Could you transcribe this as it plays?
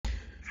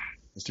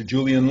Mr.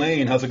 Julian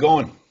Lane, how's it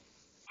going?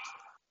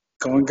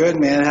 Going good,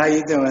 man. How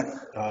you doing?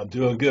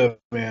 Doing good,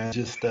 man.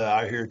 Just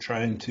out here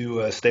trying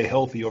to stay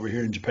healthy over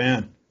here in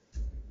Japan.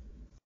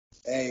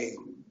 Hey,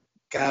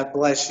 God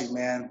bless you,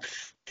 man.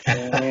 You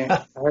know what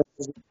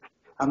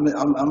I mean?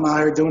 I'm out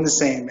here doing the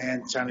same,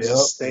 man. Trying to Yep.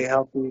 just stay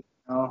healthy,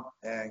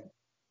 and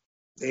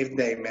day to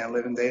day, man.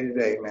 Living day to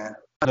day, man.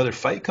 Another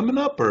fight coming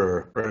up,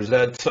 or is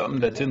that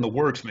something that's in the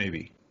works,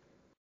 maybe?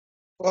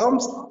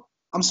 Well,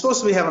 I'm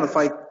supposed to be having a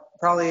fight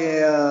probably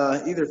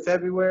either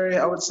February,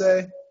 I would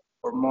say,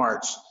 or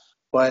March.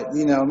 But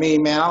you know me,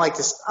 man. I like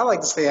to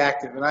stay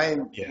active, and I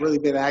ain't Yeah. really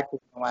been active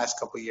in the last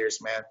couple of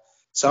years, man.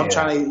 So I'm Yeah.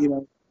 trying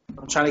to,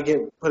 I'm trying to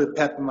get put a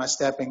pep in my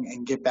step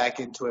and get back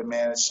into it,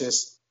 man. It's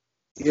just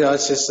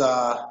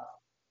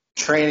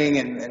training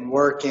and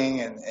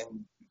working and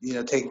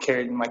taking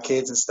care of my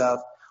kids and stuff,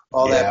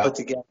 all that Yeah. put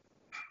together.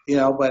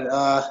 But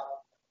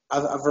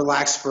I've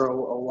relaxed for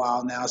a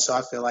while now, so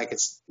I feel like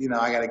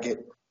I got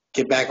to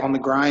get back on the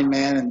grind,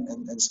 man,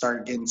 and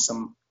start getting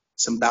some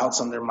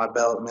bouts under my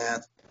belt,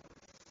 man.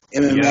 Yeah.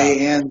 MMA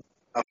and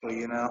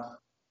Knuckle.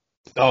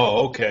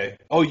 Oh, okay.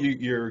 Oh,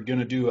 you're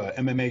gonna do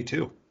MMA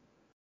too?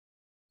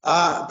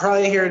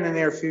 Probably here in the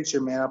near future,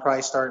 man. I'll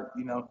probably start,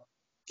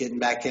 getting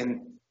back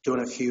in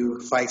doing a few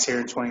fights here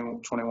in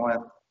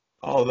 2021.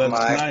 Oh, I'm that's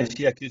nice.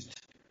 actually Yeah, 'cause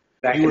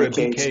back you in were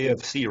the at cage.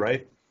 BKFC,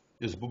 right?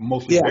 Is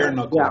mostly Yeah, bare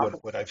knuckle, yeah.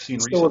 what I've I'm seen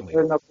still with recently.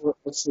 Bare Knuckle.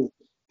 Let's see.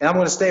 And I'm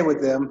going to stay with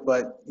them,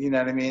 but you know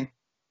what I mean.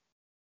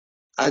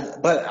 I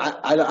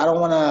don't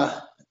want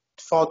to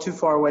fall too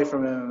far away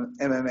from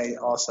MMA.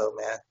 Also,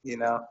 man.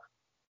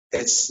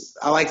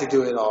 I like to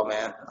do it all,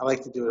 man. I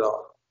like to do it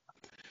all.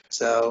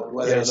 So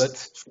whether Yeah, it's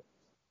that's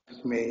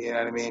for me, you know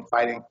what I mean,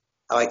 fighting,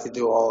 I like to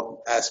do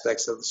all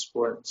aspects of the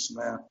sports,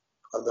 man,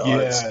 of the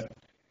arts. yeah.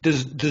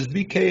 Does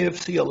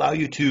BKFC allow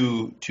you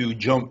to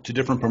jump to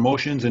different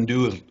promotions and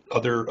do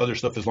other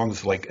stuff as long as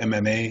it's like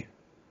MMA?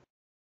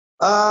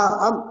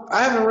 I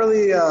haven't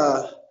really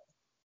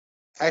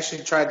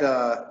actually tried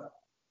to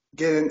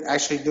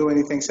actually do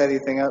anything, set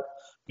anything up,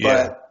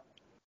 Yeah. but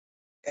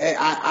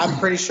I'm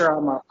pretty sure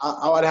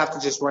I would have to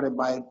just run it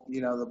by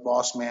the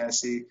boss man and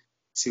see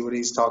what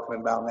he's talking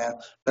about, man.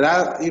 But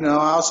I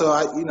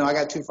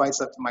got two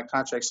fights left in my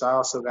contract, so I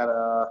also got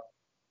to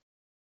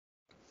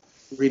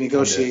Time to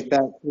renegotiate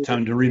that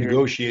time to here.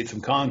 renegotiate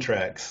some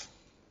contracts.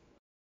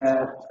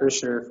 For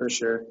sure, for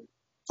sure.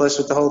 Plus,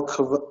 with the whole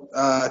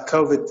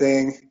COVID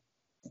thing,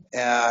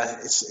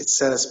 it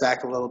set us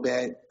back a little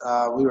bit.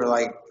 We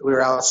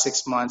were out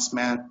 6 months,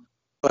 man,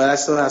 but I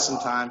still have some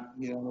time.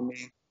 You know what I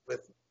mean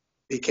with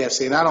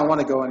BKFC, and I don't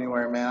want to go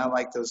anywhere, man. I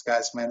like those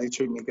guys, man. They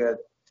treat me good,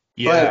 but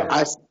Yeah.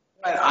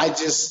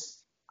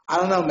 I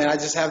don't know, man. I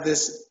just have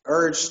this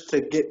urge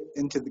to get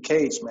into the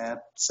cage, man.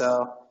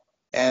 So,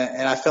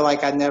 and I feel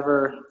like I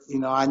never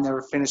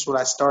finished what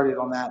I started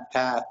on that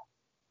path,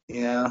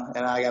 and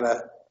I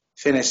gotta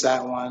finish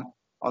that one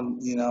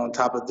on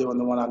top of doing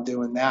the one I'm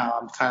doing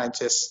now. I kind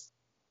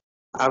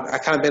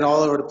of been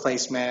all over the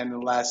place, man, in the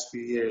last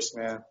few years,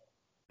 man.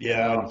 You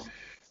Yeah. And know,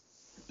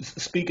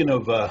 speaking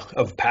of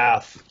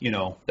path,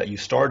 that you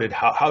started,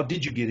 how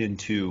did you get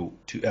into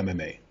to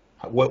MMA?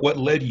 What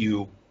led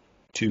you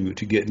to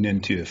getting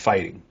into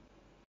fighting?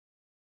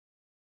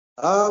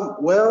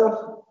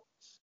 well,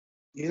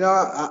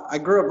 I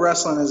grew up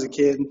wrestling as a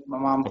kid. My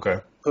mom Okay.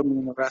 put me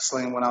into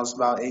wrestling when I was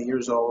about 8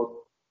 years old,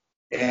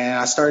 and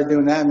I started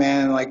doing that,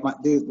 man. Like my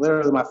dude,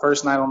 literally my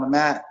first night on the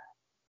mat,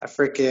 I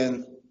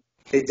freaking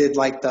they did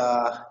like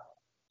how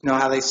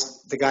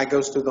the guy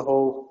goes through the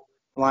whole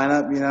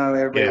lineup.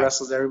 Everybody Yeah.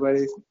 wrestles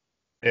everybody.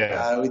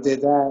 Yeah. We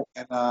did that,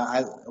 and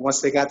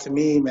once they got to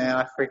me, man,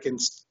 I freaking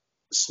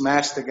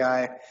smashed the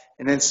guy,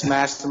 and then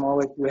smashed him all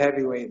the way through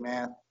heavyweight,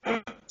 man.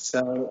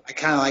 So I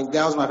kind of like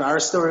that was my. I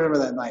still remember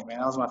that night, man.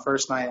 That was my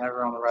first night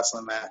ever on the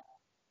wrestling mat,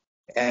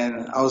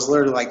 and I was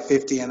literally like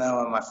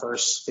 50-0 in my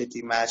first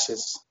 50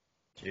 matches,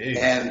 Jeez.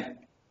 and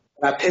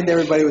I pinned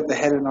everybody with the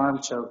head and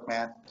arm choke,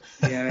 man.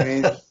 You know what I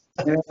mean?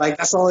 And like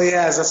that's all he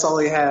has. That's all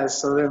he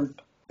has. So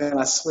then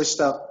I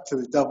switched up to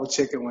the double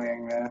chicken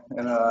wing, man,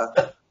 and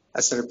I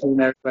started pinning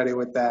everybody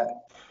with that.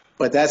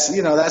 But that's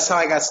how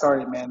I got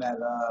started, man.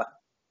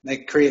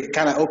 That create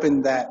kind of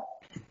opened that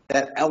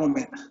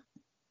element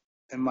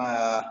in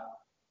my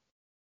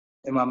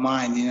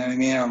mind, you know what I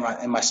mean, or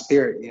in my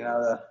spirit,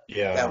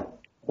 Yeah. that.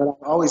 But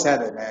I've always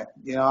had it, man.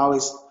 I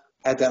always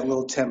had that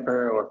little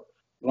temper, or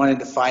wanted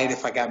to fight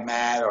if I got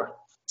mad or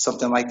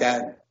something like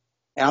that.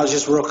 And I was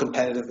just real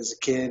competitive as a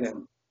kid,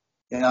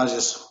 and I was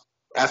just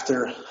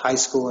after high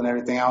school and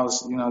everything, I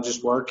was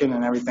just working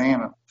and everything,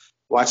 and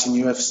watching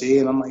UFC,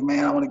 and I'm like,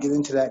 man, I want to get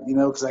into that,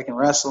 because I can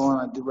wrestle,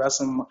 and I do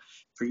wrestling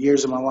for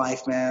years of my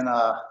life, man.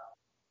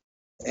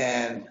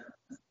 And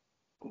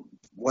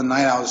one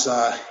night I was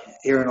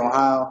here in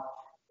Ohio,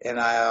 and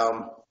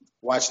I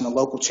watching the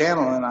local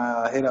channel, and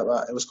I hit up.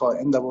 It was called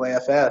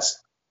NAAFS.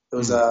 It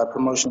was Hmm. a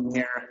promotion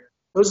here.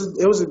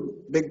 It was a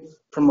big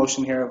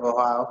promotion here of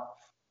Ohio.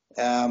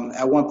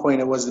 At one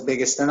point, it was the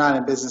biggest. They're not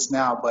in business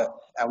now, but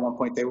at one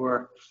point they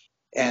were.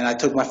 And I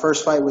took my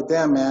first fight with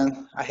them,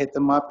 man. I hit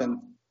them up, and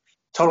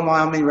told him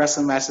how many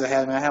wrestling matches I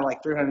had, man. I had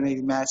like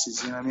 380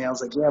 matches, you know what I mean? I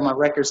was like, yeah, my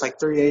record's like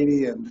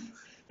 380 and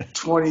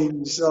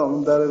 20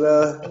 something, da da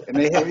da. And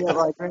they hit me up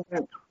like, man,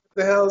 what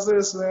the hell is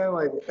this, man?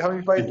 Like, how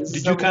many fights? Did, Is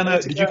this did how you many kind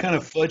fights of you did you got? kind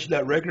of fudge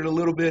that record a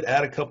little bit,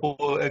 add a couple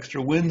of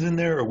extra wins in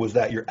there, or was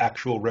that your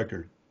actual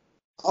record?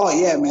 Oh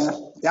yeah,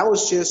 man. That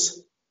was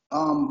just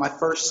my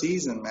first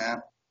season,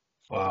 man.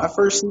 My Wow.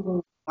 first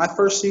season, my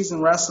first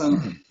season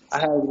wrestling, I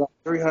had about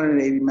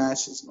 380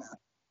 matches, man.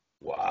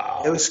 It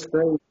Wow. was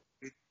crazy.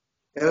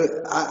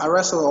 I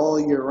wrestled all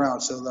year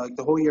round, so like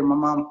the whole year, my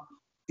mom,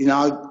 you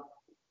know,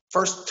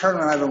 first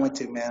tournament I ever went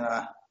to, man.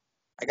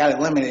 I got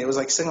eliminated. It was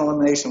like single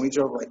elimination. We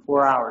drove like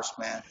 4 hours,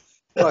 man.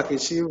 Fucking,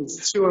 she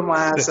was chewing my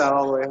ass out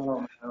all the way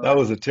home, man. That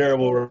was a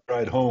terrible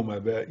ride home, I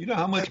bet. You know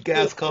how much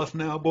gas costs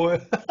now,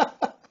 boy?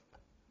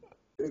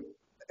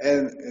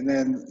 And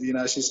then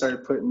she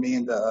started putting me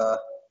into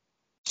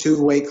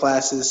two weight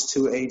classes,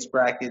 two age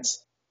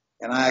brackets,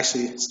 and I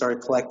actually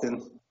started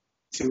collecting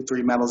 2,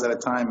 3 medals at a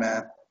time,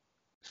 man.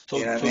 You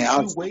So know what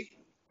I so mean?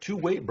 two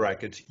weight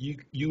brackets.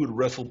 You would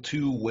wrestle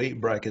two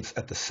weight brackets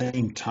at the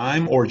same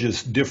time, or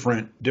just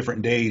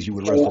different days you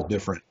would wrestle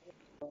different?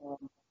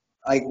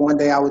 Like one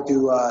day I would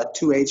do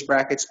two age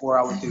brackets, or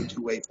I would do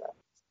two weight brackets.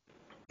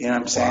 You know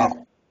what I'm saying?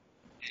 Wow.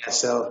 Yeah,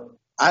 so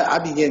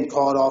I'd be getting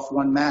called off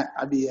one mat.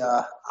 I'll be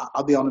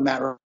on the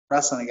mat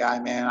wrestling a guy,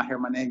 man. I hear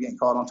my name getting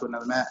called onto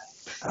another mat.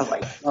 I was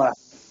like, oh,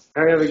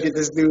 hurry up and get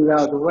this dude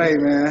out of the way,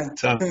 man.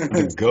 Time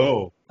to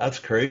go. That's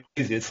crazy.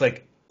 It's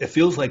like it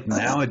feels like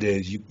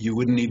nowadays you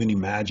wouldn't even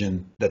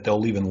imagine that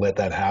they'll even let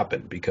that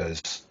happen because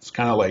it's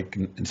kind of like,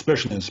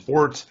 especially in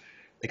sports,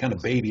 they kind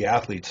of baby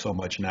athletes so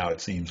much now.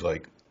 It seems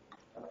like.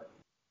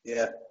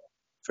 Yeah,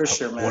 for I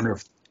sure, man. wonder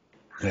if,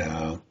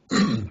 yeah.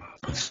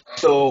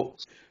 So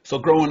so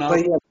growing But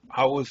up, yeah,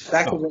 how was?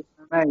 back to Oh, the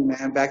MMA,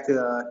 man. Back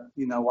to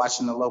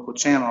watching the local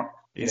channel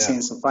and yeah.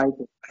 seeing some fights,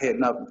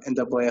 hitting up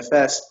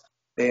NAAFS.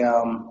 They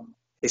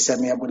they set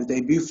me up with a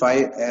debut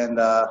fight, and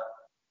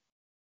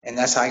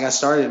that's how I got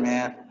started,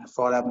 man. I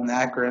fought up in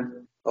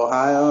Akron,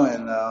 Ohio,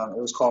 and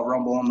it was called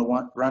Rumble on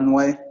the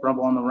Runway.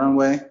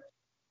 It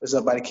was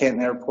up by the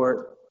Canton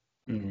Airport,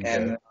 Okay.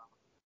 and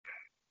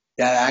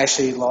yeah, I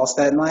actually lost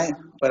that night,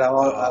 but I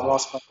Oh,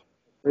 lost by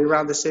 3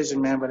 round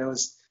decision, man. But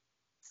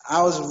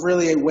I was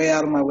really way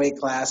out of my weight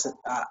class.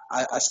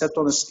 I stepped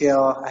on the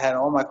scale. I had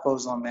all my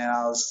clothes on, man.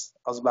 I was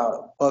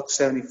about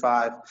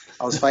 $175.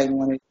 I was fighting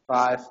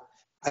 185.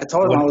 I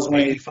told him I was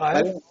 185.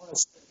 I 185? didn't want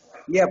to,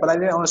 yeah, but I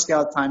didn't own a scale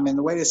at the time, man.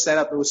 The way they set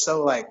up, it was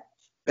so like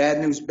bad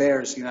news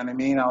bears. You know what I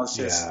mean? I was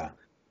just Yeah.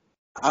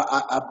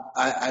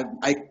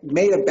 I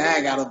made a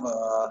bag out of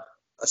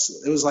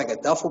it was like a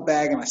duffel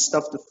bag, and I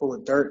stuffed it full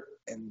of dirt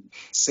and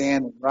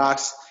sand and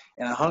rocks,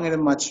 and I hung it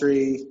in my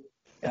tree,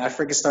 and I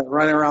freaking started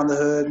running around the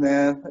hood,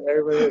 man.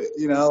 Everybody,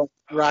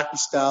 Rocky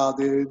style,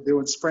 dude,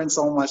 doing sprints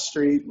on my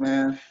street,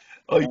 man.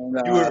 Oh,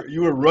 And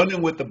you were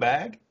running with the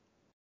bag?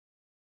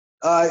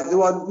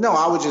 well, no,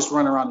 I would just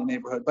run around the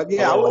neighborhood, but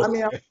yeah, I Oh,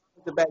 mean, I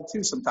hung the bag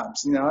too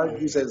sometimes. I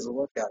use it as a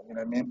workout. You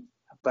know what I mean?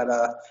 But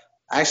I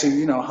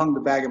actually, hung the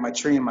bag in my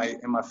tree in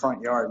my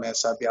front yard, man.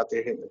 So I'd be out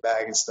there hitting the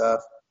bag and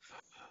stuff.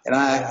 And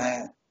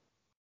yeah.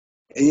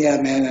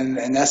 yeah, man,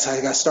 and that's how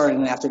I got started.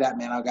 And after that,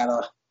 man, I got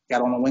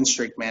on a win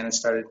streak, man, and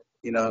started,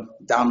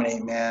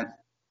 dominating, man.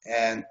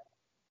 And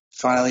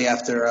finally,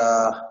 after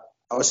I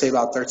would say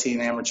about 13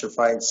 amateur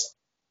fights,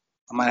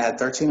 I might have had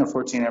 13 or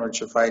 14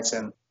 amateur fights,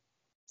 and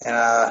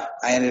I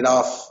ended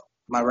off.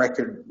 My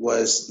record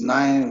was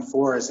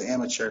 9-4 as an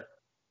amateur,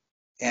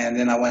 and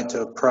then I went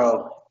to a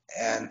pro.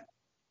 And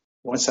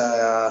once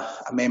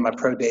I made my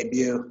pro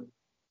debut,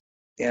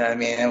 you know what I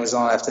mean, it was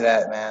on after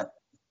that, man.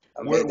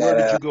 I Where made where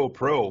that. did you go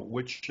pro?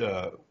 Which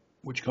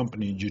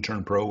company did you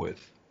turn pro with?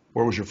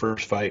 Where was your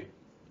first fight?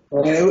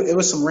 And it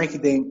was some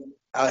rinky dink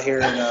out here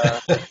in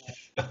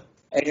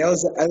hey, it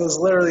was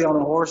literally on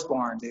a horse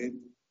barn, dude.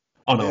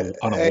 On a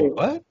Hey,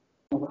 what?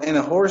 in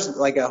a horse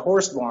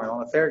barn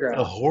on a A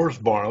fairground. horse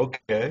barn.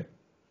 Okay.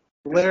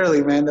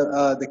 Literally, man,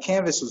 the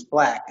canvas was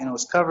black and it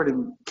was covered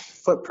in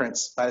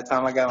footprints by the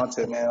time I got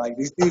onto it, man. Like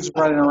these dudes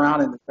running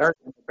around in the dirt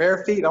in their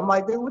bare feet. I'm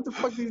like, dude, what the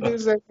fuck these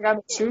dudes ain't got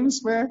no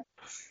shoes, man?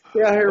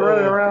 They out here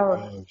running Oh around,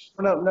 gosh.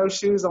 putting up no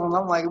shoes on.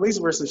 I'm like, at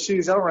least wear some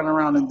shoes. I'll run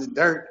around in the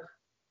dirt,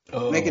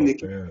 making Oh the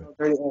kids man. feel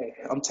dirty. Hey,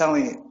 I'm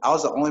telling you, I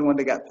was the only one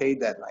that got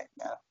paid that night,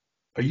 man.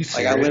 Are you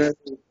Like I serious?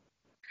 literally,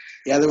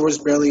 yeah, there was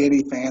barely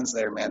any fans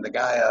there, man. The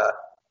guy,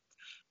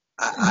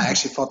 I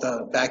actually fought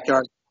the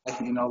backyard,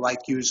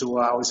 like usual.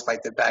 I always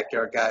fight the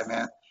backyard guy,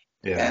 man,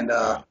 Yeah.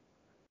 and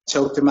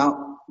choked him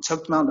out.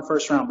 Choked him out in the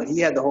first round, but he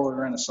had the whole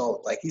arena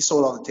sold. Like he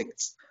sold all the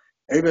tickets.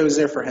 Everybody was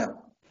there for him,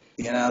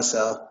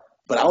 So,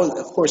 but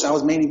of course, I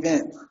was main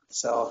event.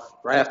 So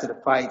right after the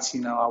fights,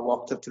 I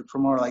walked up to the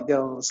promoter like,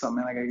 "Yo, what's up,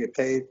 man? I gotta get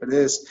paid for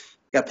this.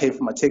 Got paid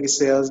for my ticket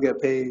sales.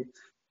 Got paid,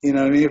 you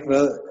know what I mean?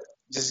 For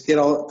just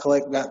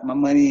got my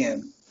money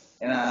and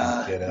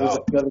Get there was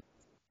a out. few other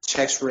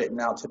checks written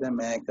out to them,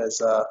 man,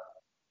 because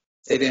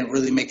they didn't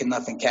really make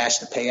enough in cash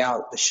to pay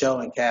out the show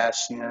in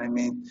cash. You know what I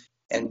mean?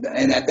 And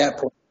Yeah. at that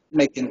point,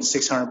 making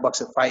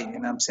 $600 a fight, you know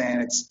what I'm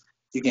saying?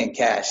 you're getting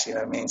cash. You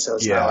know what I mean? So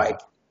it's not Yeah. like,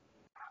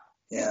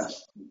 yeah,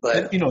 And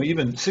but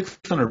even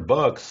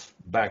 $600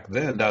 back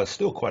then, that was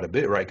still quite a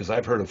bit, right? Because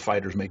I've heard of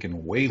fighters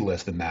making way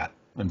less than that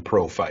in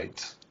pro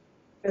fights.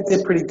 I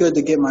did pretty good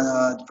to get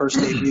my first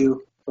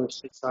debut for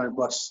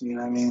 $600. You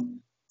know what I mean?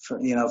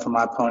 For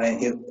my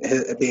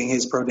opponent, being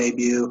his pro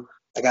debut,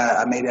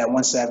 I made it at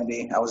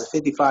 170. I was a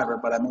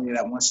 55er, but I made it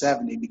at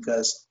 170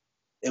 because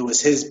it was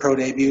his pro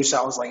debut.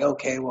 So I was like,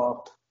 okay,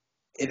 well,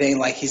 it ain't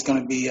like he's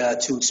gonna be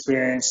too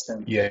experienced,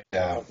 and Yeah.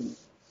 I can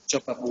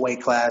jump up a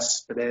weight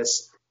class for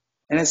this.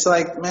 And it's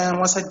like, man,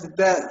 once I did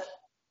that,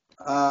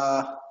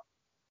 uh,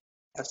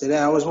 after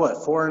that, I was what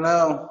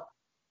 4-0.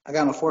 I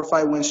got on a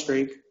 4-fight win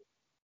streak,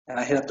 and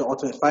I hit up the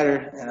Ultimate Fighter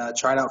and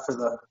tried out for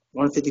the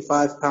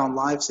 155-pound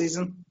live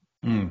season.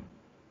 Mm.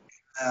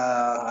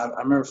 I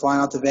remember flying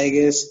out to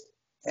Vegas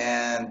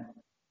and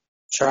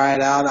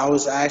tried out.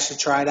 I actually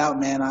tried out,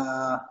 man.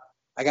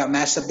 I got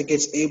matched up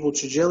against Abel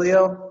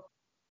Trujillo.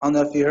 I don't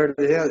know if you heard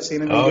of him,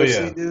 seen him in Oh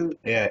UFC, yeah. dude.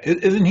 Yeah.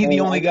 Isn't he the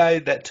And only guy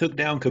that took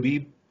down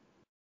Khabib?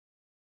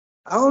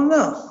 I don't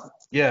know.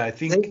 Yeah,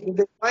 Did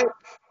they fight?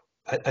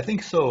 I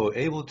think so.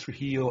 Abel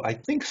Trujillo, I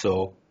think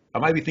so. I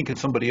might be thinking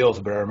somebody else,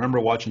 but I remember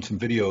watching some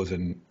videos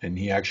and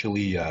he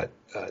actually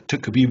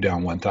took Khabib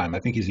down one time. I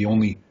think he's the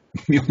only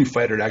the only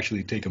fighter to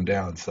actually take him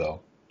down.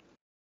 So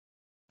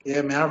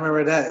Yeah, man, I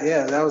remember that.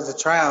 Yeah, that was the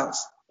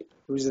tryouts.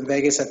 It was in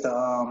Vegas at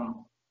the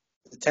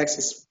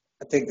Texas,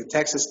 I think the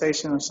Texas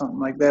station or something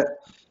like that.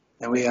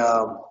 And we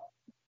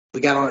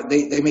got on.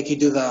 They make you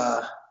do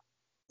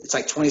it's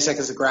like 20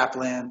 seconds of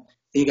grappling.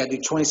 Then you got to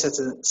do 20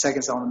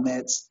 seconds on the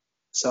mitts.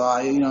 So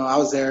I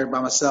was there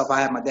by myself.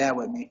 I had my dad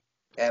with me,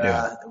 and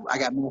yeah. I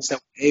got mixed up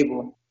with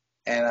Abel,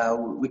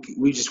 and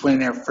we just went in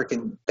there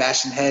freaking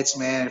bashing heads,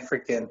 man, and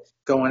freaking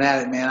going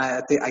at it, man.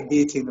 I think I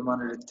guillotined him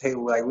under the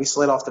table. Like we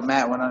slid off the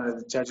mat, went under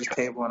the judge's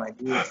table, and I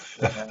guillotined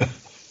him,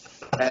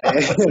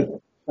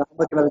 man. I'm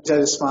looking at the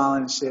judges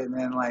smiling and shit, and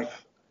then like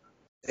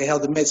they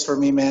held the mitts for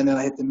me, man. Then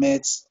I hit the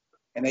mitts,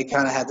 and they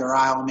kind of had their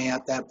eye on me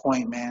at that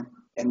point, man.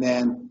 And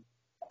then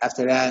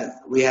after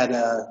that, we had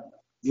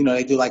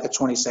they do like a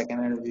 20-second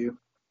interview,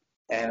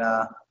 and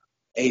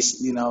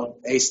ace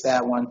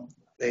that one.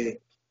 They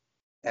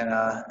and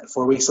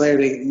 4 weeks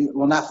later,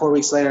 not 4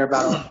 weeks later, it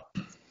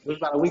was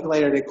about a week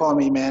later, they called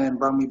me, man, and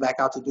brought me back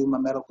out to do my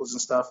medicals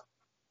and stuff.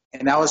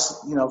 And that was,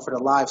 for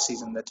the live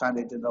season, the time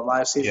they did the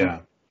live season. Yeah.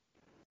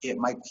 Yeah,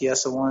 Mike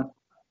Chiesa won.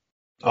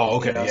 Oh, You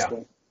okay. know, Yeah.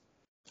 so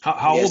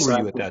How yeah, old were so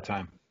you at that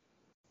time?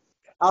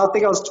 I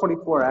think I was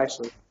 24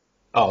 actually.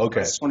 Oh, I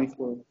okay. was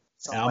 24,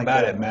 something I'm like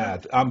bad that, at man.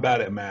 math. I'm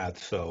bad at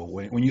math. So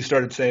when you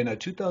started saying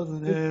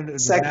 2000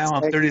 Seconds, now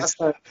I'm man. 30. I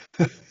started,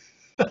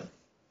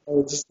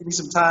 just give me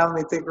some time. Let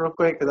me think real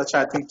quick because I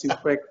try to think too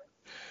quick.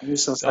 I'm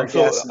just gonna I'm start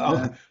so guessing,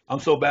 man. I'm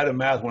so bad at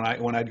math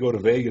when I'd go to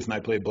Vegas and I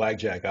play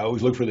blackjack. I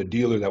always look for the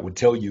dealer that would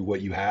tell you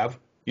what you have.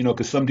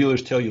 Because some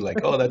dealers tell you like,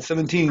 oh, that's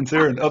 17,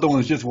 sir, and other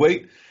ones just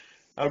wait.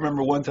 I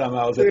remember one time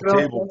I was at the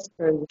table. That's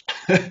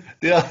crazy.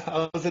 Yeah,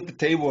 I was at the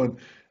table and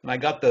I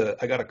got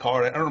a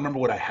card. I don't remember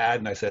what I had,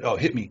 and I said, oh,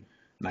 hit me.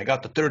 And I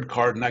got the third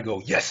card, and I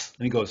go, yes.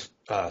 And he goes,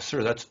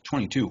 sir, that's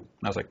 22. And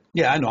I was like,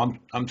 yeah, I know.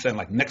 I'm saying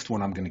like next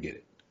one I'm gonna get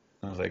it.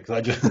 And I was like, 'cause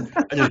I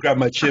just grabbed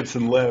my chips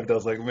and left. I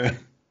was like, man.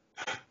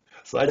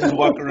 So I just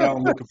walk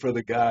around looking for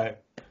the guy.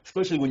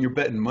 Especially when you're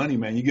betting money,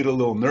 man, you get a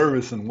little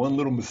nervous and one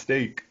little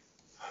mistake.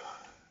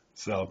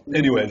 So, Yeah.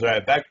 anyways, all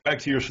right, back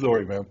to your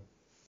story, man.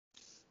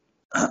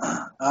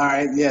 All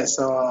right, yeah.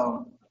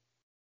 So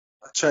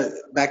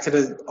back to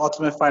the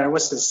Ultimate Fighter.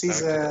 What's the Back to the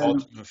season?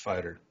 Ultimate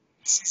Fighter.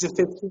 Season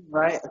 15,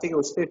 right? I think it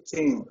was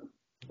 15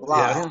 Yeah,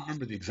 I live. don't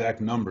remember the exact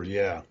number.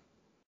 Yeah. All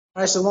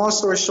right. So long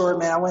story short,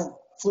 man,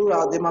 flew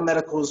out, did my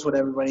medicals with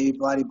everybody,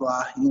 blah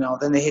blah blah.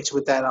 Then they hit you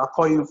with that. I'll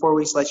call you in 4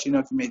 weeks, let you know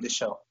if you made the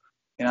show.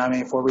 You know what I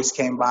mean? 4 weeks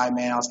came by,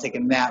 man. I was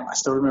taking a nap. I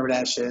still remember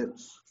that shit.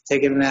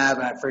 Taking a nap,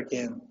 and I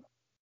freaking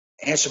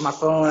answered my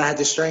phone. I had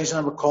this strange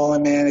number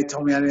calling, man. They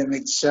told me I didn't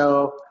make the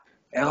show,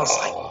 and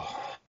Oh,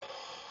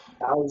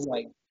 I was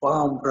like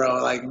bummed,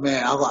 bro. Like,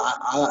 man,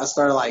 I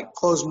started like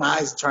closing my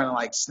eyes, trying to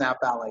like snap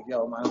out, like,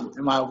 yo,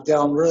 am I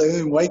down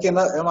really waking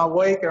up? Am I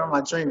awake or am I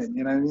dreaming?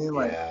 You know what I mean?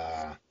 Like,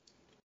 yeah.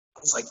 I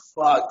was like,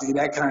 fuck, dude,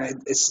 that kind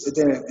of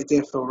it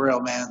didn't feel real,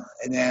 man.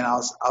 And then I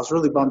was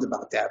really bummed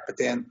about that. But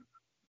then,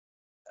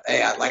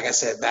 hey, like I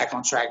said, back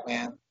on track,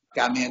 man.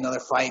 Got me another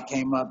fight,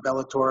 came up,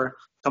 Bellator,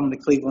 coming to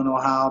Cleveland,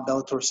 Ohio,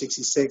 Bellator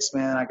 66,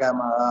 man. I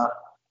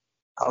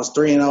was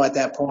 3-0 at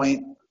that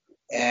point,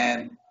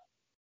 and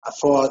I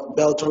fought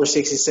Bellator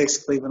 66,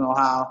 Cleveland,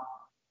 Ohio,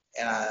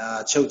 and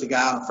I choked the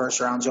guy out in the first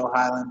round, Joe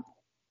Highland,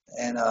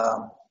 and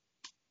I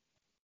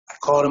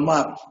called him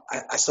up.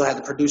 I still had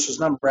the producer's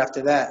number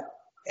after that,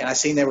 and I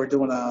seen they were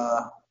doing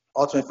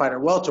Ultimate Fighter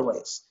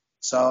welterweights.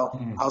 So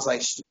Hmm. I was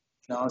like,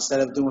 instead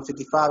of doing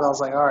 55, I was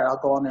like, all right, I'll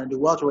go on there and do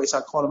welterweight. So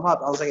I called him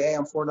up. I was like, hey,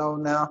 I'm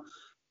 4-0 now.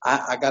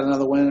 I got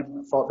another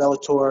win. I fought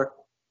Bellator.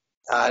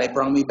 They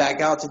brought me back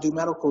out to do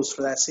medicals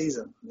for that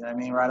season. You know what I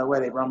mean? Right away,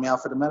 they brought me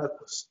out for the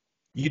medicals,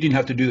 You didn't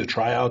have to do the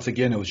tryouts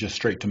again. It was just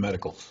straight to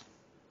medicals.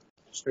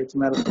 straight to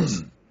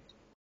medicals.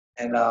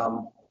 And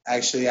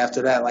actually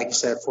after that, like you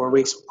said, 4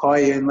 weeks, we'll call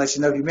you and let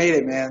you know if you made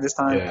it, man. This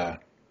time Yeah.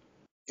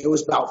 it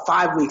was about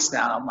 5 weeks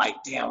now. I'm like,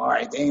 damn, all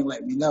right, they ain't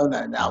letting me know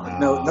nothing now, but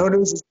no No.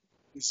 news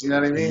is, you know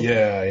what I mean?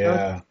 Yeah, No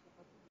yeah.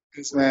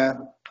 news,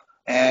 man.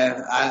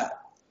 And I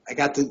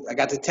got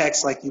the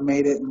text like you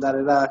made it and da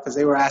da da, because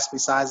they were asking me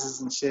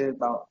sizes and shit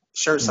about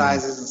shirt Mm.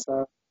 sizes and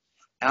stuff.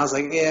 And I was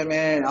like, yeah,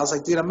 man. I was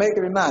like, dude, I'm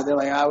making it or not. They're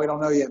like, we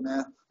don't know yet,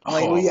 man. I'm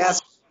like, well, you Oh,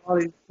 asked all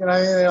these, you know what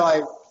I mean? They're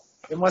like,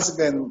 it must have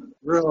been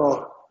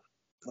real,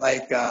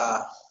 like,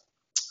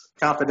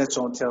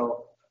 confidential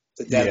until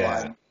the yeah.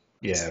 deadline.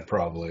 Yeah,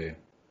 probably.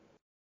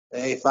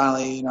 They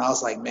finally, I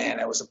was like, man,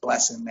 that was a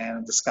blessing, man,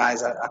 in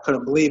disguise. I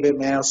couldn't believe it,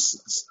 man. It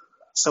was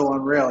so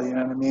unreal, you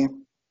know what I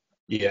mean?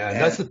 Yeah, and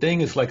And that's the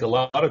thing is like a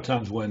lot of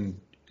times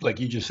when, like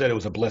you just said, it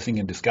was a blessing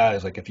in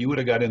disguise. Like if you would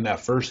have got in that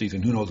first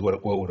season, who knows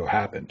what would have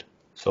happened.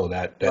 So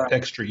that right,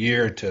 extra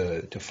year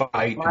to I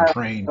fight and might,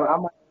 train.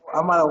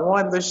 I might have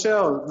won the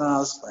show. No, I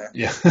was playing.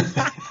 Yeah.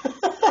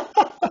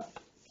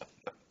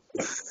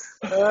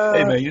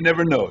 Hey Uh, man, you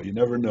never know. You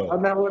never I know.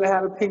 never would have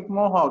had a pink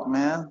mohawk,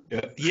 man.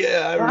 Yeah,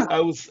 yeah.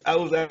 I was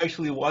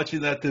actually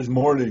watching that this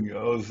morning.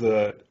 I was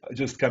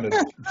just kind of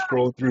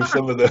scrolling through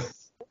some of the.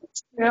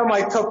 Have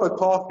my cup of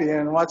coffee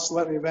and watch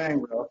Let Me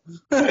Bang, bro.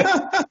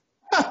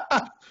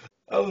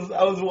 I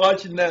was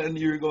watching that and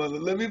you were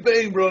going, let me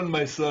bang, bro. And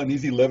my son,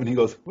 he's 11. He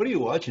goes, what are you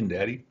watching,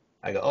 Daddy?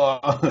 I go,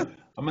 oh,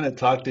 I'm gonna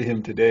talk to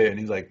him today. And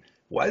he's like,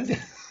 why does he?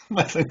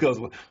 My son goes,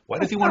 why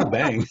does he want to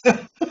bang?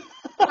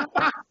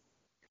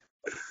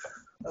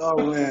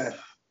 Oh man.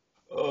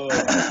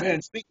 Oh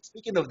man,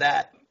 speaking of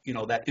that,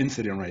 that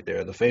incident right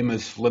there, the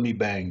famous "Let Me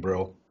Bang,"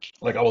 bro.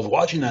 Like I was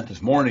watching that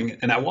this morning,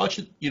 and I watched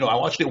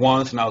it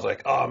once, and I was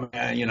like, oh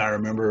man, I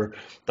remember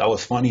that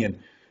was funny, and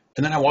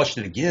then I watched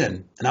it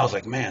again, and I was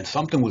like, man,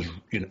 something was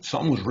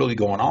really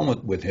going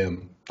on with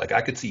him. Like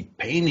I could see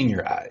pain in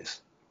your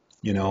eyes.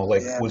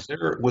 Like Yeah, was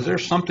there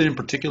something in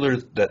particular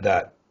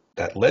that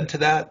led to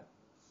that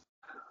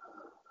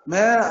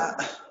man.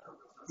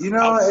 It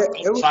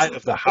was. outside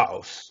of the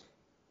house?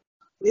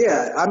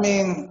 Yeah, I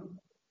mean,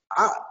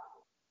 I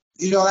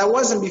that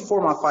wasn't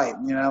before my fight.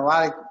 A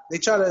lot of they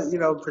try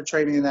to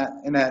portray me in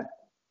that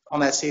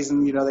on that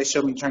season. They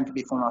showed me drinking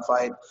before my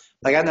fight.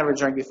 Like I never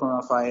drank before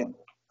my fight.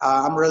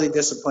 I'm really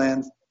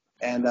disciplined,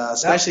 and That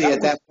especially that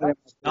at that was point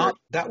in my career.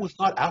 that was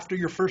not after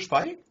your first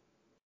fight.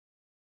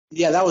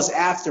 Yeah, that was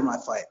after my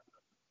fight.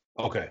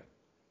 Okay.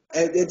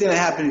 It didn't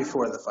happen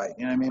before the fight.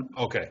 You know what I mean?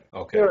 Okay,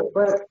 okay. Sure,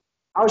 but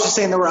I was just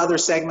saying there were other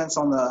segments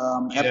on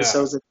the Yeah,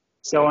 episodes that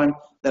showing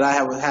that I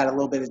had a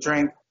little bit of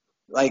drink,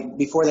 like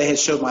before they had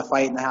showed my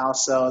fight in the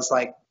house. So it's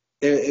like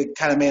it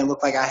kind of made it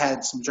look like I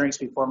had some drinks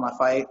before my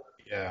fight.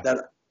 yeah,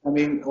 That I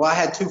mean, well, I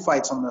had two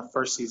fights on the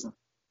first season.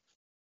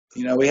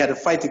 We had a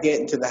fight to get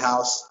into the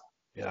house,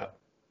 yeah.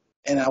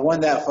 and I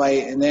won that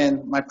fight. And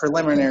then my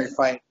preliminary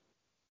fight,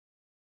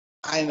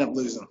 I ended up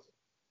losing.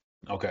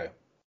 Okay.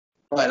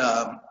 But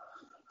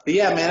but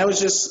yeah, man, it was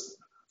just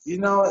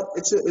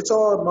it's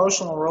all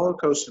emotional roller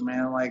coaster,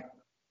 man. Like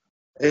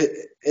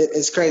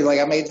it's crazy. Like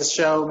I made the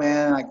show,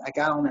 man. I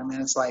got on there,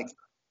 man. It's like,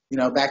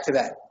 back to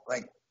that.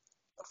 Like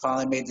I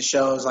finally made the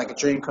show. It's like a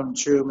dream come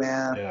true,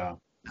 man. Yeah.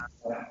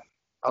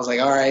 I was like,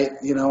 all right,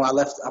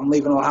 I'm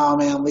leaving Ohio,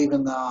 man. I'm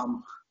leaving.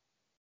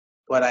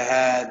 What I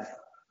had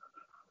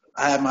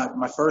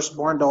my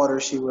firstborn daughter.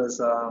 She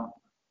was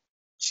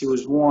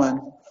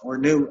one or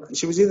new.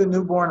 She was either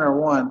newborn or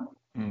one,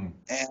 Mm.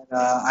 and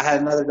I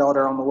had another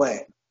daughter on the way.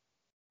 Wow.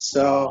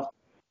 So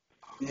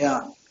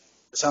yeah.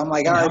 So I'm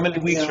like, all And how right, many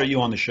weeks are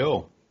you on the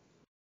show?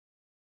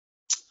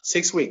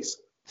 6 weeks.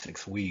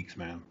 6 weeks,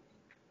 man.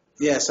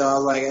 Yeah, so I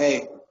was like,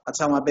 hey, I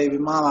tell my baby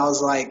mom, I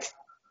was like,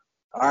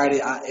 all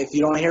right, if you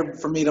don't hear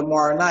from me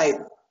tomorrow night,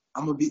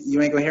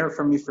 you ain't gonna hear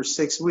from me for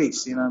 6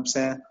 weeks. You know what I'm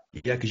saying?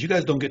 Yeah, because you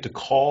guys don't get to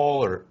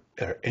call or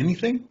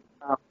anything.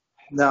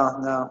 No,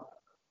 no,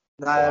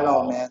 not at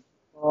all, Wow. man.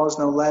 No calls,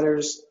 no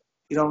letters.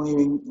 You don't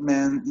even,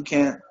 man. You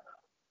can't.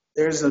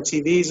 There's no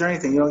TVs or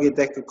anything. You don't get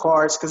decked of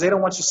cards because they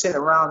don't want you sitting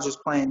around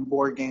just playing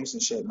board games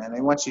and shit, man.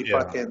 They want you Yeah.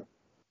 fucking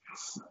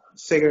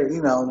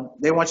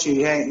they want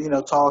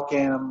you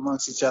talking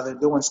amongst each other,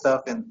 doing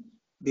stuff and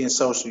being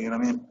social. You know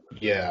what I mean?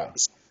 Yeah.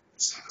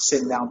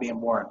 Sitting down being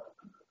boring.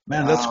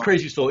 Man, that's Um,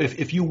 crazy. So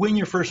if you win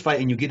your first fight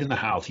and you get in the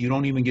house, you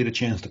don't even get a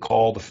chance to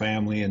call the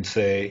family and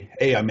say,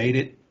 "Hey, I made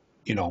it.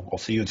 I'll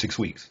see you in 6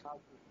 weeks."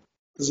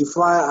 Cause you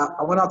fly,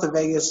 I went out to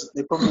Vegas.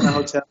 They put me in a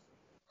hotel,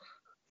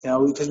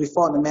 because we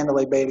fought in the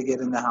Mandalay Bay to get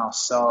in the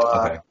house. So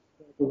Okay.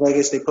 in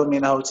Vegas, they put me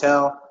in a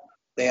hotel.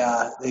 They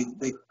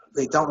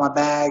dumped my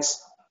bags,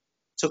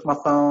 took my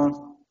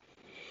phone,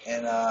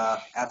 and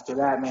after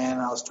that, man,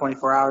 I was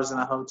 24 hours in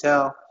a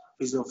hotel.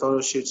 We was doing photo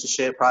shoots and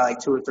shit, probably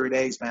like 2 or 3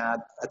 days,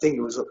 man. I think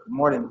it was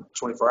more than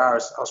 24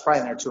 hours. I was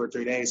probably in there 2 or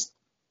 3 days,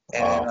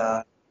 and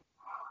Wow.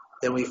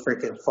 then we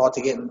freaking fought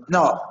to get in.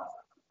 No,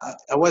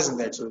 I wasn't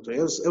there 2 or 3.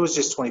 It was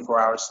just 24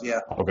 hours.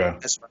 Yeah, Okay.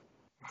 that's right.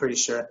 I'm pretty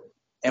sure.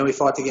 And we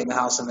fought to get in the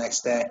house the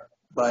next day.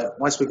 But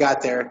once we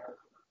got there,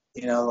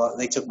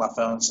 they took my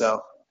phone.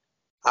 So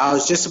I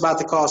was just about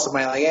to call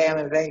somebody like, "Hey, I'm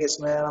in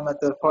Vegas, man. I'm at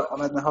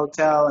the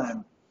hotel,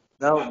 and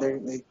No,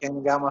 they came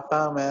and got my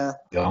phone, man.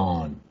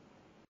 Gone.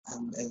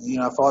 And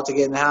I fought to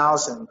get in the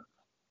house, and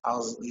I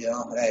was,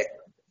 hey,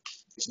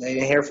 they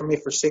didn't hear from me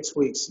for 6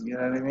 weeks. You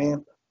know what I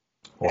mean?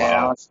 And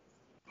I Wow. was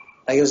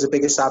like, it was the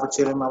biggest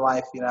opportunity in my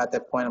life, at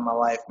that point in my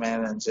life,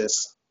 man. And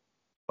just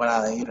when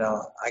I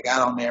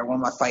got on there, when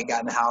my fight got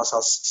in the house, I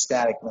was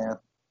ecstatic, man.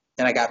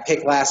 And I got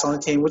picked last on the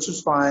team, which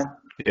was fine.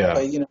 Yeah.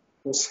 But,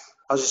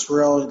 I was just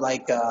real,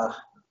 like,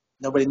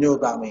 nobody knew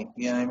about me.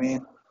 You know what I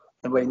mean?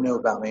 Nobody knew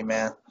about me,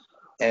 man.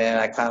 And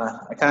I kind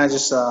of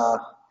just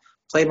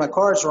played my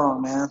cards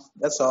wrong, man.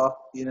 That's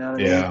all. You know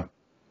what I mean? Yeah.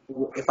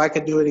 If I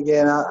could do it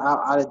again,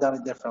 I'd have done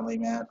it differently,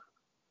 man.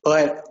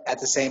 But at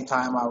the same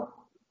time,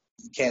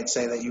 you can't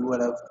say that you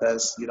would have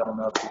because you don't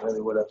know if you really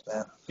would have,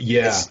 man.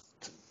 Yeah.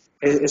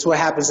 It's what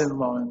happens in the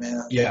moment,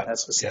 man. Yeah.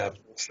 That's what's Yeah.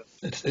 so.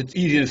 It's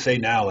easy to say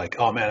now, like,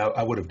 oh man,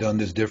 I would have done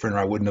this different, or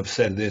I wouldn't have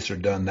said this or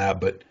done that,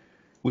 but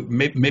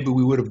maybe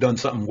we would have done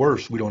something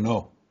worse. We don't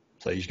know.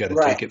 So you just got to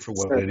Right. take it for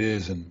what Sure. it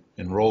is and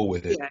roll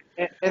with it.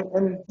 Yeah,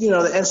 and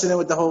the incident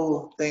with the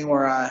whole thing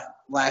where I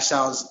lashed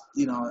out was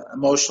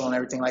emotional and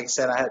everything. Like I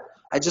said,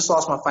 I just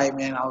lost my fight,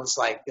 man. I was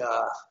like,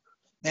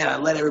 man, I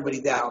let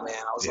everybody down, man.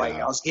 I was like, I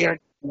Yeah. was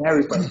guaranteeing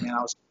everybody, man.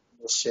 I was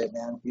this shit,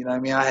 man. You know what I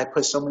mean? I had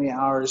put so many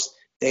hours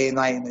day and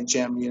night in the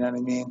gym. You know what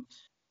I mean?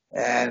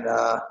 And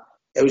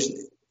it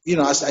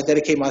was, I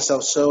dedicate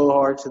myself so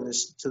hard to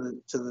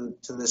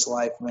this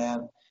life,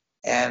 man.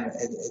 And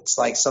it's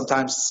like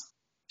sometimes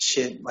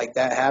shit like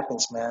that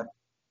happens, man.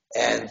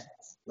 And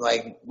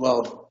like,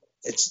 well,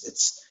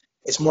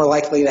 it's more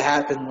likely to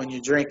happen when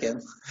you're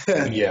drinking.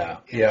 Yeah.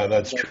 Yeah.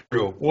 That's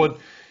true. Well,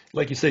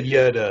 like you said, you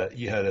had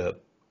a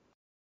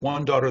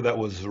one daughter that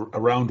was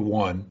around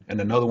one and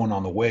another one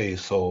on the way.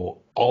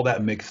 So all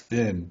that mixed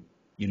in,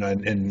 Yeah,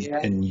 and it's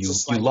you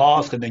just you like,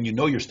 lost, and then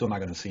you're still not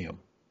going to see them.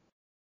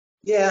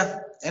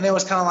 yeah. And it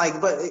was kind of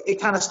like, but it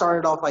kind of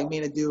started off like me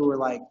and a dude were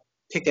like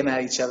picking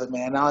at each other,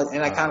 man.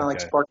 And I kind of like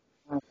Okay. sparked.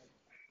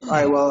 All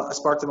right, well, I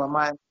sparked in my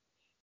mind.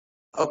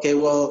 Okay,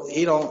 well,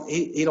 he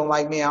don't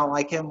like me. I don't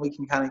like him. We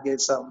can kind of get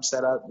something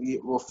set up.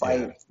 We'll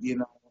fight. Yeah.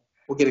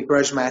 We'll get a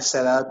grudge match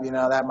set up.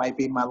 That might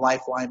be my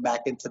lifeline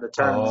back into the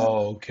tournament.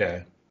 Oh,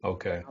 okay.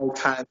 Okay. We'll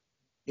kind of,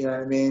 you know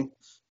what I mean?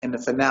 In the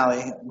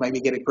finale,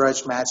 maybe get a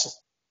grudge match,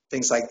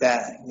 things like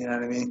that. You know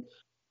what I mean?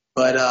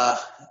 But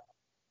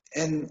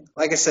and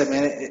like I said,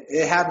 man,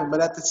 it happened. But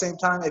at the same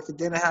time, if it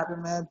didn't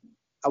happen, man,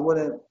 I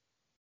wouldn't,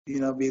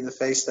 be the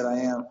face that I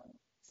am.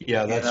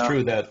 Yeah, You that's know,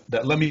 true. That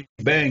let me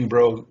bang,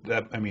 bro.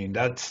 I mean,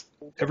 that's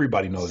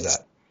everybody knows it's,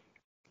 that.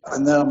 I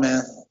know,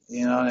 man.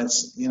 And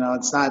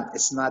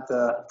it's not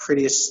the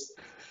prettiest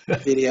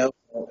video.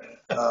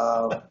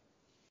 Uh,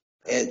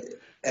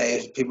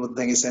 People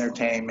think it's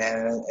entertaining,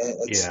 man.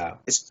 Yeah.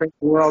 It's a crazy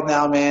world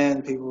now,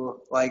 man.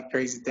 People like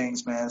crazy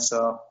things, man.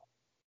 So,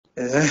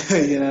 you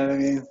know what I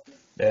mean?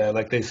 Yeah,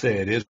 like they say,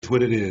 it is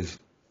what it is.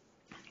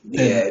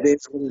 Yeah, And it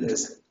is what it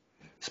is.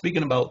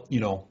 speaking about,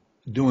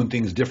 doing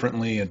things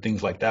differently and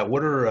things like that,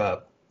 what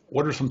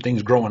are some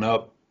things growing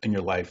up in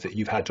your life that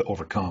you've had to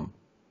overcome?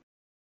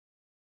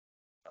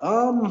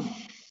 Um,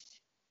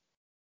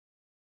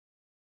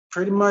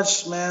 Pretty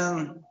much,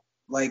 man.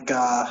 Like,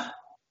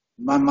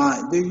 my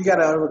mind, dude. You got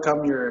to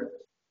overcome your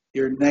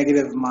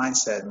negative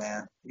mindset,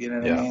 man. You know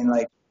what I Yeah. mean?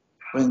 Like,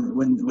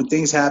 when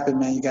things happen,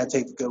 man, you got to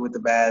take the good with the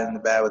bad and the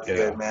bad with the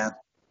good, Yeah. man.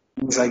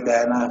 Things like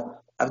that. And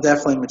I've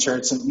definitely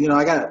matured. Some,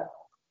 I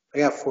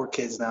got 4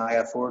 kids now. I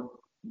got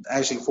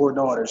actually 4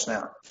 daughters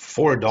now.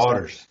 Four So,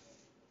 daughters.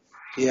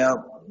 yeah.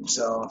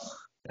 So,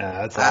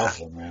 Yeah, that's I,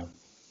 awesome, man.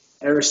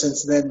 ever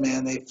since then,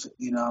 man, it's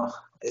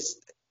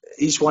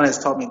each one has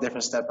taught me a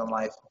different step in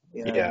life.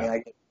 You know what I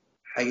mean? Yeah.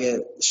 I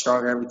get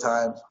stronger every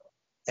time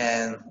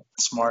and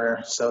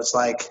smarter. So it's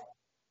like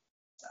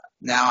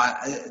now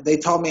they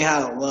taught me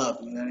how to love.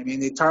 You know what I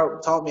mean? They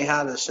taught me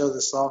how to show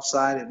the soft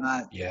side and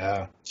not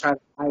Yeah. try to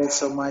hide it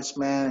so much,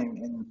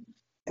 man,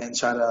 and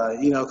try to,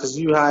 because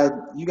you got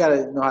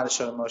to know how to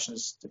show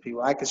emotions to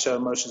people. I can show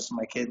emotions to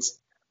my kids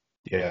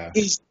Yeah.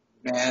 easily,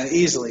 man,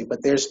 easily,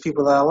 but there's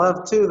people that I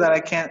love too that I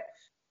can't.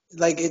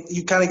 Like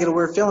you kind of get a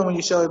weird feeling when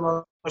you show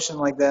emotion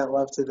like that,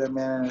 love to them,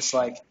 man. And it's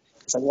like,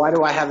 why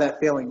do I have that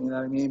feeling? You know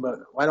what I mean? But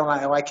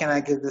why can't I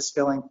give this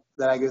feeling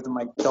that I give to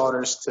my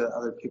daughters to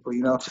other people?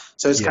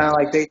 So it's kind Yeah. of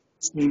like they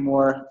teach me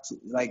more,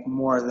 like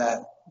more of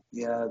that,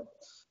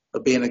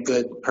 of being a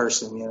good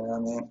person. You know what I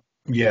mean?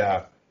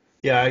 Yeah.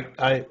 Yeah.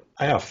 I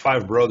have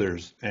five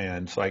brothers,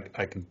 and so I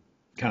can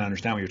kind of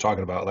understand what you're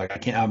talking about. Like I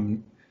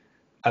can't.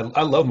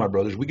 I love my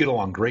brothers. We get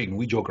along great, and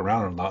we joke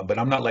around a lot. But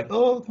I'm not like,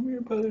 oh, come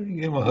here, brother. You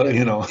give him a hug.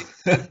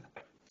 Yeah.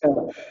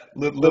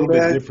 But Little bit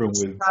man, different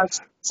with.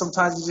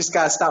 sometimes you just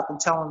gotta stop and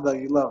tell them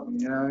that you love them.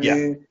 You know what I Yeah.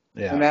 mean?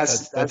 And Yeah. that's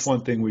That's that's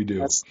one thing we do.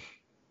 that's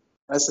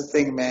that's the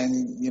thing, man.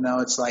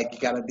 It's like you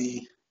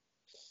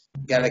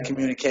gotta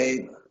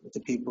communicate with the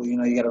people.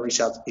 You gotta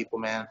reach out to people,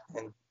 man,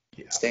 and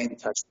Yeah. stay in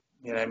touch.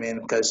 You know what I mean?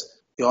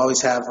 Because you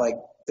always have like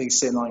things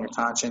sitting on your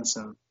conscience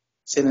and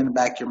sitting in the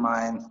back of your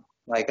mind.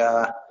 Like,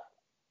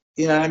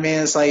 you know what I mean?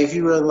 It's like if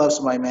you really love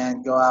somebody,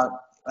 man, go out,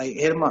 like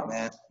hit them up,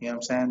 man. You know what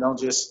I'm saying? Don't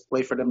just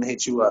wait for them to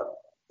hit you up.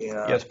 You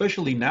Yeah, know,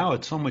 especially now,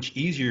 it's so much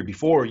easier.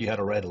 Before you had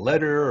to write a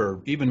letter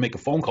or even make a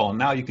phone call. And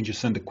now you can just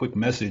send a quick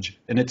message,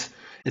 and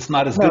it's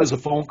not as no, good as a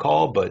phone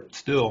call, but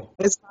still,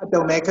 it's not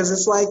though, man, because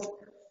it's like,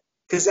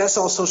 because that's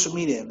all social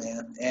media,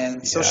 man,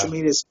 and social yeah,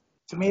 media is,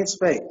 to me, it's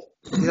fake.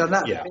 You know,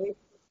 not yeah, fake.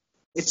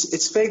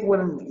 It's fake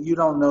when you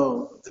don't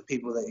know the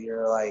people that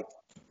you're like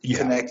yeah,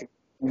 connected,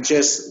 and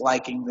just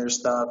liking their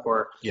stuff,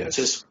 or yes,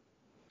 just,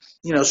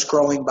 you know,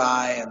 scrolling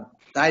by and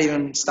not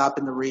even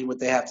stopping to read what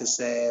they have to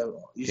say.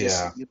 You yeah.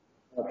 just, you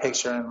know, a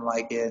picture and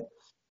like it,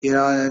 you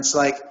know, and it's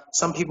like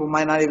some people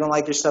might not even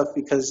like your stuff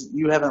because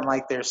you haven't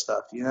liked their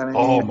stuff. You know what I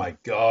Oh mean? my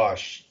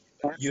gosh,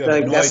 That's you have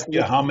the no that's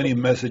the idea how many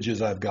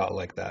messages I've got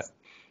like that.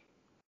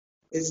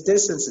 It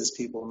distances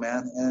people,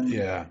 man, and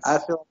Yeah, I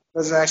feel it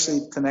doesn't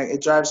actually connect.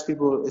 It drives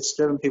people. It's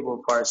driven people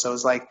apart. So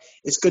it's like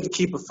it's good to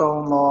keep a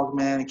phone log,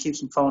 man, and keep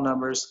some phone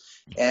numbers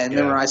and yeah.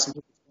 memorize some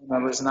people's phone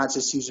numbers, and not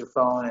just use your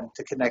phone and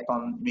to connect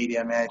on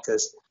media, man.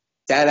 Because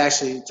that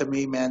actually, to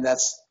me, man,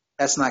 that's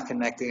not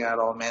connecting at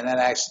all, man. That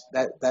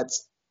actually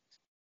that's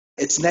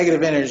it's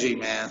negative energy,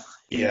 man.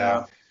 You Yeah.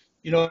 know?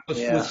 You know, with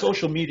Yeah.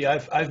 social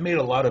media, I've made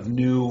a lot of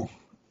new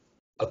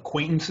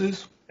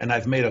acquaintances and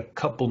I've made a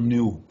couple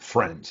new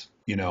friends,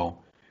 you know.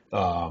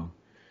 Um,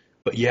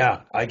 but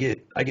yeah, I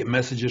get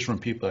messages from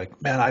people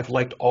like, "Man, I've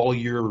liked all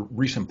your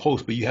recent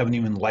posts, but you haven't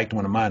even liked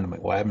one of mine." I'm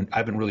like, "Well, I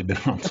haven't really been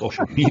on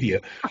social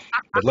media,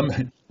 but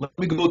let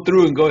me go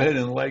through and go ahead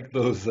and like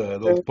those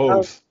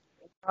posts."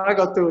 I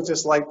go through it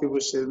just like people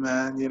shit,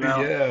 man. You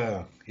know?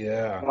 Yeah,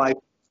 yeah. Like,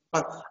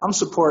 I'm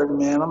supporting,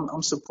 man.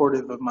 I'm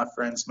supportive of my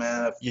friends,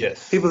 man. If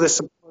Yes. people that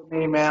support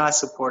me, man, I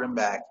support them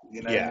back.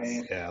 You know what I Yeah,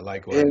 mean? yeah, It's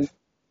likewise.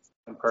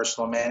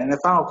 personal, man. And if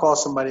I don't call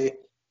somebody,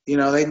 you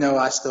know, they know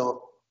I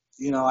still,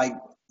 you know, like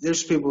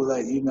there's people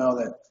that you know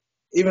that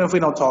even if we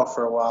don't talk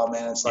for a while,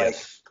 man, it's like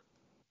Yes.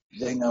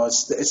 they know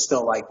it's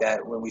still like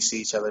that when we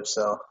see each other.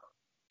 So,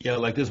 Yeah,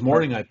 like this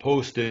morning I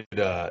posted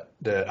that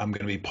I'm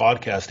going to be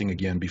podcasting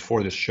again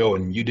before this show,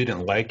 and you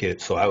didn't like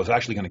it, so I was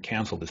actually going to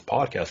cancel this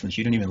podcast, and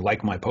you didn't even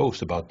like my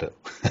post about the.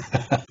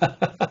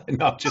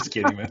 No, I'm just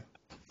kidding, man.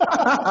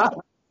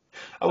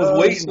 I was oh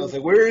waiting. I shit. was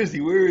like, "Where is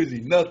he? Where is he?"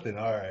 Nothing.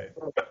 All right.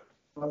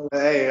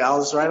 Hey, I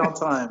was right on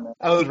time, man.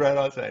 I was right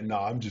outside. No,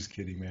 I'm just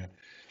kidding, man.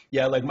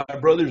 Yeah, like my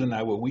brothers and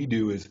I, what we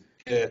do is,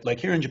 like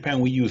here in Japan,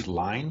 we use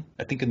Line.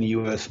 I think in the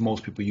U.S.,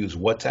 most people use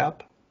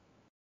WhatsApp.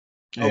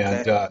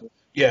 And Okay.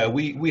 yeah,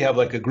 we have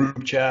like a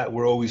group chat.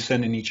 We're always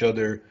sending each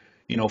other,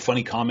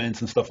 funny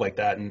comments and stuff like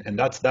that. And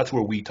that's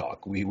where we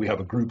talk. We have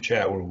a group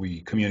chat where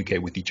we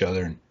communicate with each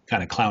other and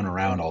kind of clown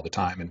around all the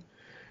time and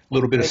a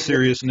little bit of Heck yeah,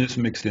 seriousness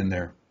mixed in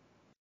there.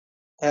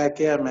 heck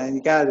yeah, man.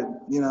 You gotta,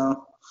 you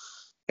know,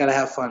 gotta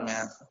have fun,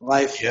 man.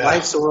 Yeah,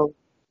 Life's a real,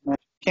 man.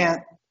 You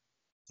can't,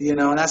 you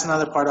know, and that's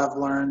another part I've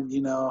learned,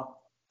 you know,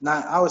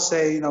 not, I would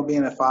say, you know,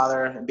 being a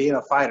father and being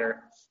a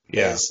fighter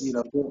yeah, is, you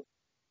know,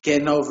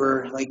 getting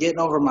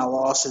over my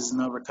losses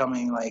and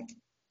overcoming like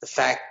the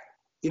fact,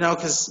 you know,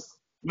 cause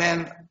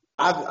man,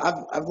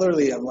 I've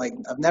literally,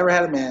 I've never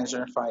had a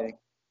manager in fighting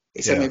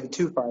except yeah.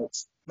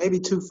 maybe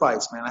two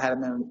fights, man. I had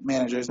a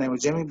manager. His name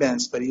was Jimmy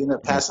Benz, but he ended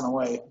up Mm, passing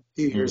away a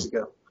few years mm.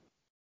 ago.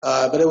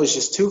 But it was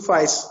just two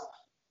fights.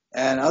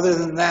 And other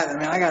than that, I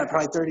mean, I got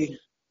probably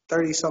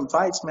 30 some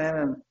fights, man.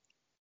 And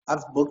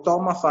I've booked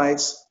all my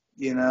fights.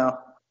 You know,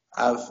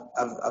 I've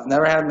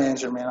never had a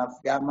manager, man.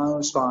 I've got my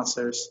own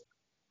sponsors,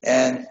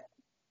 and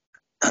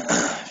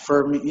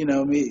for me, you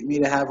know, me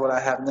to have what I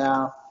have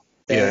now,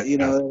 that Yeah, you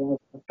know,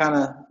 kind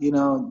of you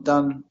know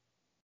done,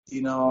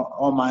 you know,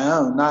 on my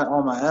own, not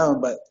on my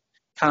own, but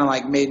kind of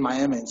like made my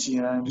image.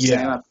 You know what I'm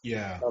saying? yeah,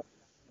 yeah,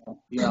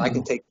 You know, I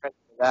can take credit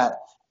for that.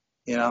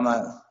 You know, I'm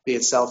not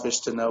being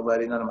selfish to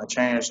nobody, none of my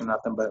trainers or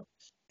nothing, but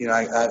you know,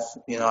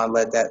 you know,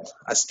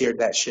 I steered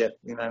that ship.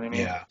 You know what I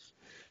mean? yeah.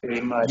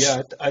 Pretty much.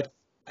 Yeah,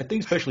 I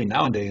think especially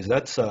nowadays,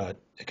 that's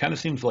it kind of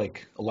seems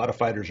like a lot of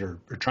fighters are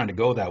trying to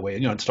go that way.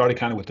 It started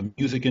kind of with the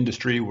music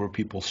industry where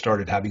people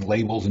started having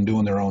labels and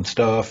doing their own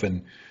stuff.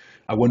 And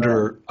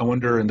Right. I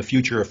wonder in the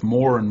future if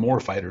more and more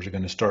fighters are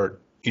going to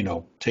start,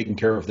 taking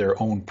care of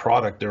their own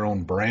product, their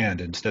own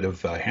brand instead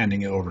of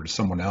handing it over to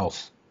someone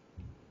else.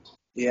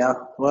 Yeah.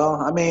 Well,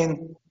 I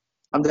mean,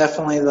 I'm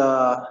definitely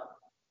the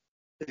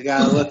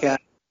guy to look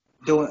at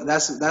doing.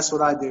 That's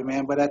what I do,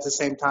 man. But at the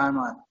same time,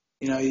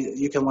 you know,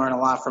 you can learn a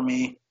lot from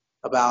me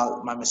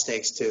about my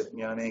mistakes too. You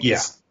know what I mean?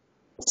 Yeah, Because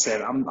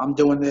said I'm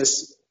doing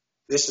this.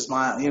 This is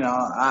my, you know,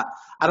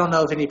 I don't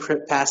know of any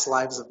past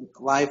lives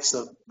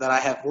of that I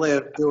have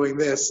lived doing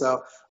this.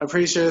 So I'm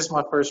pretty sure this is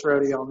my first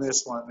rodeo on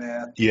this one,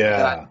 man.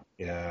 That I, yeah,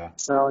 yeah,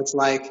 so it's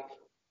like,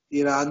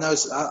 you know, I know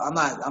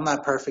I'm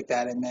not perfect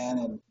at it,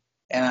 man,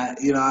 and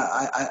you know,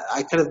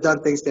 I could have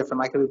done things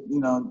different. I could have, you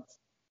know,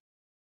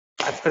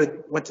 I could have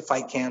went to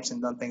fight camps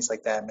and done things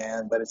like that,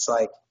 man. But it's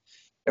like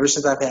ever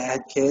since I've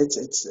had kids,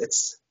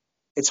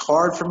 it's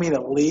hard for me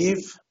to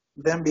leave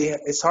them.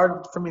 It's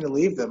hard for me to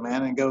leave them,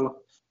 man, and go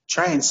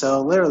train.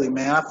 So literally,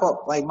 man, I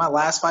fought like my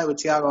last fight with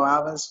Thiago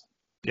Alves,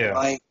 yeah,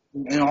 like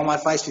and all my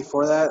fights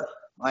before that,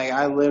 like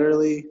I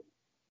literally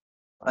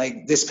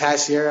like this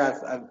past year,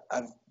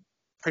 I've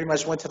pretty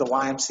much went to the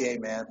YMCA,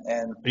 man,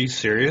 and Are you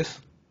serious?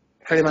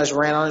 pretty much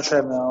ran on a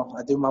treadmill.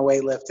 I do my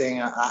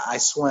weightlifting. I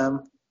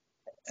swim,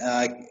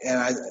 and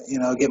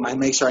I,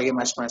 make sure I get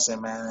my sprints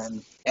in,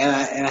 man. And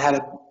I had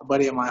a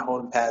buddy of mine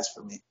holding pads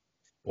for me.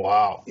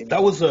 Wow. You know,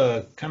 That was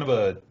a kind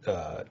of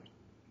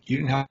you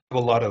didn't have a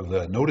lot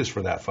of notice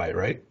for that fight,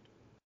 right?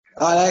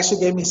 it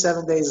actually gave me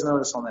 7 days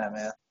notice on that,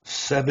 man. And I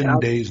 7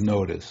 days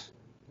notice.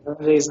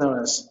 7 days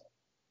notice.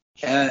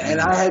 And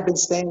I Jeez. had been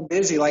staying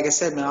busy. Like I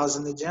said, man, I was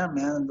in the gym,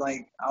 man.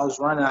 Like I was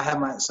running.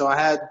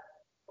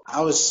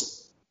 I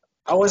was,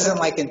 I wasn't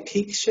like in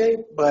peak shape,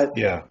 but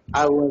Yeah.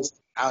 I was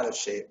out of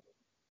shape.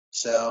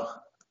 So,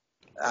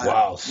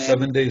 Wow. man,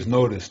 7 days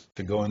notice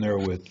to go in there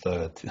with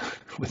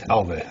with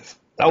Alves.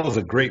 That was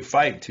a great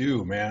fight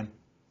too, man.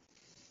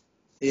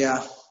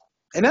 yeah.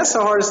 And that's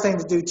the hardest thing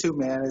to do too,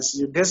 man, is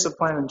your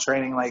discipline and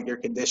training, like your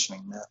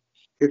conditioning, man.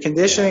 Your Yeah.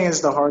 conditioning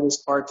is the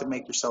hardest part to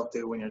make yourself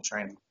do when you're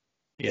training.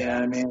 You know Yeah.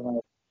 what I mean?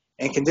 Like,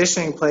 and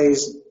conditioning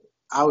plays,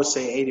 I would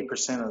say,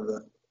 80% of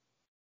the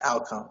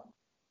outcome.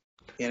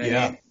 You know what I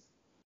Yeah.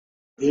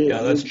 mean?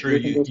 Yeah, that's true.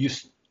 Your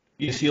conditioning.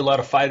 You see a lot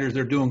of fighters,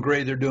 they're doing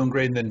great,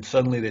 and then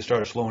suddenly they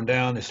start slowing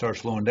down,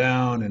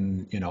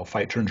 and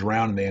fight turns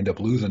around and they end up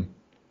losing.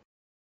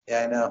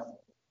 Yeah, I know.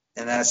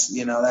 And that's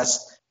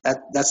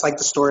like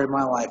the story of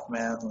my life,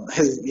 man.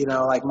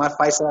 Like my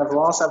fights that I've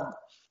lost,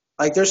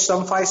 like there's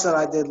some fights that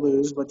I did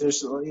lose, but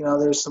there's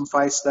some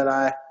fights that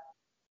I,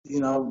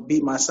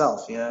 beat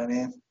myself, you know what I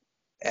mean?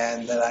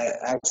 And that I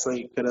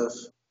actually could have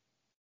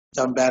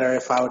done better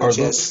if I would have Are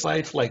those just.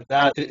 fights like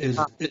that?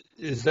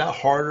 Is that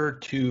harder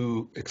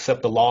to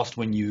accept the loss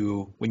when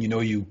you know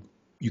you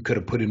could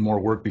have put in more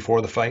work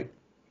before the fight?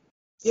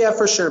 Yeah,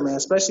 for sure, man.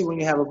 Especially when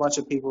you have a bunch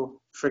of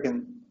people,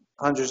 freaking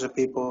hundreds of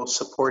people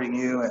supporting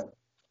you, and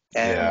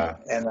Yeah,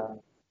 and uh,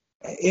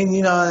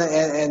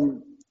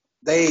 and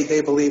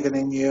they believe it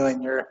in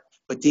you,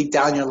 but deep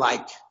down you're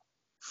like,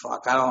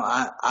 fuck, I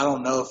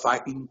don't know if I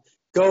can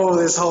go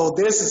this whole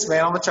distance,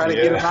 man. I'm gonna try to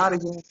get him yeah, out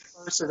again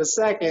first or the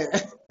second.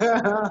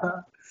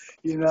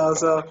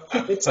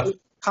 So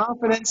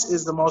confidence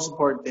is the most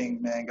important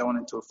thing, man, going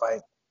into a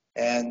fight.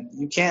 And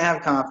you can't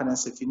have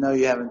confidence if you know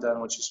you haven't done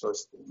what you're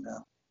supposed to do.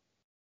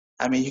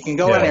 I mean, you can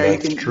go in yeah. there,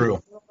 That's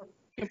true.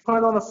 you can put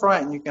it on the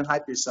front, and you can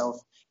hype yourself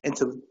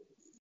into,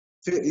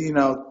 you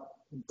know,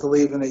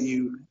 believing that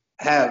you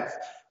have,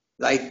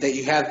 like, that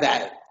you have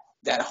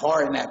that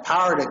heart and that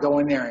power to go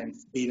in there and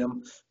beat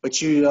them,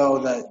 but you know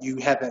that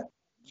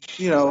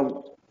you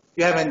know,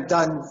 you haven't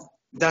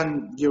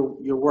done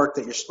your work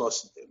that you're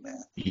supposed to do,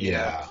 man.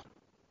 Yeah,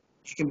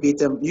 You can beat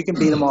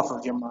them off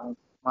of your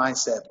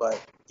mindset,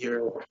 but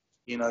your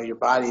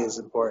body is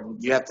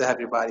important. You have to have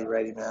your body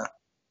ready, man.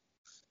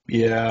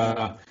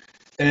 yeah.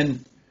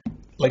 And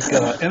like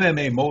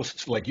MMA,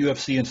 most like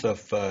UFC and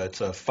stuff,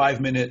 it's a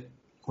 5 minute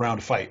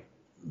round fight.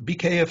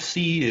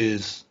 BKFC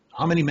is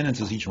how many minutes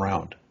is each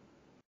round?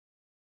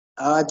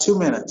 2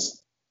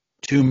 minutes.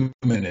 2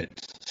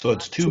 minutes. So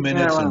it's two 2 minute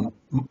minutes round.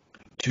 and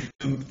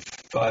two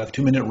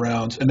 2 minute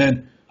rounds, and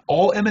then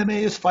all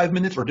MMA is 5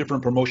 minutes, or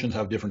different promotions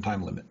have different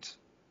time limits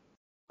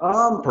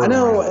I per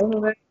know round.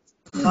 MMA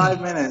is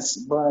 5 minutes,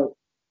 but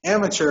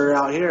amateur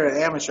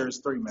is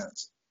 3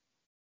 minutes.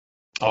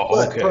 Oh,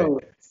 But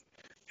okay.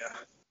 yeah,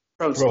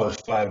 pro's Pro is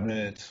fine. 5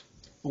 minutes.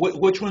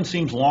 Which one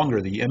seems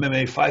longer, the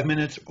MMA 5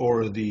 minutes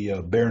or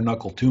the bare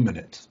knuckle 2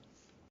 minutes?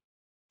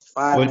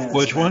 5 minutes,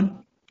 Which man.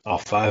 one? Oh,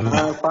 5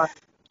 minutes. Uh,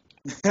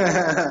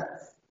 five.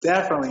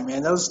 Definitely,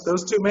 man. Those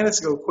 2 minutes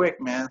go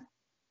quick, man.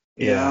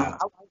 Yeah,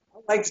 I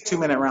like the 2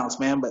 minute rounds,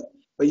 man.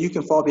 But you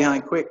can fall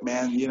behind quick,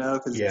 man.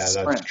 Because it's a yeah, that's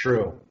sprint.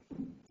 true.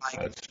 Like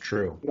That's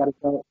true.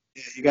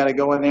 you got to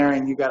go in there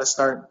and you got to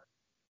start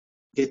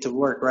get to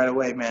work right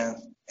away, man.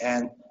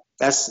 And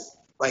that's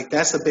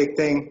a big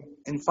thing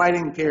in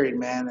fighting. Period,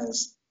 man.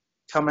 Is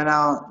coming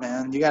out,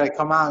 man. You got to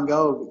come out and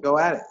go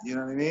at it. You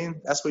know what I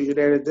mean? That's what you're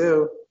there to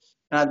do.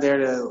 You're not there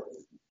to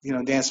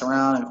dance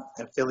around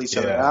and feel each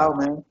other Yeah, out,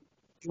 man.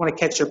 You want to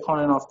catch your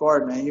opponent off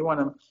guard, man. You want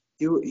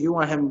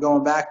him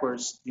going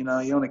backwards. You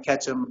want to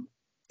catch him.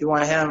 You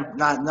want him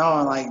not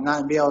knowing, like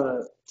not be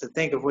able to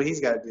think of what he's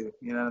got to do.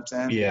 You know what I'm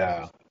saying?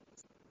 yeah,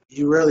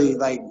 You really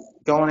like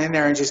going in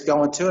there and just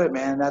going to it,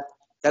 man.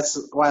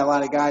 That's why a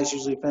lot of guys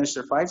usually finish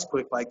their fights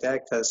quick like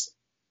that, because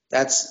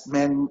that's,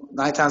 man,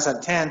 9 times out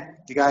of 10,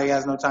 the guy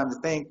has no time to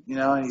think,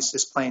 and he's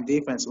just playing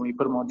defense. And when you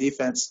put him on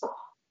defense,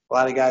 a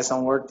lot of guys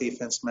don't work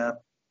defense, man.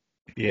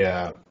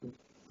 yeah,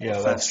 yeah.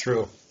 That's Offense.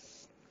 true.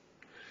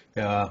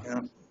 Yeah. You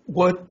know?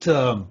 What?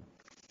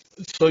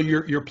 So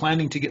you're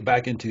planning to get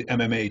back into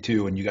MMA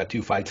too, and you got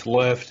two fights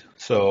left.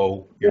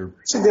 So Yeah, you're I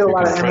should do a you're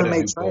lot gonna of try to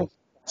MMA do training.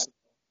 both.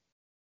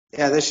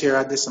 Yeah, this year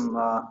I did some.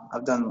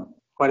 I've done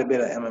quite a bit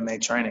of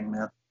MMA training,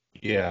 man.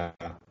 Yeah.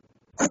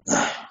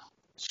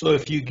 So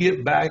if you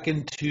get back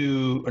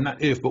into, or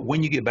not if, but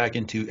when you get back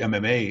into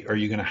MMA, are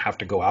you going to have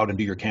to go out and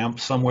do your camp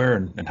somewhere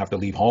and have to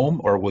leave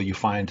home, or will you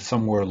find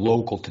somewhere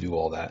local to do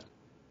all that?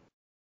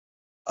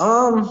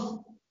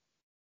 Um,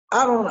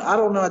 I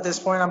don't know at this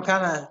point. I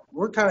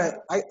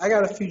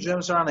got a few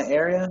gyms around the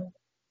area.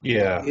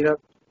 Yeah. You know,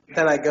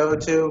 that I go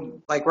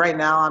to. Like right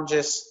now, I'm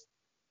just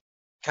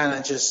kind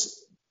of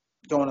just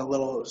going to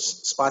little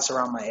spots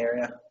around my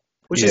area,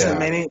 which isn't Yeah.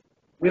 many.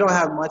 We don't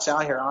have much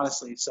out here,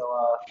 honestly. So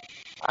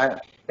I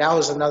that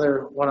was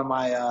another one of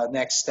my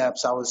next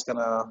steps. I was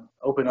gonna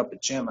open up a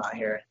gym out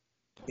here.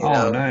 You Oh,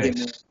 know, nice.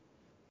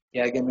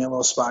 get me a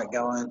little spot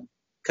going,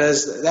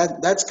 because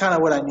that's kind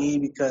of what I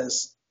need,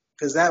 because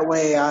that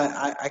way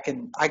I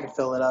can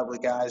fill it up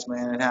with guys,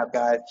 man, and have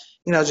guys,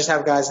 just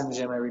have guys in the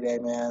gym every day,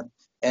 man,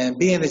 and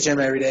be in the gym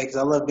every day because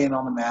I love being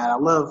on the mat. I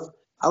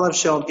love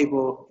showing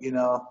people,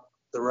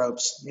 the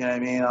ropes. You know what I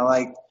mean?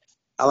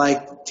 I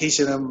like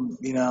teaching them,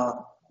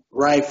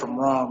 right from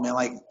wrong, man.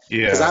 Like,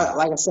 because Yeah.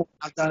 like I said,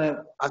 I've done it.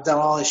 I've done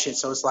all this shit,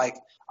 so it's like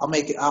I'll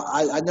make it.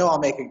 I know I'll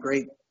make a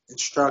great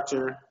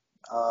instructor,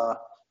 uh,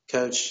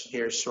 coach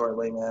here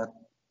shortly, man.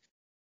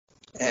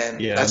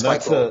 And Yeah, and that's my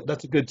goal.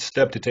 that's a good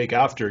step to take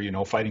after,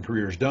 fighting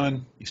career is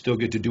done. You still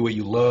get to do what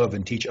you love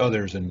and teach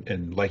others,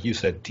 and like you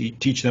said,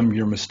 teach them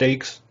your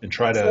mistakes and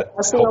try So to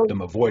I said I help was them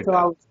gonna wait avoid till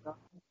I that. was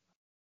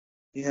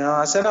done.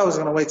 I said I was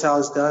gonna wait till I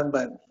was done,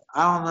 but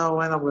I don't know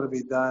when I'm gonna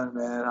be done,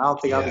 man. I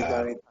don't think I'll be done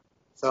Yeah. anytime.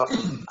 So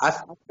I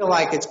feel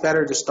like it's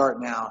better to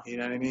start now. You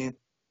know what I mean?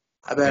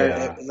 I better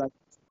Yeah. like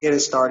get it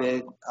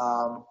started.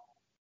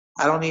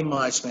 I don't need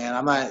much, man.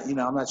 I'm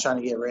not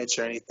trying to get rich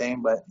or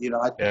anything, but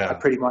I Yeah.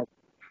 pretty much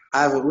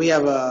we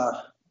have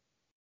a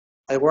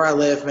like where I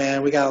live,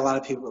 man. We got a lot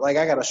of people. Like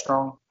I got a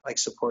strong like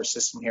support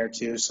system here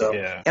too. So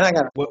Yeah. and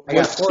What I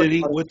got what four.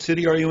 city what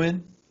city are you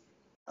in?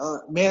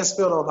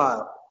 Mansfield,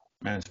 Ohio.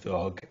 Mansfield.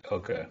 Okay.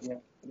 Okay. Yeah,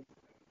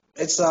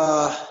 it's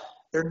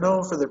they're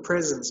known for their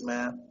prisons,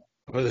 man.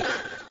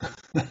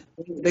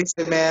 They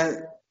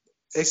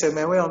said,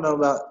 man, we don't know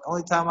about.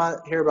 Only time I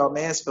hear about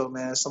Mansfield,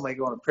 man, is somebody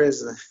going to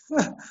prison.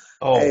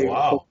 Oh, Hey,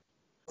 wow.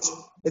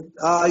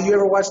 you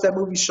ever watched that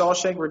movie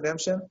Shawshank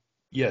Redemption?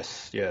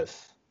 Yes,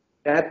 yes.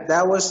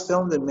 That was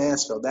filmed in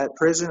Mansfield. That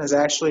prison is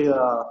actually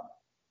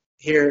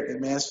here in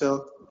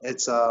Mansfield.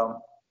 It's Ohio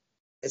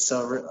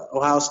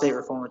State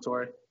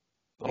Reformatory.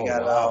 We Oh,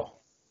 got wow.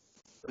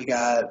 we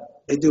got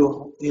they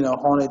do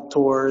haunted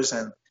tours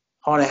and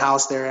haunted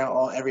house there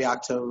every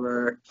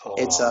October.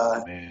 It's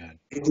Oh, man.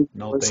 they do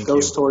No, thank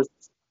ghost you. tours.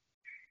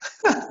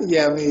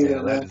 Yeah, me Yeah,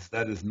 either, man.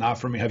 that is not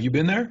for me. Have you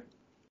been there?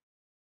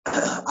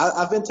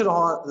 I've been to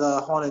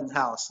the haunted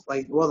house.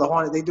 Like, well, the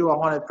haunted they do a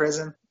haunted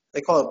prison.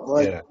 They call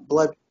it Yeah.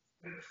 blood.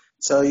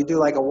 So you do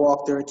like a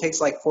walk through. It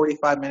takes like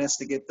 45 minutes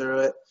to get through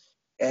it.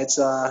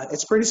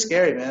 It's pretty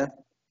scary, man.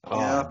 Oh,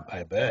 You know,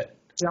 I bet.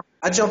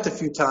 I jumped a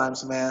few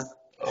times, man.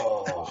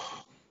 Oh,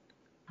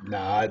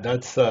 nah,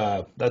 that's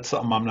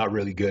something I'm not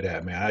really good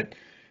at, man.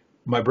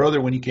 My brother,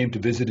 when he came to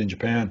visit in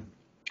Japan,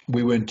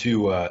 we went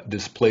to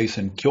this place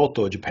in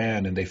Kyoto,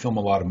 Japan, and they film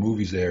a lot of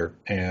movies there.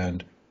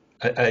 And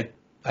I, I,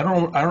 I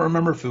don't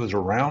remember if it was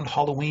around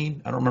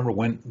Halloween. I don't remember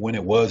when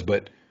it was,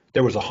 but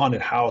there was a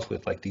haunted house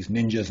with like these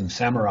ninjas and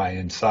samurai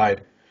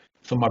inside.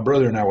 So my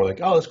brother and I were like,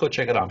 "Oh, let's go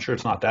check it out. I'm sure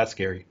it's not that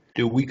scary."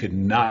 Dude, we could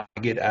not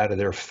get out of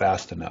there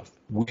fast enough.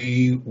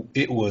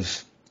 It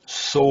was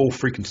so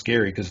freaking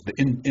scary because the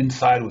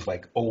inside was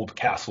like old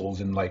castles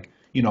and like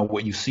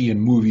what you see in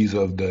movies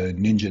of the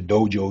ninja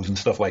dojos and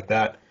stuff like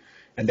that.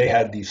 And they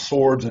had these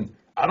swords, and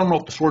I don't know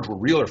if the swords were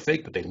real or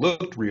fake, but they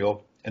looked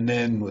real. And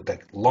then with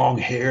like long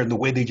hair and the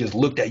way they just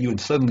looked at you and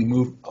suddenly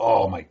moved,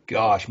 oh my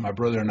gosh, my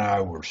brother and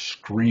I were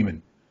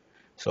screaming.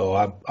 So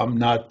I'm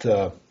not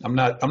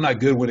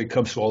good when it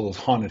comes to all those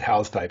haunted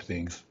house type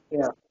things.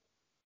 Yeah.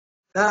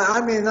 Nah,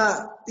 I mean,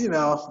 I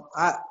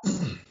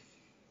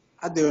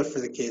do it for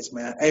the kids,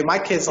 man. Hey, my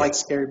kids Yeah. like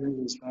scary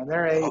movies, man.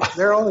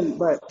 They're only,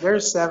 but they're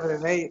 7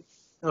 and 8,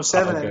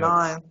 7 and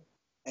 9,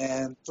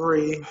 and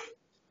 3.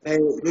 Hey,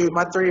 dude,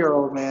 my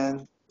 3-year-old,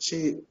 man,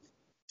 she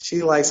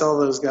likes all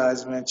those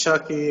guys, man.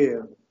 Chucky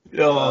and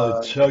Oh,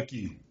 uh,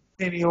 Chucky.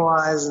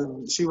 Pennywise,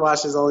 and she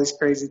watches all these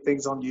crazy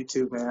things on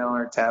YouTube, man, on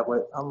her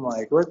tablet. I'm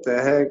like, what the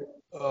heck?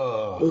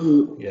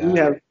 Oh, We yeah.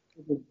 have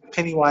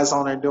Pennywise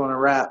on there doing a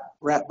rap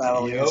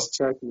battle Yep. against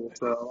Chucky.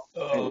 So,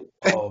 hey.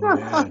 Oh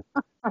man.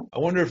 I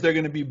wonder if they're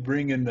going to be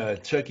bringing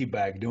Chucky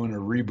back, doing a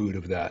reboot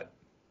of that.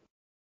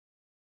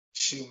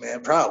 Shoot,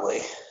 man, probably.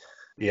 You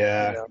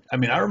Yeah. know, I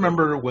mean, I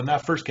remember when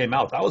that first came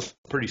out, that was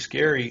pretty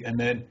scary. And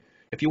then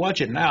if you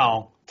watch it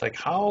now, it's like,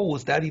 how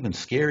was that even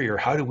scary, or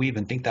how do we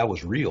even think that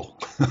was real?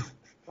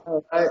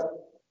 I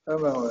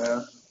don't know,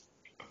 man.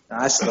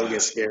 I still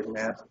get scared,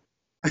 man.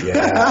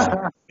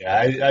 Yeah.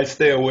 Yeah. I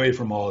stay away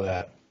from all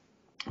that.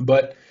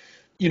 But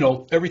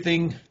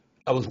everything.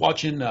 I was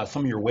watching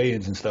some of your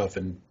weigh-ins and stuff,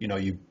 and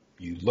you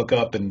look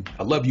up and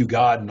I love you,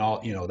 God, and all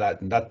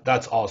that, and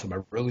that's awesome. I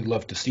really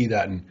love to see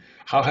that. And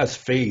how has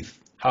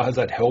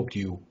that helped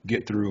you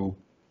get through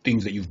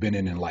things that you've been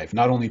in life,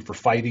 not only for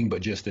fighting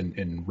but just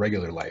in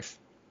regular life?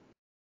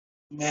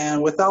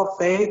 Man, without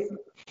faith,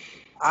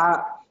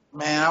 I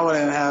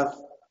I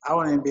I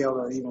wouldn't even be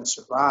able to even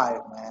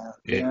survive, man.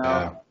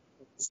 Yeah,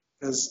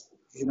 Because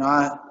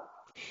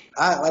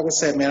I like I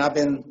said, man, I've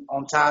been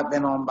on top,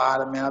 been on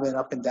bottom, man. I've been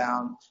up and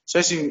down.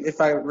 Especially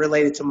if I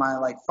relate it to my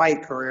like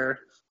fight career,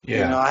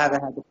 yeah, I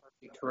haven't had the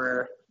perfect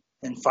career.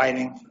 in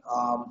fighting.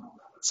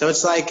 So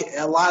it's like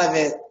a lot of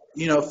it,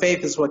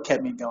 faith is what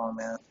kept me going,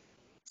 man.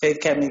 Faith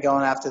kept me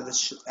going after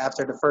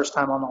after the first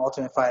time on the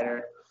Ultimate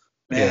Fighter,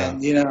 Yeah.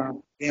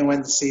 man. Didn't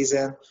win the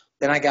season.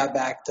 Then I got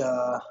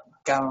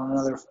on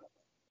another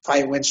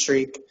fight win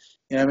streak.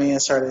 You know what I mean? I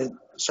started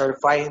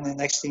fighting. The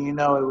next thing you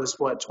know, it was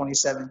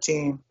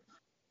 2017.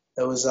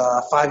 It was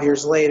 5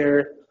 years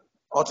later.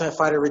 Ultimate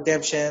Fighter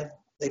Redemption.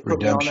 They put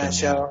me on that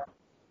Redemption. Yeah. show.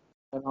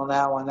 And on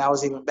that one, that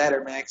was even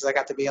better, man, because I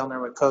got to be on there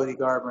with Cody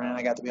Garbrandt.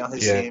 I got to be on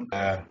his team.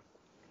 Yeah.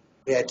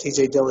 We had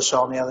TJ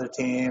Dillashaw on the other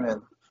team,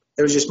 and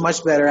there was just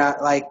much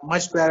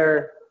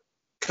better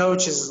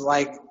coaches.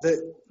 Like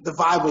the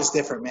vibe was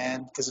different,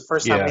 man, because the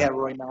first time we Yeah. had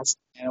Roy Nelson,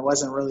 and it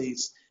wasn't really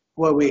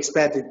what we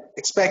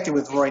expected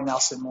with Roy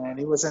Nelson, man.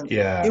 He wasn't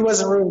Yeah.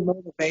 really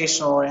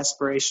motivational or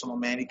inspirational,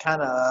 man. He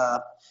kind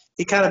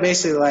of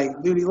basically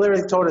like, dude, he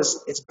literally told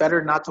us it's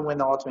better not to win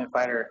the Ultimate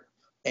Fighter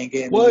and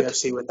get in the What?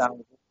 UFC without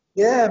it.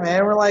 Yeah,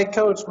 man. We're like,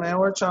 Coach, man,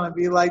 we're trying to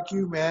be like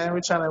you, man.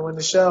 We're trying to win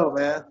the show,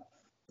 man.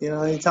 He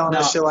telling us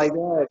Now, shit like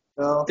that.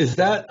 is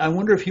that, I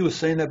wonder if he was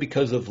saying that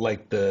because of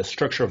like the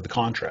structure of the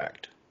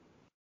contract.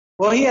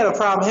 Well, he had a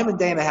problem. Him and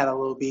Dana had a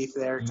little beef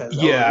there because,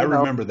 Yeah, I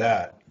remember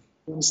that.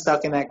 he was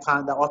stuck in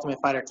the Ultimate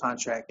Fighter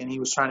contract, and he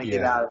was trying to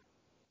get Yeah. out of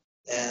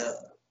it.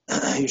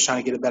 And he was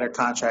trying to get a better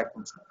contract.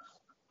 And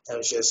it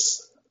was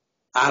just,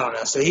 I don't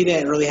know. So he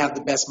didn't really have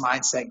the best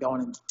mindset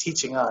going into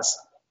teaching us.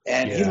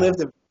 And he Yeah. lived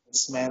in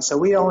this, man. So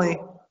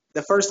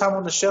the first time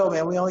on the show,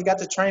 man, we only got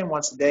to train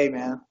once a day,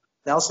 man.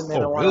 Nelson Oh,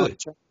 didn't want to really?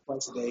 train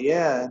twice a day.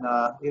 Yeah.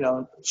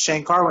 And,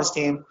 Shane Carwin's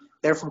team,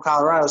 they're from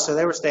Colorado, so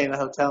they were staying in a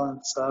hotel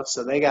and stuff.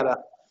 So they got to,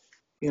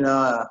 you know,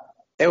 uh,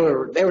 they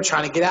were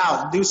trying to get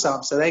out and do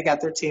something. So they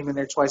got their team in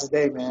there twice a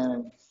day,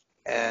 man.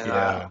 And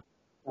Yeah.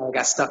 I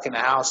got stuck in the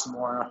house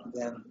more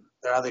than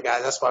the other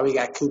guys. That's why we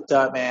got cooped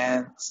up,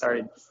 man.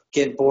 Started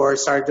getting bored,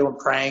 started doing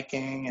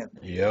pranking and,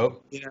 Yep.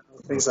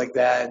 things like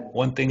that. And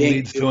One thing being,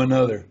 leads to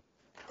another.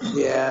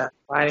 yeah,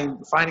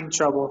 finding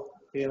trouble.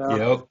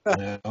 Yep.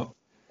 Yep.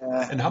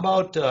 Uh, And how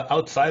about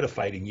outside of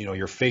fighting,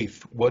 your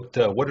faith? What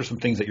are some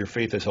things that your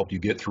faith has helped you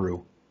get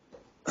through?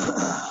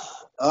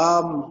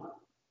 um,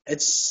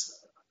 it's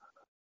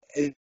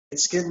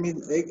it's getting me.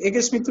 It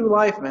gets me through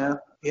life, man.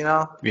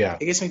 Yeah. It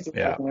gets me through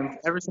Yeah. life, man.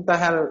 Ever since I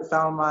had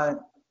found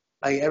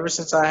ever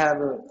since I have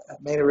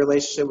made a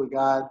relationship with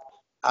God,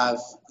 I've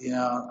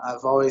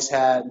I've always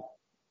had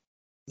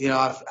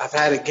I've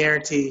had a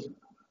guarantee.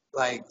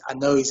 Like, I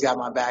know He's got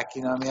my back.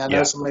 You know what I mean?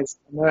 Yeah. I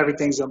know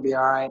everything's gonna be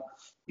all right.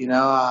 You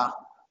know, I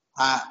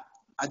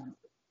I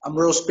I'm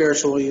real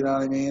spiritual. You know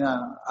what I mean?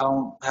 I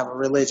don't have a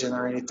religion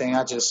or anything.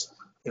 I'm just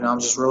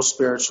real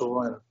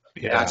spiritual, and I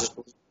Yeah. just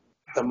believe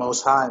the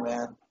Most High,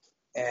 man.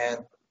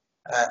 And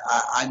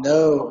I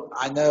know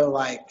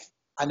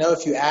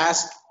if you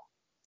ask,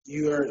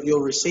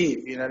 you'll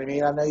receive. You know what I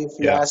mean? I know if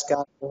you Yeah. ask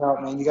God for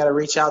help, man, you got to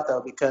reach out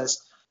though,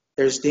 because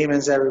there's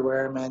demons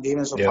everywhere, man.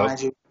 Demons will Yep.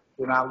 find you if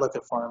you're not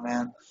looking for them,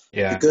 man. The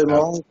Yeah. good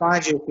will only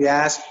find you if you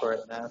ask for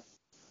it, man.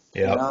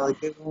 Yep. The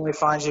good will only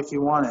find you if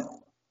you want it.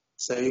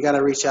 So you got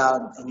to reach out,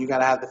 and you got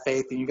to have the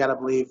faith, and you got to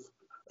believe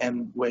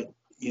in what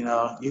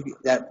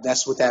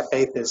that's what that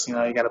faith is. You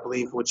got to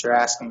believe what you're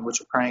asking, what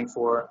you're praying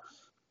for.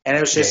 And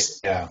Yeah.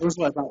 Yeah. it was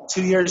about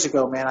 2 years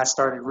ago, man. I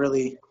started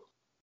really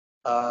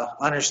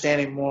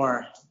understanding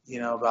more,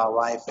 about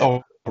life.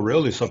 And Oh,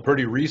 really? So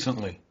pretty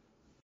recently.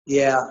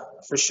 yeah,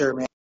 for sure,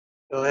 man.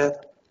 Go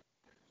ahead.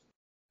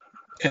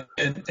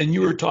 And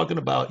you were talking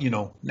about,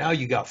 now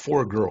you got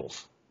four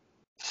girls.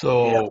 Yeah.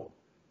 So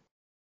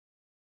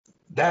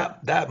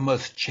that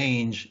must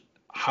change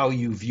how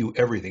you view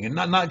everything, and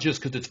not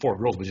just because it's four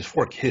girls, but just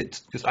four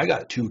kids. Because I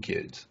got two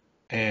kids,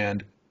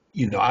 and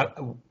I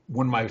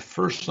when my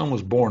first son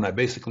was born, I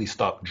basically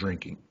stopped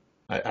drinking.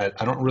 I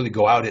don't really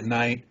go out at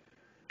night,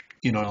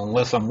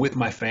 unless I'm with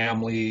my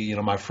family.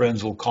 My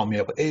friends will call me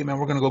up, hey man,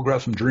 we're gonna go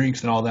grab some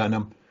drinks and all that,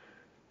 and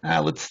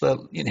let's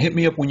hit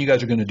me up when you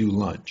guys are gonna do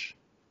lunch.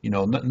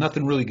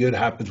 Nothing really good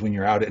happens when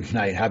you're out at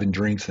night having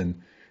drinks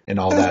and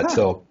all that.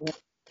 So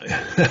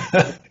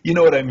you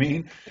know what I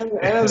mean? It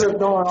ends up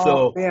going on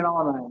So being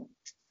all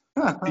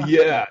night.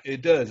 yeah,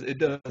 it does. It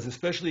does,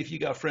 especially if you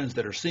got friends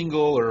that are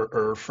single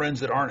or friends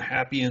that aren't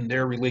happy in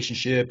their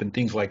relationship and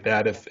things like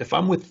that. If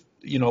I'm with,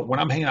 when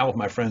I'm hanging out with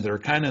my friends that are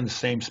kind of in the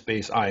same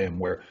space I am,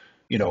 where,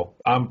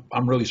 I'm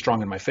really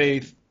strong in my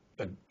faith,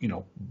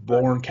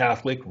 born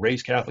Catholic,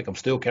 raised Catholic, I'm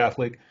still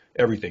Catholic,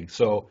 everything.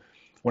 So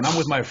when I'm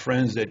with my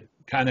friends that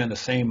kind of in the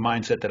same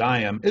mindset that I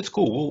am, it's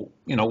cool.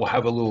 We'll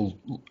have a little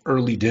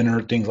early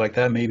dinner, things like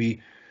that,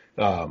 maybe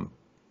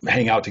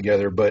hang out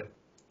together. But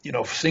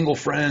single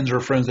friends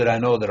or friends that I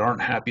know that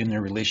aren't happy in their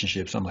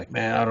relationships, I'm like,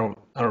 man, I don't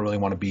really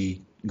want to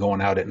be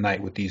going out at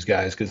night with these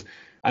guys because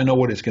I know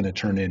what it's going to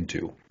turn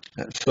into.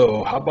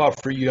 So, how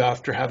about for you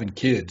after having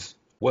kids?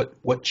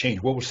 What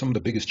changed? What were some of the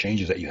biggest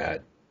changes that you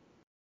had?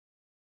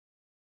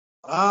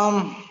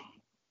 um,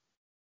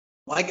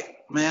 like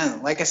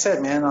I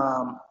said, man,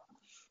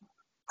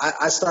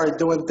 I started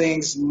doing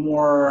things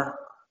more.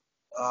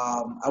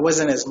 I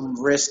wasn't as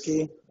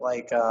risky.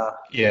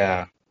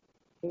 Yeah,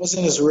 it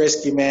wasn't as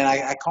risky, man.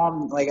 I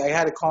calmed, like I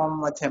had to calm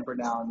my temper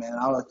down, man.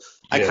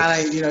 I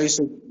kind Yes. of, used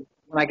to,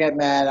 when I get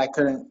mad, I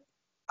couldn't,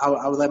 I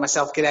would let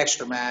myself get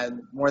extra mad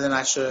more than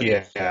I should,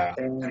 Yeah.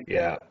 and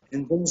Yeah.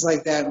 and things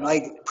like that.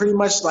 Like pretty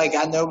much, like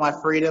I know my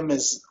freedom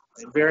is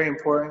very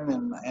important,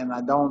 and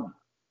I don't,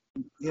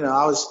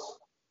 I was,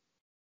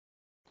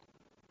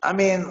 I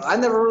mean, I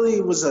never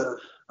really was a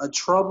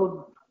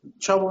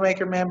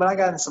troublemaker, man, but I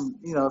got in some,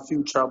 a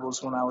few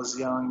troubles when I was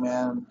young,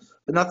 man,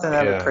 but nothing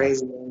ever Yeah.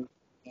 crazy, man.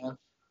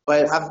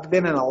 But I've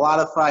been in a lot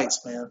of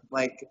fights, man.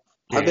 Like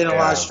I've been in a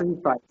lot of Yeah. street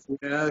fights,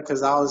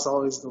 because I was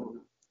always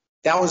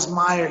that was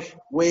my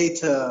way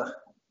to,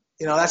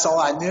 that's all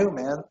I knew,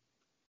 man.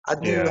 I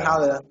knew Yeah. how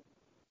to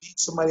beat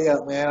somebody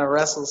up, man, or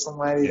wrestle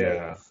somebody, or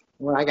Yeah.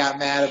 when I got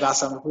mad about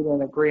something, if we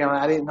didn't agree on it,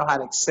 I didn't know how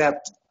to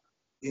accept,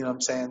 what I'm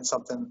saying,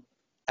 something.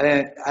 I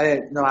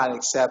didn't know how to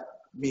accept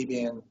me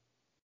being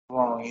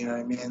wrong, you know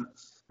what I mean? Or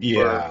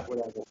Yeah.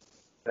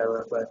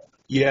 whatever. But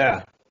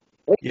Yeah.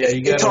 it, Yeah. it,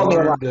 You it got to taught me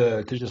a lot.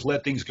 learn to just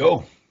let things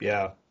go.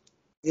 Yeah.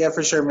 Yeah,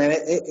 for sure, man.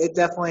 It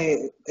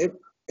definitely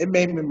it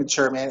made me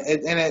mature, man.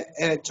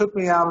 And it took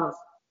me out of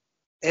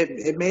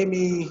it made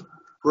me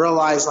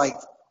realize like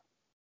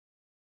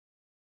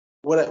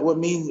what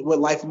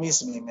life means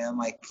to me, man.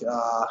 Like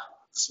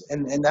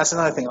and that's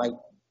another thing. Like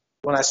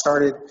when I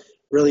started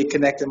really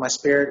connecting my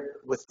spirit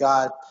with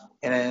God,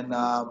 and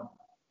then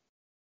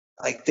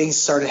like things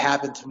started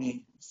happening to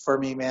me for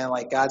me, man.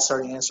 Like God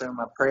started answering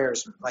my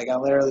prayers. Like I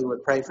literally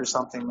would pray for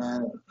something,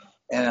 man,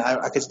 and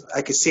I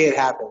could see it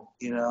happen,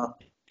 Yeah.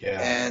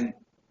 and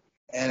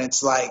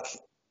it's like,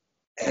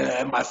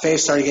 and my faith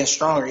started getting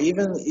stronger.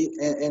 Even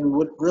and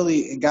what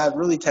really, and God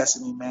really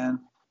tested me, man,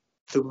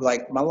 through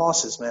like my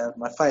losses, man,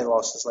 my fight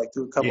losses, like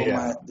through a couple of Yeah.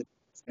 my,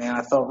 man,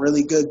 I felt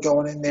really good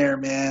going in there,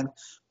 man,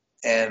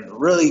 and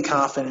really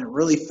confident,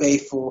 really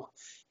faithful,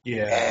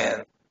 Yeah.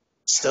 and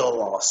still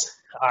lost.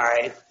 All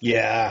right,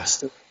 Yeah.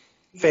 still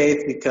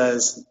faith,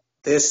 because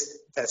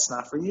that's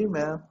not for you,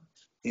 man.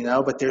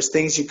 But there's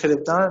things you could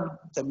have done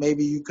that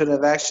maybe you could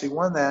have actually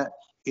won that.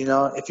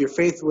 If your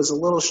faith was a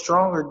little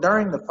stronger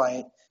during the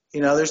fight.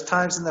 There's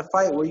times in the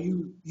fight where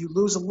you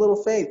lose a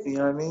little faith. You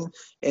know what I mean?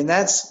 And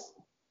that's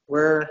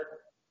where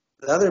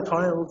the other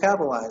opponent will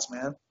capitalize,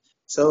 man.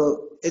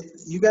 So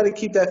you got to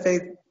keep that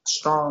faith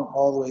strong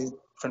all the way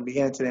from the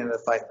beginning to the end of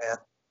the fight, man.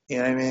 You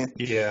know what I mean?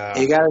 And Yeah.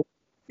 you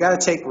gotta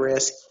take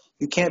risks.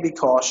 You can't be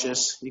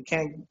cautious. You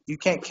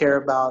can't care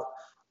about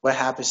what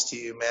happens to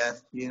you, man.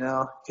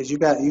 Because you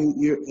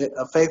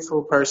a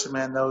faithful person,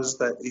 man, knows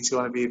that he's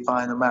going to be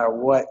fine no matter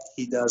what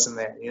he does in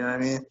there. You know what I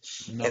mean?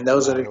 No And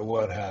those are matter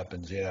what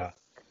happens. Yeah.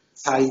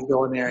 how you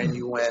go in there and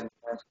you win.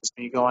 Man.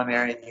 When you go in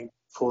there and you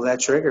pull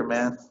that trigger,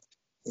 man,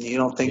 and you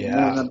don't think Yeah.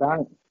 nothing about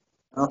it. You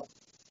know?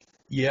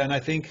 Yeah, and I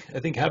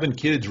think having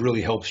kids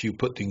really helps you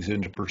put things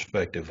into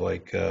perspective.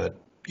 Like,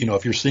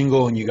 if you're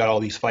single and you got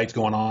all these fights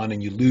going on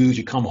and you lose,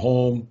 you come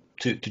home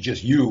to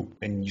just you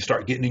and you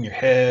start getting in your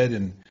head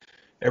and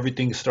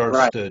everything starts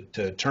Right.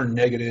 to turn Oh,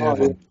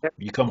 negative and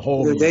you come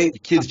home and they, your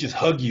kids just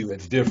hug you.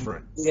 It's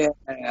different. yeah,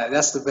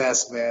 that's the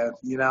best, man.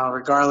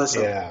 Regardless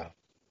of, Yeah.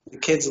 the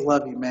kids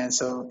love you, man.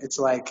 So it's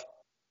like,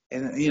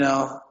 and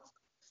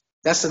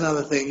that's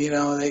another thing.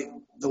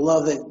 The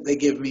love that they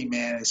give me,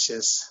 man. It's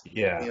just,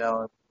 Yeah. you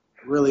know,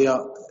 really.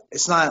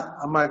 It's not.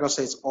 I'm not gonna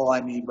say it's all I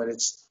need, but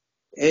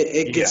Yeah.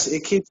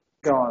 it keeps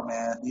going,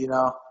 man.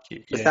 Without,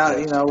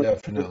 Yes, with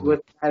definitely.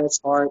 that, it's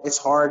hard. It's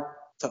hard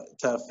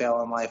to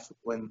fail in life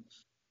when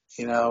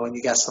when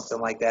you got something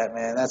like that,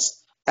 man.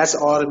 That's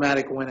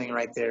automatic winning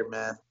right there,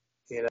 man.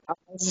 I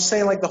was just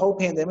saying, like the whole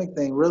pandemic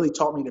thing really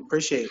taught me to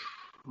appreciate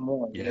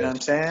more. You know what Yes.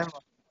 I'm saying?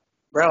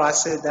 Bro, I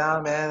sit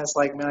down, man. It's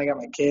like, man, I got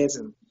my kids,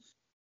 and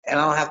I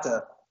don't have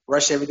to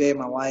rush every day of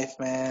my life,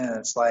 man. And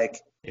it's like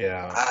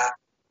Yeah. I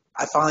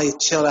I finally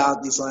chilled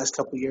out these last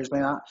couple of years,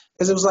 man.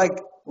 Because it was like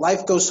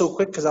life goes so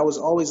quick. Because I was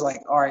always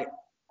like, all right,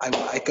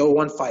 I go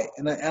one fight,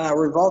 and I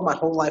revolved my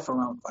whole life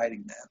around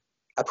fighting, man.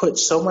 I put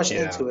so much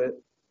Yeah. into it,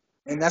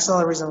 and that's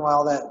another reason why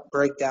all that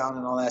breakdown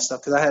and all that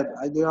stuff. Because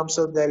I'm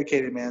so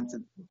dedicated, man, to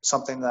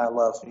something that I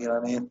love. You know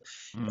what I mean?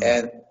 Mm.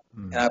 And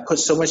Mm. and I put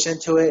so much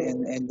into it,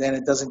 and then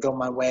it doesn't go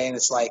my way, and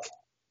it's like,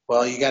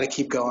 well, you got to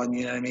keep going.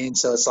 You know what I mean?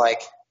 So it's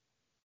like,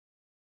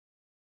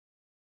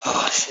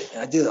 oh shit,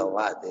 man, I do that a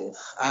lot, dude.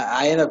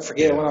 I end up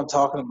forgetting what Yeah. I'm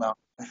talking about.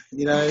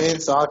 You know what I mean?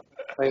 So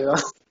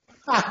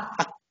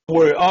Don't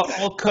worry,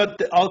 I'll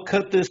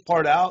cut this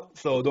part out,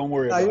 so don't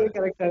worry no, you about ain't it.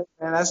 gotta cut it,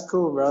 man. That's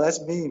cool, bro.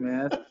 That's me,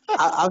 man.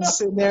 I'm just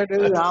sitting there,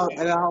 dude.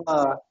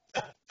 Yeah.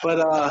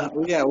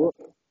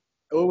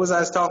 What was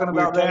I talking We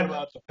were about talking there?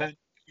 about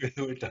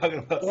we were talking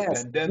about the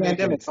Yes, pandemic, and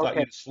pandemic. it's taught Okay.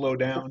 you to slow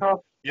down.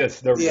 Yes,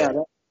 there we Yeah,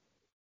 go.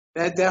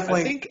 that I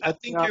definitely. think I You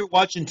think know, you're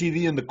watching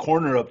TV in the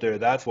corner up there.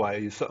 That's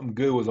why something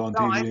good was on no,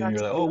 I TV, ain't and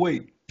you're like, actually. oh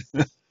wait,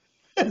 no,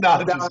 I'm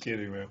I'm down, just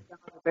kidding, man. down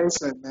in the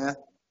basement, man.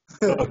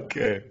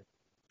 Okay.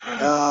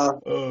 Uh,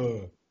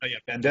 Oh yeah,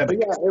 but pandemic.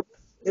 yeah,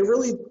 it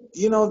really,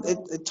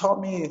 it taught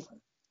me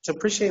to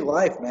appreciate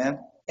life, man.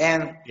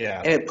 and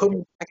Yeah. and it put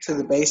me back to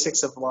the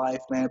basics of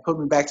life, man. It put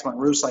me back to my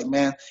roots. Like,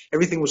 man,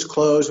 everything was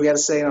closed. We had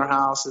to stay in our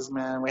houses,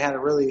 man. We had to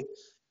really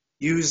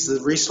use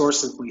the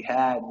resources we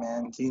had,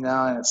 man.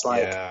 And it's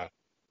like Yeah.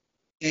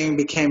 thing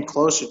became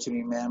closer to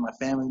me, man. My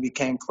family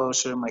became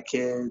closer, my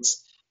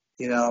kids,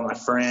 my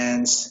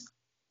friends.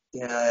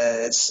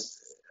 It's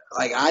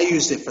like I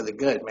used it for the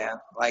good, man.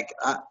 Like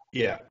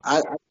Yeah.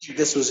 I think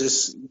this was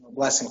just a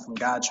blessing from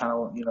God trying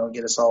to,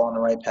 get us all on the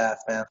right path,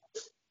 man.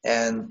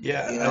 And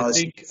Yeah,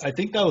 it's I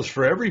think that was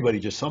for everybody.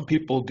 Just some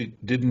people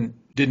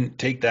didn't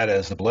take that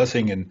as a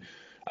blessing, and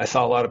I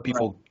saw a lot of right,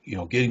 people,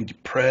 getting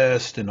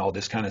depressed and all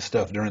this kind of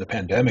stuff during the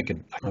pandemic.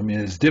 And I mean,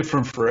 it's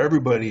different for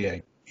everybody.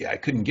 I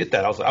couldn't get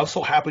that. I was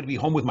so happy to be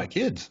home with my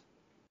kids.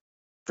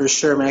 for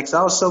sure, man. Because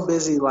I was so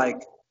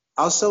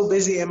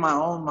busy in my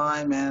own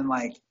mind, man.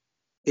 Like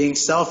being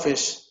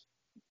selfish,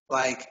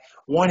 like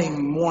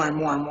wanting more and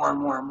more and more and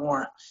more and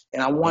more.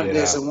 And I want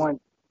this Yeah. and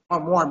want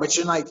more. But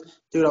you're like,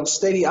 dude, I'm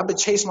steady. I've been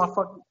chasing my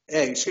fucking,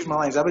 hey, excuse my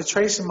language. I've been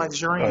chasing my Oh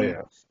dream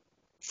yeah.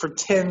 for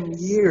 10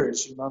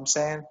 years. You know what I'm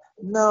saying?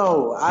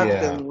 No, Yeah.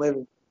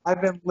 I've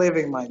been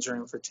living my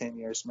dream for 10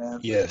 years, man.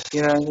 Yes.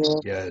 You know what I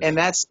mean? Yes. And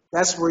that's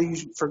where you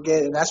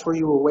forget, and that's where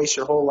you will waste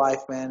your whole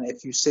life, man,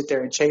 if you sit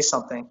there and chase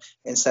something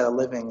instead of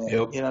living it.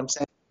 Yep. You know what I'm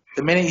saying?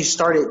 The minute you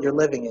start it, you're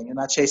living it. You're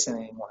not chasing it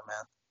anymore, man.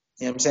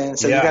 You know what I'm saying?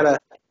 So Yeah. you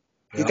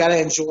Yep. gotta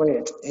enjoy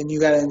it, and you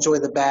gotta enjoy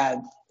the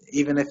bad,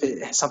 even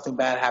if something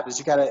bad happens.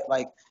 You gotta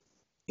like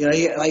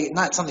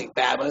not something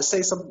bad, but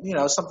say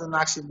something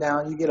knocks you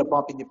down, you get a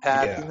bump in your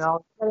path. Yeah. You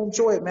gotta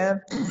enjoy it,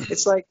 man.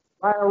 It's like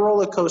riding a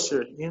roller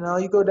coaster.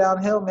 You go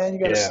downhill, man. You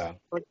gotta Yeah.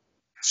 like,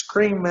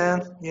 scream, man.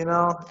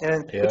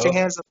 And put your Yep.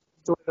 hands up,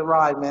 enjoy the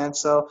ride, man.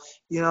 So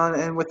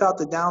and without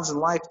the downs in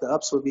life, the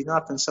ups would be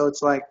nothing. So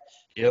it's like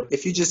Yep.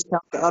 if you just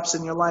count the ups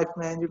in your life,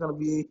 man, you're gonna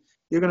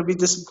be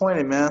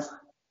disappointed, man.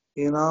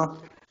 You know,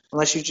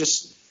 unless you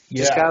just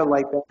Yeah. got it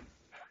like that.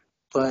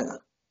 But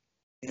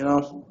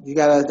you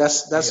gotta.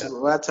 That's Yeah.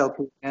 what I tell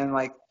people, man.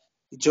 Like,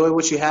 enjoy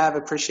what you have,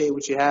 appreciate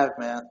what you have,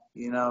 man.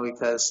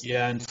 Because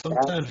Yeah, and that,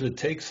 sometimes it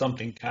takes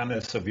something kind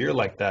of severe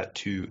like that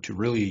to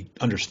really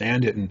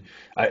understand it. And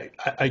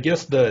I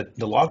guess the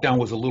lockdown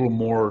was a little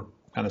more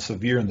kind of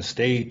severe in the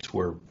States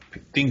where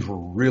things were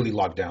really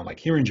locked down. Like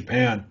here in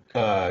Japan,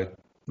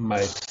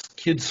 my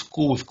kids'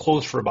 school was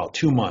closed for about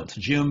 2 months.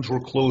 Gyms were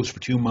closed for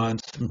 2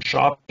 months. Some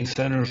shopping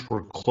centers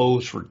were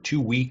closed for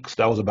 2 weeks.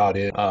 That was about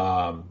it.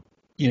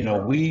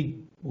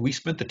 We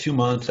spent the 2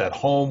 months at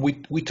home.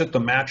 We took the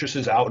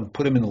mattresses out and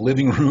put them in the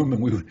living room,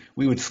 and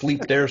we would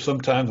sleep there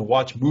sometimes and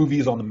watch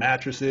movies on the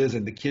mattresses.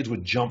 And the kids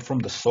would jump from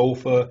the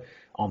sofa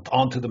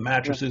onto the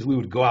mattresses. We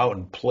would go out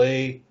and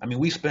play. I mean,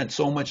 we spent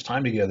so much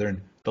time together.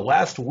 And the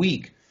last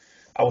week,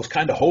 I was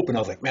kind of hoping. I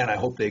was like, man, I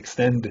hope they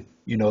extend,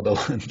 the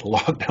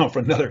lockdown for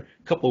another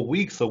couple of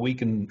weeks so we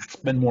can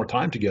spend more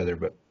time together.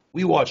 But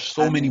we watched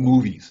so I many mean,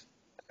 movies.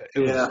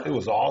 yeah, It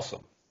was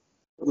awesome.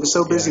 we're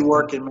so busy Yeah.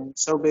 working, man.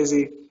 So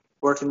busy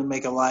working to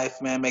make a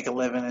life, man, make a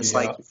living. It's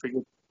like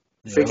Yeah.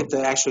 forget Yep.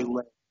 to actually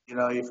live.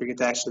 You forget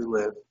to actually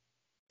live.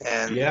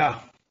 And Yeah.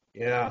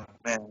 Yeah.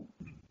 man,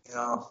 you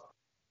know,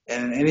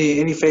 and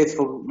any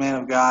faithful man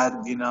of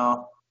God,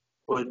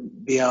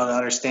 would be able to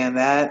understand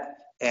that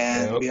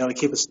and Yep. be able to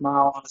keep a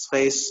smile on his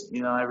face,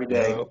 every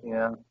day.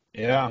 Yep.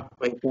 Yeah.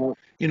 Wake up.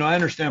 I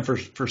understand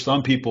for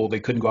some people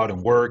they couldn't go out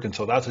and work, and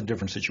so that's a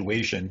different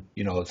situation,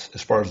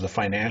 as far as the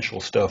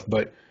financial stuff.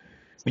 But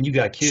when you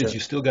got kids, Sure. you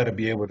still got to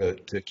be able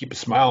to keep a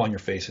smile on your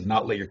face and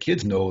not let your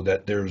kids know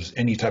that there's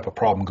any type of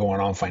problem going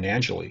on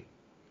financially.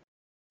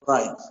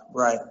 Right.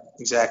 Right.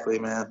 Exactly,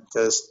 man.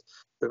 Because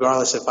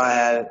regardless if I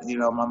had,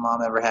 my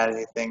mom ever had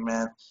anything,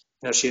 man,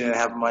 she didn't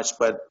have much,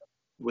 but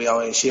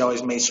she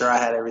always made sure I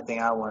had everything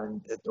I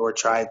wanted or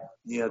tried,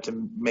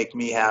 to make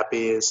me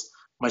happy as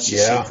much as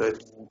she Yeah.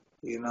 could.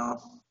 You know,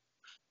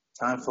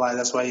 time flies.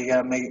 That's why you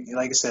gotta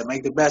like I said,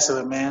 make the best of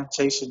it, man.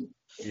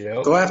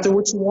 Yep. Go after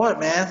what you want,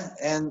 man.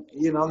 And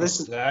this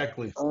is,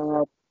 Exactly.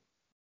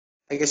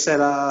 like I said,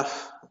 I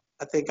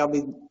think I'll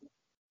be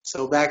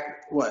so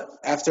back. What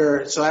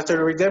after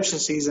the redemption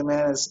season,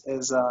 man,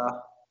 is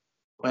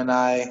when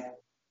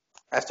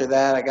after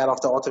that I got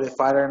off the Ultimate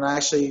Fighter, and I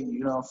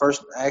actually,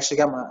 first I actually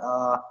got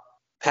my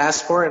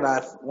passport, and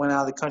I went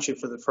out of the country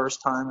for the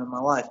first time in my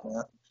life,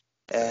 man.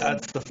 And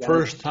That's the got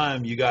first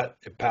time you got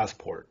a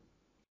passport.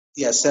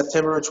 yeah,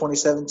 September of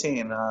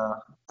 2017.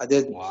 I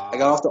got Wow.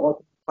 off the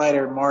Ultimate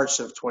Fighter in March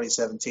of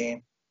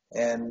 2017,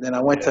 and then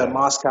I went to Yeah.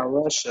 Moscow,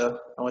 Russia.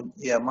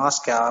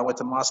 Moscow. I went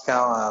to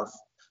Moscow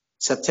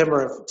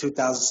September of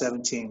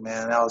 2017.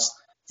 Man, that was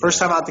first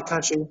Yeah. time out the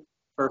country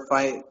for a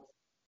fight,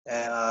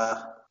 and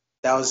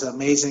that was an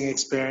amazing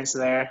experience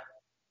there.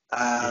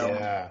 Um,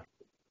 Yeah.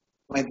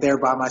 Went there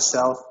by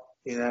myself.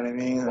 You know what I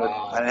mean? I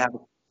Wow. didn't have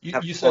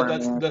You a said partner,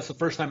 that's man. that's the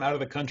first time out of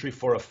the country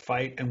for a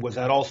fight, and was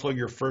that also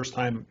your first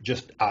time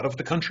just out of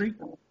the country?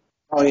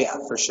 Oh yeah,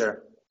 for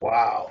sure.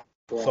 Wow.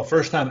 Yeah. So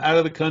first time out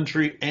of the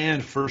country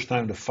and first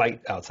time to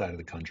fight outside of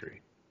the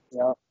country.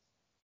 Yeah.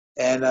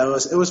 And it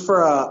was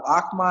for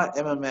Akhmat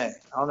MMA.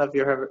 I don't know if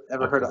you ever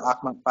heard Okay. of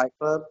Akhmat Fight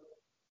Club.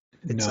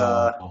 It's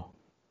No.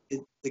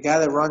 the guy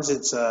that runs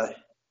it's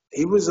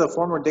he was a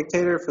former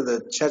dictator for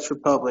the Czech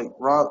Republic,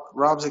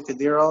 Robzik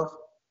Kadyrov,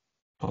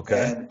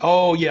 Okay. and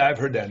Oh yeah, I've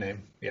heard that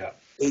name. Yeah.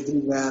 they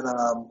do that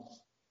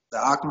the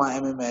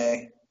ACMA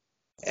MMA,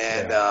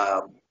 and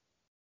Yeah.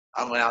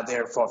 I went out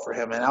there and fought for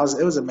him, and it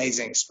was an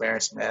amazing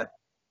experience, man.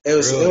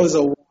 Really?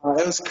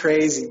 It was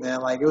crazy,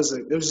 man. Like it was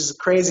just a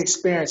crazy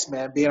experience,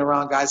 man. Being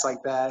around guys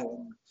like that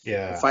and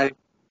Yeah. fighting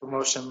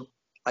promotion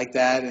like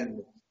that,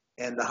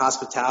 and the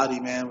hospitality,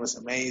 man, was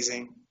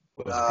amazing.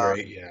 Was Uh,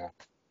 great. Yeah.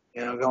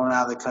 going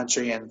out of the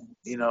country and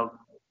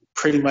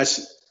pretty much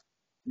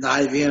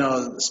not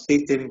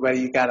speak to anybody.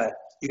 You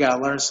gotta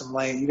learn some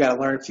language. You gotta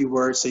learn a few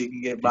words so you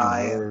can get Few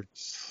by. And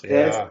words. yeah,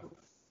 Yeah.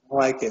 I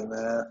like it,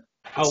 man.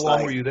 How It's long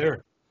were like you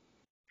there?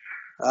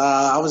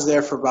 I was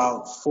there for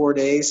about 4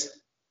 days,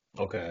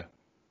 Okay.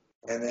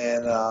 and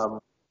then I,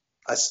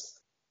 s-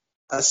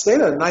 I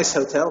stayed at a nice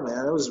hotel,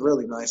 man. It was a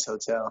really nice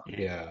hotel.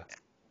 Yeah.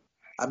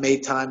 I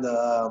made time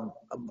to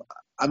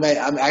I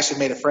actually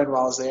made a friend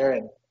while I was there,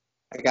 and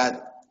I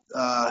got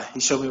he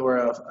showed me where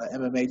a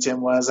MMA gym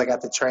was. I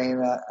got to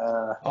train at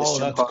this Oh,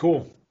 gym that's called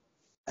cool.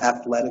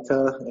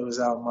 Athletica. It was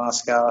out in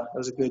Moscow. It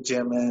was a good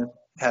gym, man.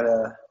 Had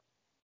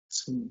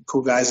some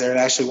cool guys there. And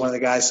actually, one of the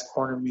guys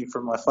cornered me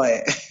for my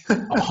fight.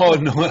 Oh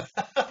no.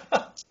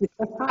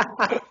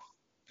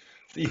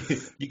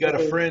 You got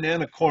a friend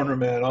and a corner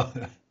man on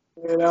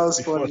Yeah, that was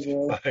before funny, the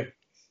man. fight.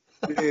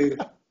 Dude.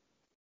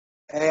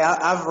 Hey,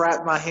 I've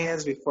wrapped my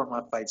hands before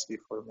my fights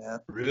before, man.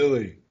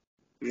 Really?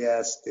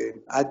 Yes,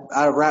 dude.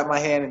 I wrapped my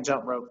hand in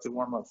jump rope to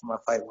warm up for my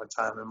fight one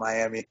time in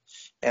Miami,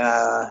 and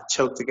I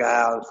choked the guy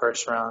out in the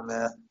first round,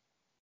 man.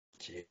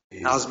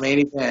 I was Jeez. main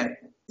event.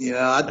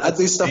 I That's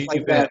do stuff main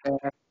like event. that,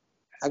 man.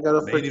 I go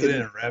to Main freaking,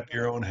 event. Wrap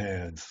your own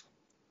hands.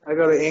 I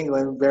go to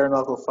England, bare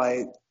knuckle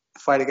fight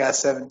a guy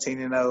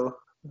 17-0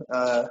 for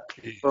a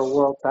Jeez.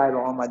 world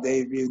title on my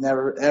debut.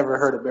 Never ever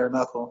heard of bare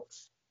knuckle,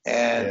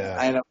 and Yeah.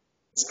 I ended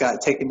up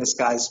taking this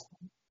guy's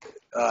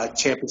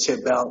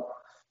championship belt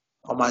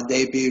on my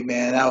debut.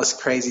 Man, that was a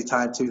crazy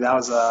time too. Yeah.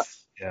 That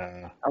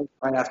was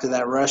right after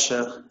that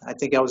Russia. I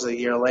think that was a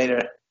year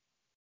later.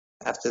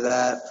 After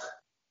that,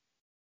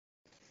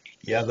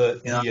 Yeah.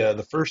 The you know, the uh,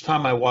 the first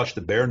time I watched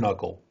the bare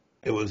knuckle,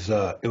 it was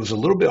a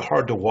little bit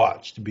hard to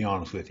watch, to be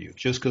honest with you,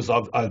 just because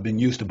I've been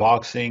used to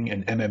boxing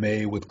and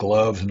MMA with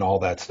gloves and all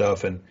that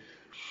stuff, and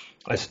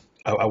I, s-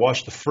 I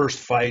watched the first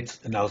fights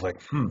and I was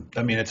like,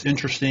 I mean, it's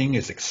interesting,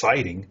 it's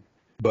exciting,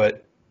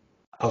 but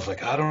I was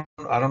like, I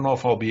don't know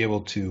if I'll be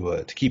able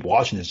to keep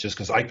watching this just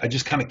because I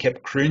just kind of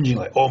kept cringing,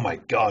 like, oh my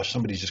gosh,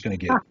 somebody's just going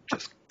to get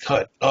just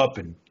cut up,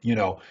 and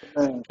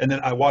man, and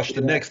then I watched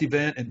the yeah, next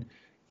event, and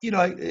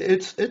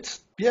it's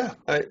yeah,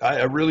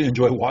 I really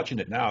enjoy watching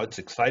it now. It's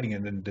exciting,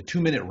 and then the 2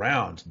 minute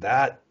rounds,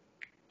 that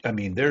I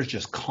mean, there's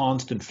just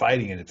constant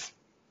fighting, and it's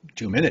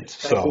 2 minutes,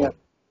 yeah, so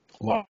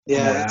a lot more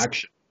yeah.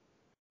 action.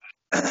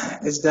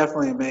 It's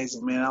definitely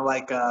amazing, man. I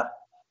like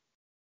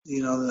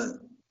the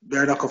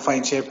bare knuckle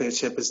fighting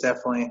championship is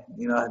definitely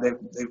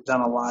they've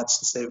done a lot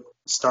since they've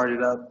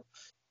started up,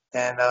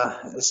 and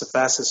it's the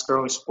fastest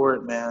growing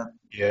sport, man.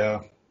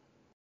 Yeah.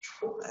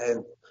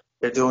 And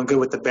they're doing good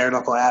with the bare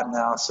knuckle app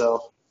now,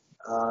 so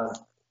uh,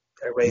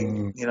 everybody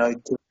Mm, you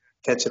can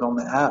catch it on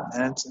the app,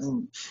 man. It's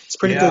a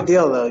pretty good yeah.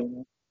 deal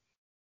though.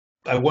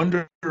 I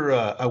wonder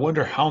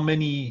how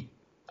many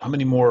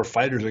more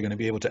fighters are going to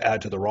be able to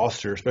add to the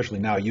roster, especially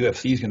now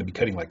UFC is going to be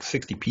cutting like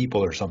 60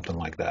 people or something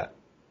like that.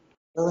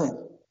 Really?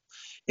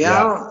 Yeah,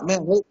 I Yeah. don't,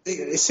 man.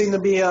 They seem to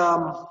be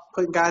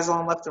putting guys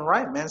on left and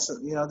right, man. So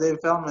Dave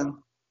Feldman,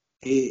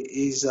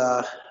 he's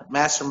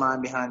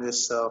mastermind behind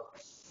this, so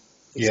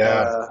he's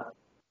got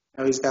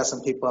Yeah. he's got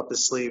some people up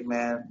his sleeve,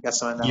 man. Got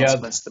some Yeah,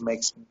 announcements to make.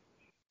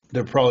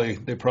 they probably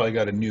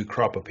got a new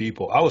crop of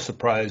people. I was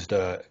surprised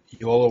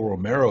Yoel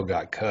Romero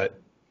got cut.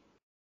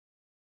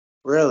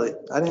 Really,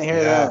 I didn't hear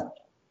Yeah. that.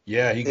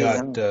 Yeah,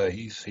 Hey,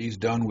 he's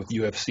done with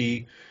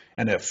UFC.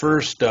 And at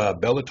first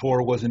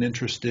Bellator wasn't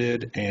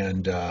interested,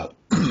 and I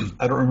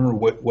don't remember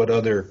what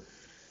other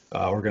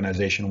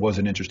organization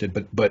wasn't interested,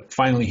 but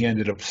finally he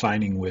ended up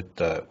signing with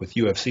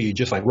UFC,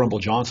 just like Rumble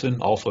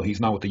Johnson. Also, he's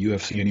not with the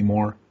UFC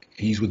anymore.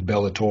 He's with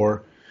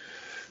Bellator.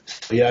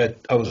 So yeah,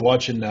 I was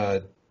watching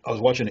an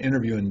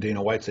interview, and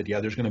Dana White said,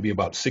 yeah, there's going to be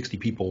about 60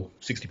 people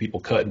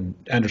cut, and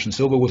Anderson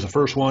Silva was the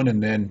first one,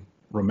 and then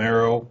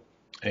Romero,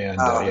 and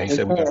yeah, he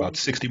said we got about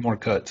 60 more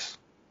cuts.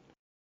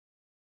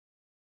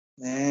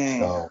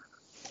 dang, So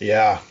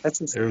yeah, that's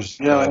just, there's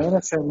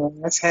Anderson,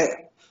 man.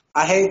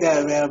 I hate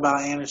that, man,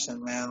 about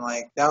Anderson, man.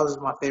 Like that was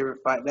my favorite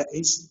fight.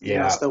 He's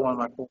yeah, still one of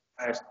my favorite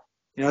fighters.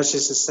 It's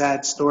just a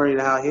sad story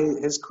to how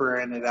his career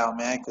ended out,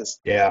 man. Because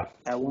yeah.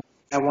 at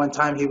one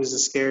time he was the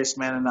scariest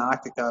man in the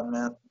octagon,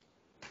 man.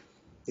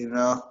 You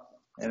know,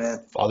 and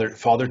then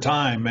Father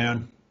time,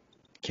 man.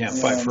 Can't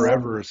fight yeah, man,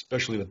 forever,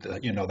 especially with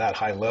that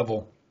high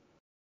level.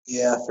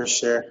 yeah, for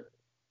sure.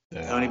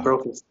 And when Yeah.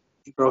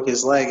 he broke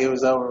his leg, it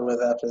was over with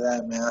after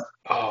that, man.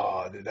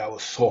 Oh, dude, that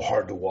was so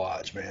hard to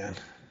watch, man.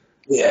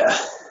 Yeah.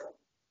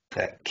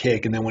 That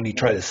kick, and then when he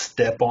tried to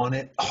step on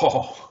it,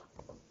 oh,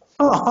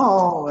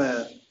 Oh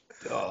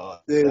man.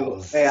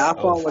 Dude, hey, I that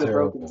fought was with a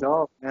broken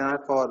terrible. jaw, man.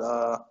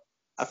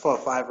 I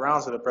fought 5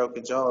 rounds with a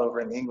broken jaw over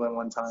in England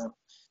one time.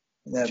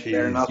 And that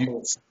bare Jeez, you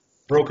knuckles.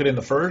 broke it in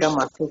the Got first?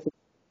 my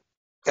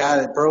got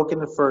it broken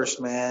the first,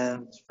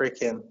 man.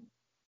 Freaking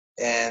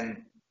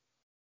and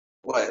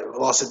what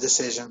lost a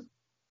decision.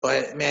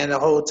 But man, the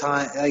whole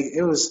time, like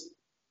it was,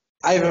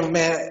 I even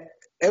man,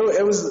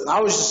 it was.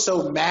 I was just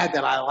so mad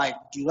that I like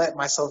let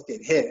myself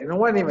get hit, and it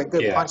wasn't even a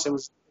good Yeah, punch. It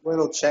was a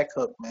little check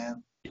hook,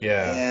 man.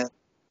 yeah. And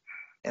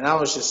and I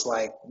was just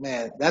like,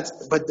 man, that's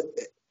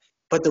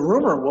but the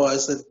rumor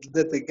was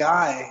that the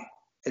guy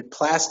had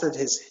plastered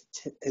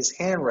his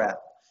hand wrap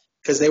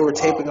because they were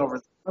taping Wow. over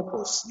the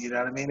knuckles. You know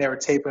what I mean? They were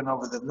taping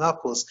over the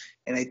knuckles,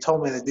 and they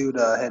told me the dude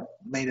had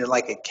made it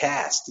like a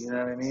cast. You know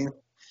what I mean?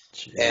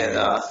 And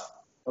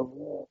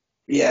Jeez.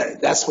 yeah,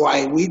 that's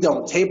why we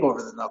don't tape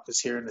over the knuckles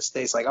here in the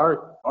States. Like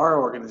our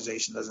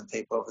organization doesn't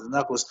tape over the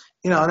knuckles.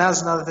 You know, and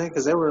that's another thing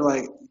because they were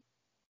like,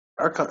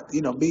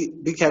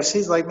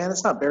 BKFC's like, man,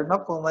 it's not bare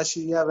knuckle unless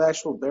you have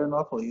actual bare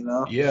knuckle. You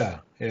know. Yeah,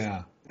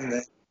 yeah.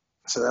 And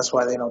so that's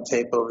why they don't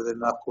tape over the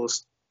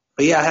knuckles.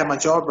 But yeah, I had my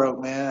jaw broke,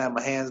 man. I had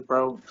my hands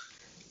broke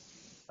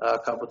a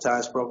couple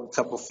times, broke a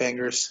couple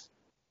fingers.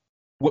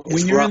 When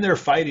It's you're in rough. there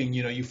fighting,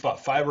 you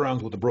fought 5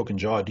 rounds with a broken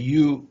jaw. Do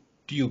you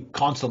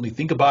constantly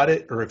think about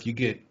it, or if you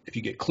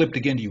get clipped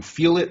again, do you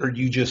feel it, or do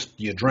you just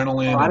the Oh,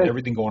 adrenaline I and didn't.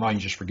 everything going on, you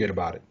just forget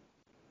about it?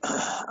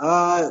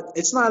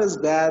 It's not as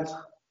bad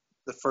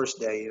the first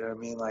day. You know what I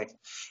mean? Like,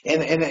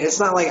 and it's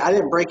not like I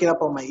didn't break it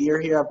up on my ear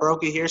here. I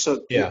broke it here, so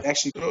it Yeah.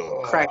 actually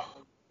cracked.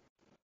 Ugh.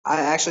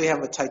 I actually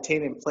have a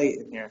titanium plate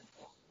in here.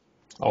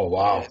 Oh And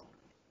wow.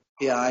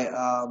 yeah,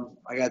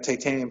 I got a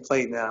titanium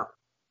plate now.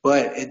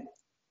 But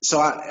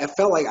I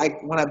felt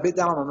like when I bit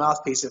down on my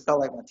mouthpiece, it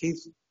felt like my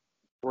teeth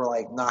were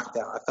like knocked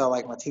out. I felt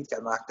like my teeth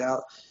got knocked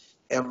out.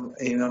 And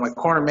my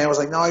corner man was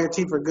like, "No, your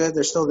teeth are good.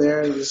 They're still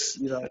there. Just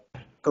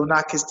go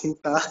knock his teeth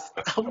out."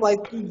 I'm like,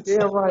 "You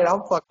damn right.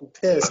 I'm fucking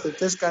pissed that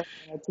this guy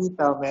knocked my teeth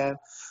out, man."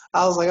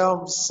 I was like,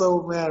 "I'm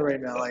so mad right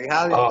now. Like,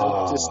 how did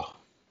I just?" Oh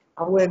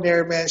I went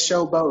there, man,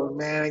 showboating,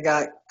 man. I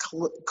got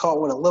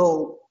caught with a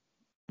little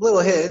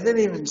hit. It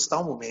didn't even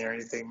stumble me or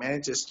anything,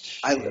 man.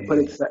 jeez.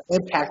 The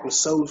impact was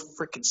so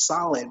freaking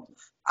solid.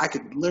 I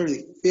could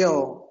literally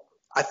feel.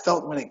 I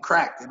felt when it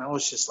cracked, and I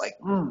was just like,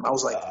 Uh, I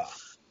was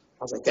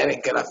like, that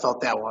ain't good. I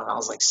felt that one. I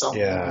was like,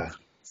 yeah.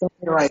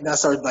 something right. And I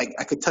started like,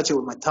 I could touch it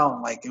with my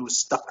tongue, like it was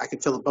stuck. I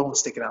could feel the bone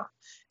sticking out,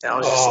 and I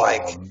was just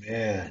like, Oh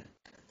man.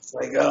 it's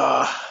like,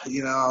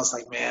 I was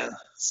like, man,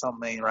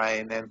 something ain't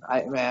right. And then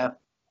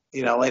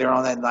later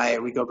on that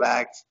night, we go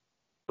back.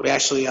 We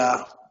actually,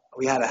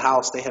 we had a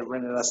house. They had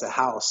rented us a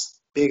house,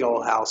 big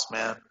old house,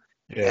 man,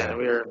 and Yeah.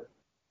 we were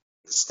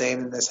staying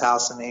in this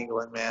house in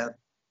England, man.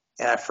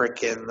 And I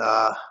freaking,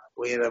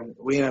 we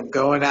ended up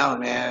going out,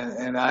 man,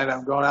 and I ended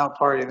up going out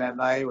partying that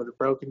night with a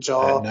broken That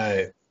jaw.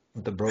 night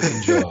with the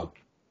broken jaw.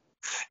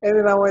 And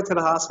then I went to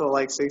the hospital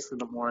like 6 in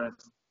the morning.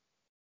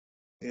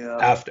 You know,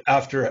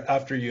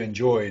 After you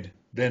enjoyed,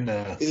 then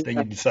yeah,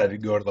 you decided to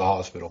go to the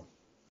hospital.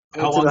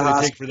 How went to long the did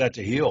it take for hospital. that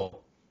to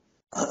heal?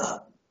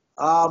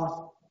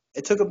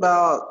 It took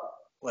about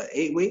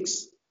 8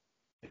 weeks.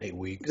 8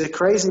 weeks. The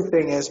crazy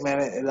thing is, man,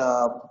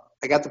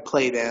 I got the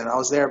plate in. I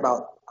was in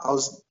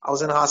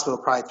the hospital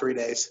probably 3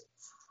 days.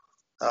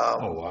 Oh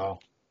Um, wow.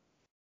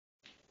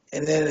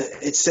 and then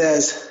it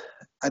says,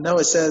 I know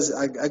it says,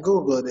 I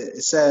Googled it.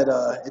 It said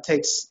it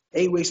takes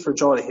 8 weeks for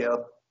jaw to heal.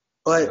 Yeah.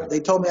 But they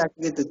told me I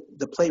could get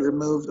the plate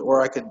removed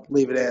or I could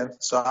leave it in.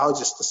 So I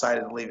just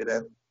decided to leave it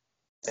in.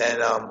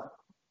 And um,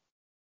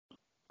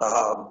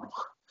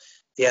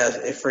 yeah,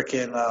 it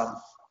freaking.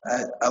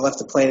 I left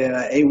the plate in.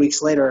 8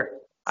 weeks later,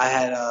 I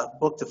had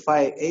booked a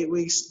fight. 8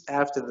 weeks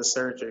after the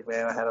surgery,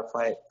 man, I had a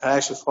fight. I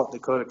actually fought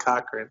Dakota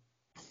Cochran,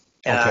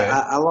 and Okay.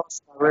 I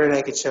lost my rear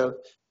naked choke.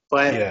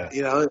 But Yeah.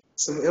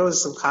 it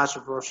was some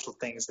controversial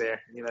things there.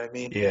 You know what I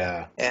mean?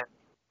 Yeah. And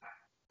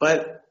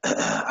but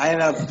I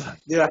ended up,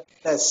 dude. I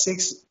had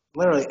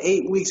literally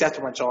 8 weeks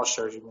after my jaw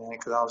surgery, man,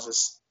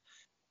 because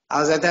I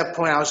was at that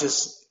point. I was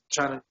just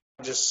trying to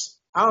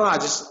I don't know. I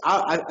just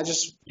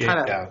kind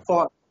of Yeah.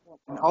 fought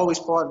and always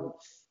fought,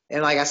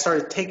 and like I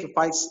started taking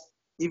fights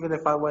even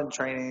if I wasn't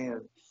training,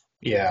 and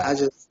Yeah. I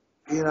just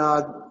and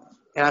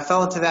I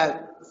fell into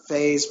that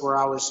phase where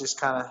I was just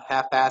kind of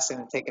half-assing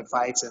and taking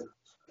fights, and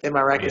then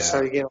my record Yeah.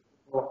 started getting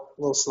a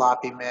little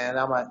sloppy, man.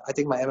 I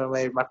think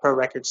my pro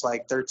record's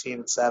like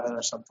 13-7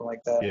 or something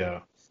like that.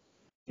 Yeah.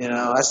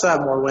 I still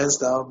have more wins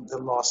though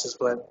than losses,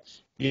 but I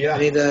Yeah.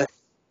 need to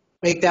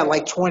make that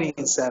like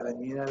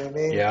 20-7. You know what I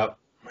mean? Yeah.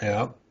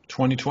 Yeah.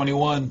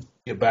 2021.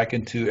 Get back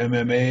into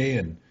MMA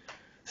and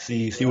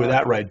see where Yeah.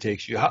 that ride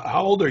takes you.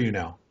 How old are you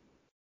now?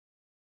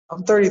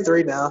 I'm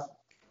 33 now.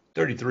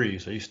 33.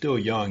 So you're still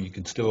young. You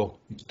still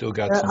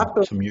got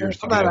Yeah, some years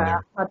to I'm get not, in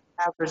there. I'm not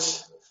the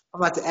average. I'm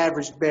not the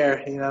average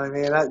bear. You know what I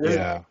mean? There's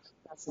Yeah.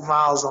 got some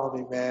miles on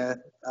me,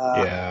 man.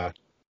 Yeah.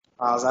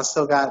 Miles. I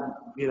still got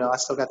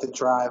the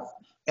drive,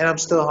 and I'm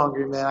still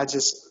hungry, man.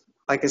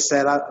 Like I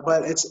said,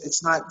 but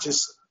it's not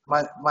just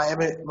my.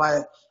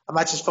 I'm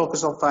not just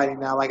focused on fighting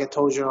now. Like I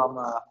told you,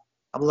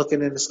 I'm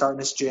looking into starting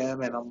this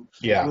gym, and I'm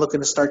Yeah.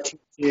 looking to start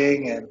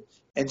teaching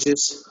and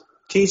just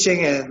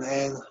teaching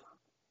and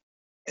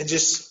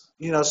just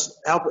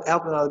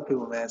helping other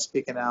people, man,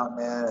 speaking out,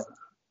 man.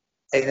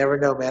 Hey, you never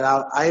know, man.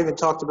 I even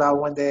talked about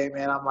one day,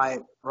 man, I might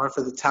run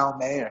for the town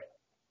mayor.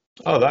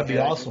 Oh, that'd You be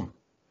know what I mean? awesome.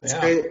 It's Yeah.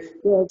 great.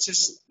 Yeah, it's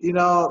just,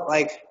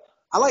 like,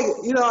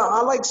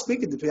 I like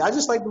speaking to people. I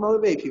just like to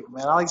motivate people,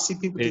 man. I like to see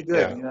people do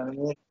good. Yeah. You know what I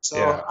mean? So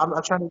Yeah. I'm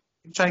trying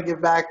to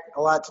give back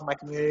a lot to my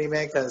community,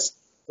 man, because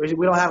we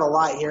don't have a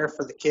lot here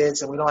for the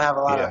kids, and we don't have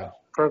a lot of Yeah.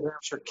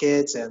 programs for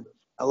kids, and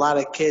a lot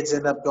of kids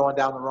end up going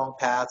down the wrong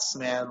paths,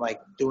 man,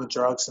 like doing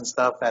drugs and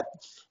stuff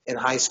in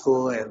high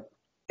school, and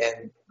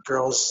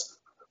girls,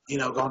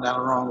 going down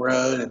the wrong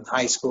road in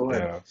high school,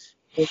 and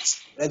Yeah.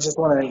 I just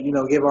want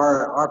to, give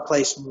our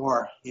place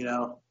more,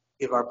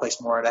 give our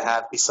place more to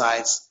have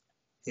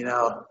you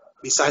know,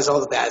 besides all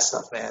the bad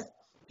stuff, man.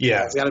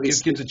 Yeah. It's got to be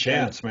Give kids sweet, a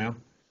man. chance,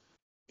 man.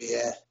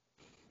 Yeah.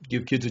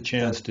 Give kids a Gotta-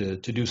 chance to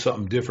do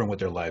something different with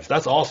their life.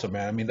 That's awesome,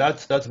 man. I mean,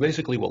 that's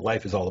basically what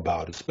life is all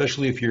about,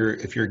 especially if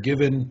you're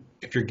given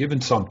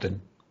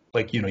something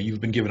like, you've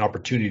been given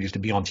opportunities to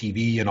be on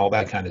TV and all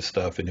that kind of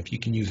stuff. And if you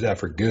can use that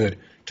for good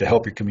to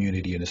help your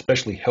community and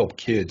especially help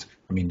kids,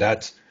 I mean,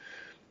 that's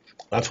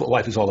what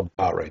life is all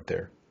about right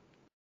there.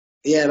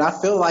 Yeah, and I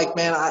feel like,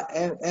 man,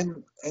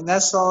 and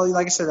that's all.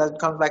 Like I said, that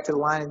comes back to the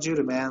line of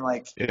Judah, man.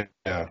 Like,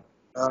 Yeah.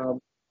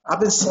 um, I've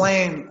been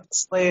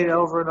slayed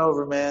over and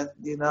over, man.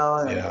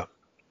 And Yeah.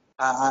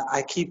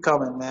 I keep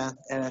coming, man.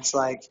 And it's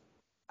like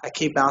I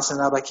keep bouncing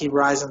up, I keep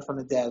rising from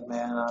the dead,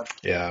 man.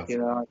 Yeah.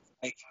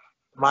 Like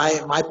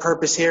my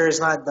purpose here is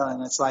not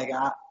done. It's like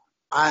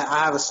I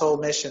have a soul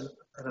mission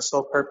and a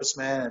soul purpose,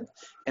 man.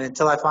 And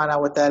until I find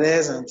out what that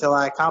is, and until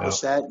I Yeah. accomplish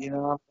that, I'm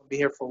gonna be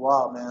here for a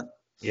while, man.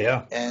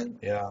 Yeah. And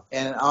Yeah.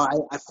 and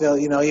I feel,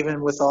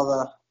 even with all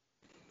the,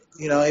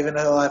 even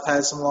though I've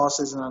had some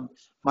losses, and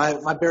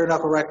my bare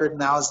knuckle record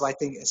now is, I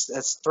think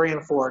it's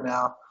 3-4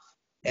 now,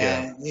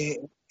 Yeah. and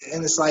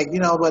it's like,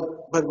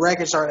 but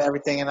records aren't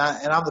everything, and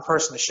I'm the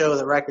person to show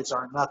that records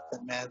aren't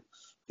nothing, man,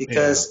 Yeah.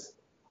 because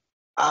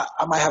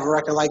I might have a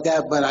record like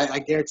that, but I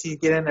guarantee you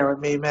get in there with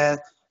me, man.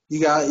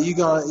 You're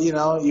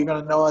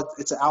gonna know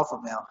it's an alpha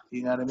male.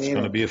 You know what I It's mean?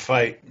 going to And be a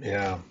fight.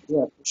 Yeah.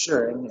 yeah, for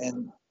sure.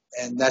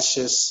 And that's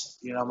just,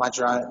 my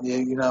drive.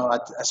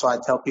 That's why I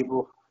tell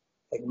people,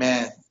 like,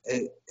 man,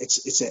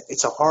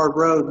 it's a hard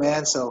road,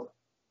 man. So,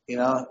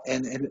 and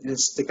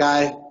it's the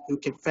guy who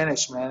can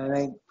finish, man. It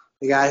ain't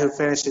the guy who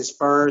finishes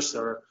first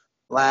or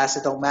last.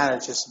 It don't matter.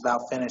 It's just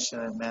about finishing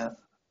it, man.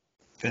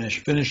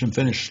 Finish, and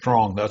finish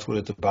strong. That's what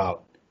it's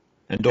about.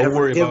 And don't Never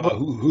worry give about up.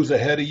 who's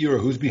ahead of you or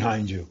who's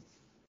behind you.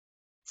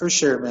 For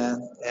sure,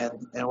 man.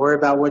 And worry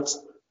about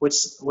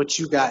what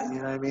you got. You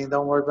know what I mean?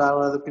 Don't worry about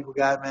what other people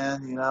got,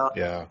 man.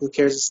 Yeah. Who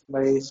cares if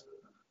somebody's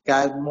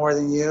got more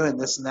than you and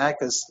this and that?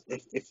 Because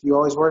if you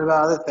always worry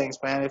about other things,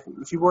 man,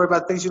 if you worry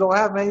about things you don't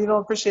have, man, you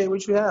don't appreciate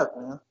what you have,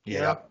 man.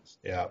 Yeah.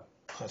 Yeah.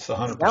 That's a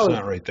hundred And that was,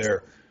 percent right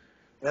there.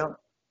 yeah.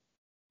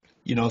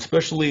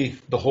 Especially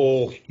the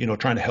whole,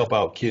 trying to help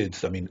out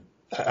kids. I mean,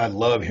 I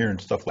love hearing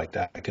stuff like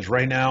that because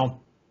right now,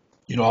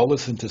 I'll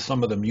listen to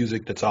some of the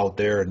music that's out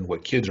there and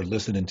what kids are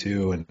listening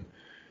to and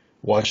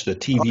watch the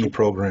TV Oh,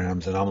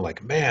 programs, and I'm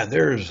like, man,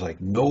 there's like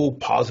no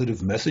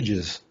positive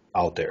messages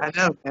out there. I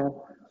know, man.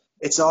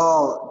 It's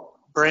all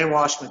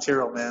brainwashed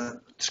material,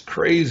 man. It's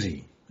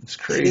crazy. It's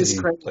It is crazy.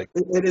 crazy. Like,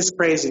 It is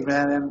crazy,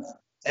 man.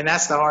 And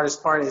that's the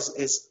hardest part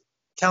is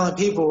telling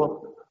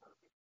people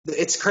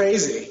it's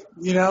crazy,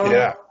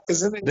 yeah.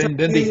 because then they tell Then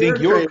you they think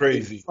you're you're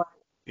crazy. crazy.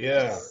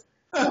 Yeah.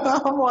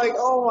 I'm like,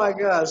 oh my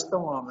gosh,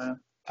 come on, man.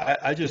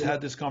 I just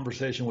had this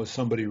conversation with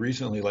somebody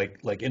recently.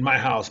 Like in my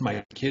house,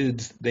 my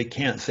kids, they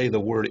can't say the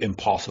word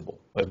impossible.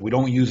 Like we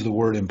don't use the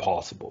word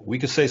impossible. We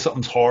could say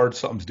something's hard,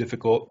 something's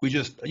difficult. I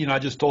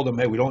just told them,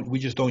 hey, we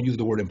just don't use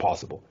the word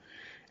impossible.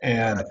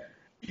 And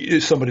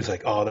Right. somebody's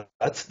like, oh,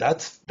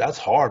 that's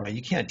hard, man.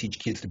 You can't teach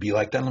kids to be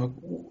like that. And I'm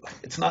like,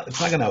 it's not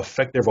going to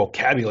affect their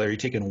vocabulary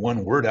taking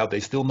one word out.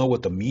 They still know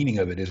what the meaning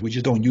of it is. We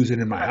just don't use it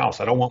in my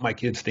house. I don't want my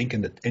kids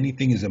thinking that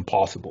anything is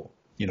impossible.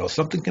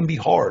 Something can be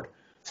hard,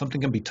 something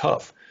can be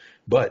tough,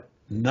 but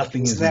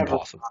nothing It's is never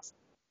impossible. possible.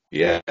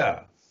 Yeah,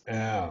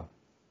 yeah,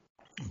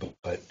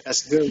 but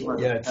That's a good one.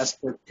 yeah, That's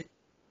good.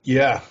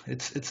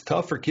 it's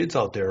tough for kids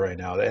out there right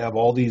now. They have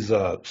all these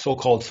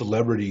so-called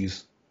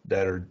celebrities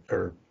that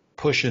are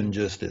pushing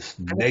just this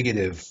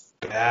negative,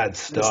 bad And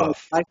it's like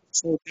stuff. life is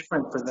so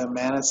different for them,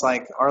 man. It's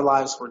like our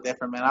lives were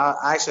different, man.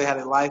 I actually had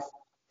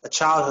a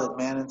childhood,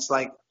 man. It's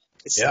like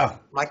Yeah,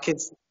 my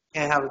kids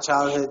can't have a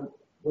childhood.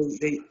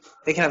 They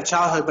can have a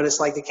childhood, but it's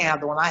like they can't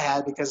have the one I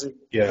had because they're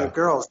yeah,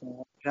 girls,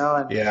 man,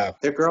 and yeah,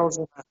 they're girls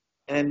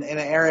in an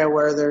area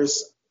where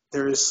there's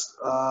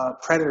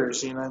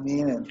predators, you know what I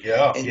mean,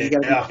 yeah, and you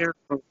got to be yeah. careful.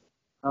 You know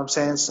what I'm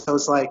saying? So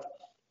it's like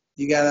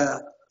you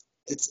gotta.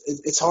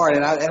 It's hard,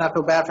 and I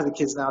feel bad for the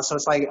kids now. So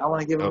it's like I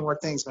want to give them Yep. more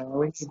things, man.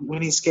 We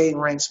need skating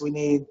rinks. We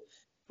need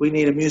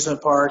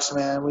amusement parks,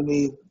 man. We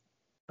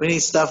need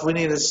stuff. We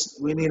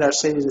need our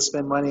city to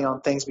spend money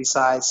on things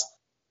besides,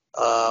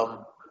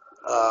 um,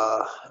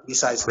 uh,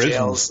 besides Prisons.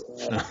 jails,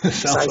 Sounds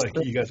besides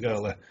like you guys got to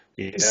let.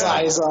 Yeah.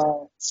 besides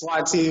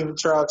SWAT team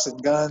trucks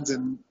and guns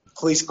and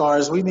police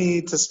cars. We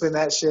need to spend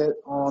that shit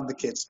on the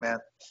kids, man.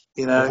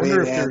 You know I what I wonder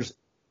mean? if And there's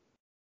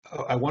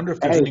I wonder if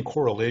there's hey, any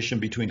correlation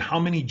between how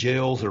many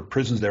jails or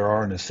prisons there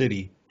are in a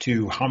city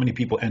to how many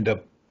people end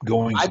up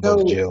going I to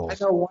those know, I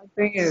jails. know one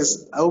thing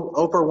is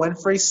Oprah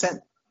Winfrey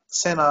sent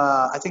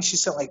I think she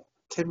sent like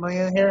 10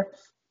 million here,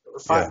 or Yeah.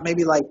 five,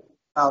 maybe like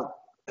about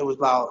it was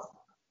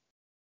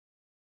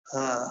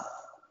uh,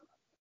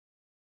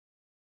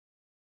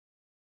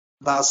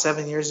 about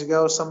 7 years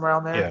ago, somewhere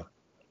around there. Yeah.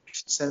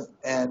 She sent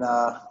and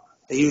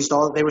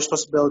they were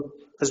supposed to build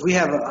because we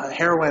have a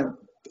heroin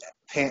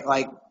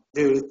like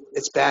dude,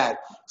 it's bad.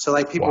 So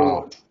like Wow.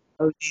 people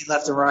OD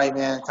left and right,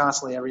 man,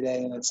 constantly every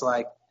day, and it's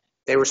like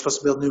they were supposed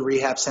to build new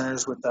rehab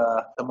centers with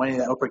the money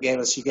that Oprah gave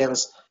us. She gave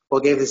us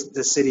gave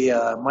the city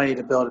money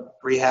to build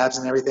rehabs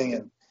and everything,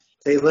 and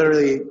they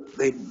literally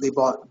they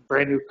bought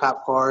brand new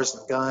cop cars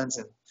and guns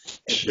and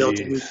built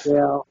a new Jeez.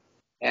 jail,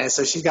 and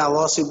so she got a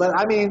lawsuit. But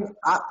I mean,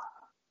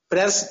 but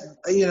that's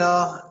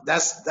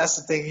that's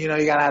the thing, you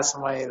gotta have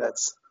somebody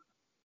that's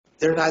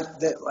they're not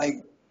that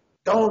like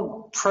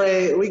don't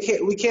pray. We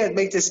can't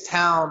make this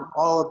town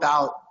all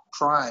about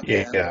crime,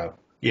 man. Yeah. And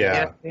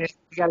Yeah. we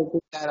got to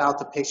get that out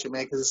the picture,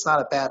 man, because it's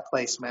not a bad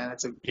place, man.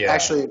 It's Yeah.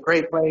 actually a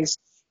great place.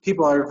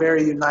 People are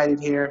very united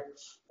here,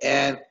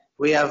 and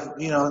we have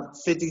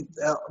 50,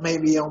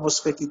 maybe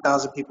almost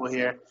 50,000 people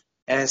here,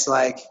 and it's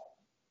like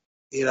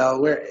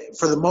we're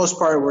for the most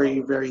part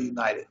we're very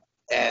united,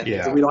 and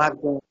Yeah. we don't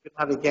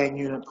have a gang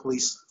unit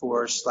police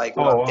force like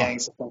we don't Oh, have wow.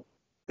 gangs.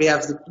 We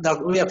have no,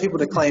 we have people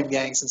that claim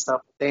gangs and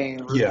stuff. But they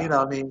ain't, Yeah.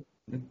 what I mean.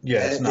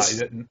 Yeah. It's not.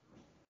 It's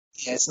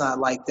Yeah, it's not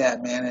like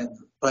that, man.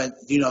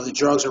 But the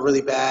drugs are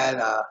really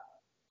bad,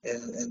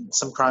 and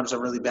some crimes are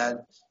really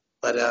bad.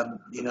 But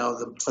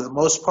for the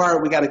most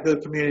part, we got a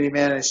good community,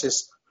 man. It's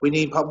just we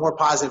need more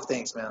positive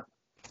things, man.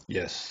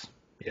 Yes.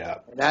 Yeah.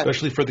 And that,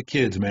 Especially for the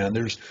kids, man.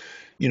 There's,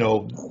 you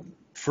know,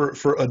 for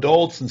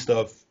adults and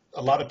stuff,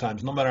 a lot of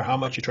times, no matter how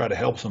much you try to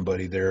help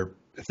somebody,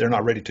 if they're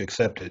not ready to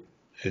accept it,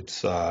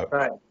 it's uh,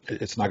 right?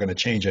 it's not going to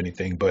change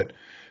anything. But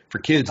for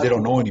kids, they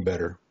don't Nothing. know any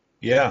better.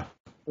 Yeah,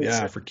 It's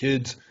yeah. For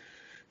kids,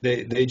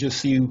 they just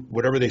see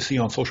whatever they see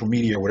on social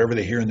media or whatever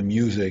they hear in the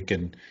music,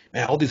 and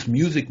man, all this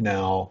music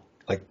now.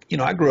 Like,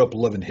 I grew up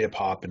loving hip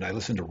hop and I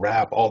listened to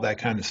rap, all that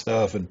kind of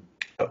stuff, and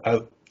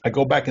I, I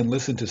go back and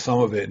listen to some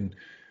of it, and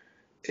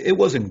it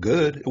wasn't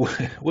good.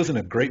 It wasn't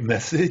a great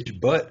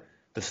message, but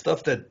the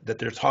stuff that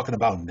they're talking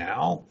about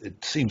now,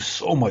 it seems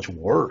so much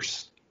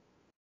worse.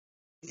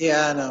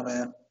 Yeah, I know,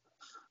 man.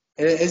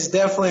 It's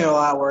definitely a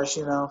lot worse.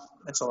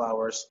 It's a lot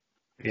worse.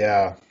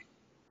 Yeah.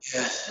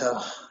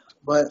 Yeah.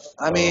 But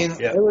I So mean,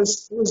 yeah, it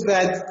was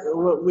bad.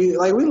 We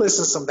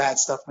listened to some bad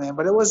stuff, man.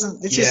 But it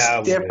wasn't. It's yeah, just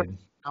we different,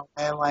 did.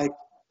 man. Like.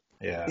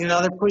 Yeah,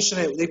 They're pushing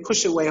it. They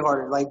push it way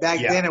harder. Like back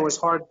yeah, then, it was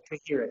hard to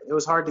hear it. It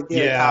was hard to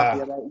get a copy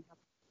yeah, of that.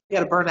 You got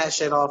to burn that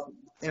shit off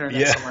the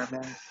internet yeah. somewhere,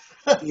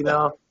 man. You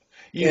know.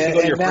 You used to And, go to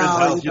and your friend's now,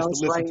 house just to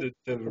it's listen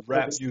right. to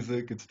rap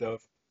music and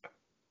stuff.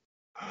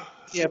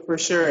 Yeah, for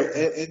sure.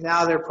 And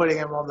now they're putting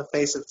him on the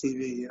face of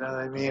TV. You know what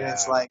I mean?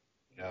 It's Yeah, like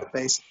the yeah,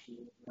 face of TV.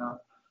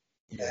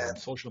 yeah. And And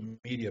social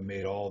media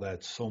made all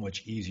that so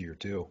much easier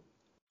too.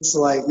 it's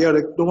like,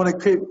 the one that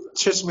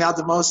trips me out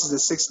the most is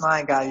the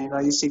 6ix9ine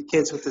guy. You see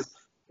kids with the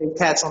big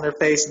tats on their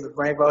face and the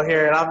rainbow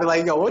hair, and I'll be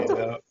like, yo, what the?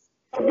 Yeah.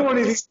 I'm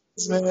doing these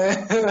things,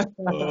 man.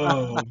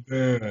 Oh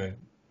man.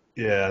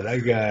 Yeah, that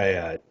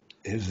guy,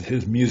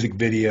 his music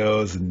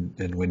videos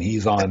and when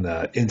he's on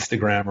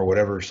Instagram or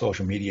whatever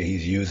social media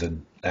he's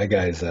using, that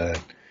guy's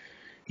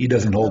he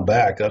doesn't hold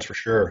back, that's for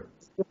sure.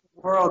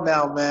 World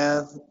now,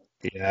 man.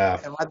 Yeah.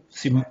 And my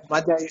See,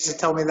 my dad used to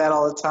tell me that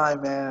all the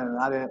time, man. And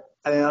I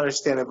didn't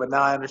understand it, but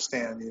now I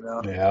understand.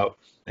 yeah,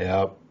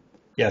 yeah,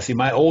 yeah. See,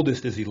 my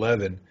oldest is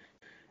 11,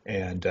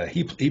 and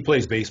he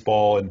plays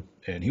baseball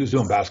and he was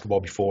doing basketball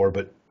before,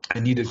 but I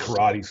needed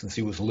karate since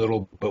he was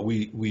little. But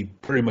we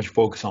pretty much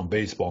focus on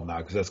baseball now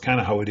because that's kind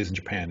of how it is in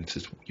Japan. It's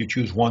just you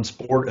choose one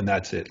sport and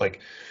that's it.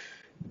 Like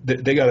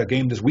they got a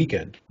game this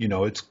weekend.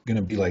 It's going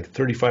to be like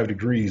 35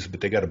 degrees,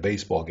 but they got a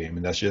baseball game,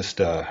 and that's just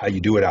how you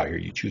do it out here.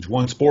 You choose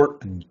one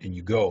sport and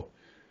you go.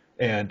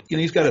 And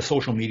he's got a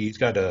social media, he's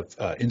got a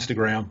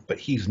Instagram, but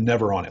he's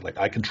never on it. Like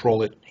I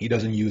control it. He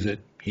doesn't use it.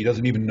 He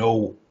doesn't even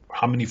know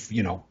how many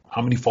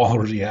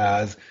followers he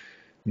has.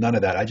 None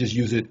of that. I just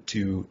use it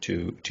to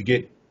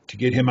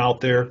get him out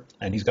there,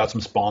 and he's got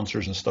some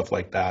sponsors and stuff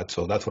like that.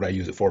 So that's what I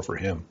use it for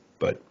him.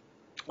 But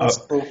uh, That's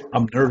cool.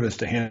 I'm nervous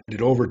to hand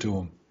it over to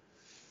him.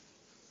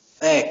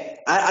 Hey,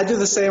 I do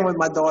the same with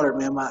my daughter,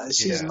 man.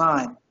 She's Yeah,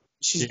 9.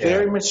 She's yeah,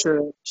 very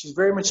mature. She's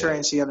very mature yeah,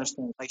 and she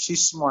understands. Like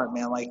she's smart,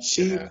 man. Like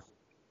yeah,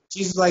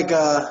 she's like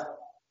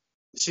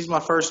she's my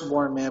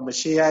firstborn, man. But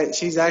she's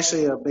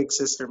actually a big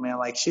sister, man.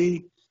 Like yeah.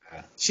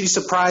 she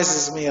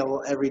surprises me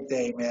every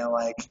day, man.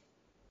 Like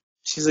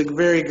she's a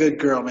very good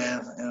girl, man,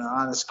 and an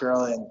honest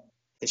girl,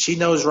 and she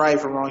knows right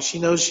from wrong. She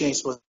knows she ain't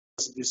supposed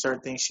to do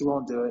certain things, she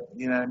won't do it.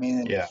 You know what I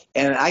mean? Yeah.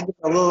 And I get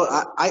a little.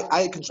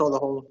 I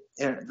control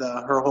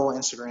her whole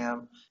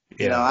Instagram.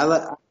 You know,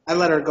 Yeah. I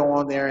let her go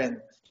on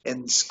there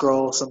and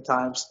scroll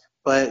sometimes.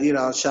 But you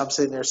know, I'm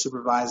sitting there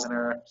supervising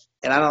her,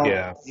 and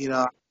Yeah.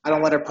 I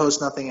don't let her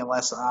post nothing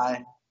unless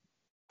I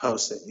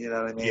post it. You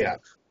know what I mean? Yeah.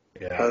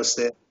 Yeah. Post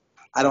it.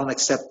 I don't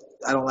accept.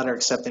 I don't let her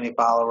accept any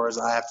followers.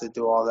 I have to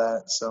do all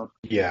that. So,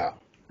 Yeah.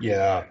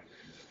 Yeah.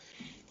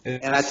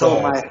 and It's I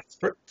told my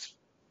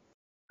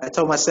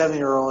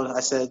 7-year-old.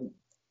 I said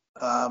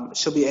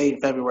she'll be 8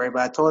 in February,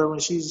 but I told her when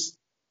she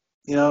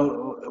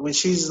gets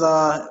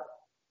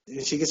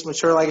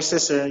mature like your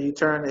sister, and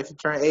if you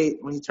turn 8,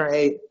 when you turn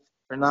 8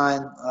 or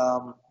 9,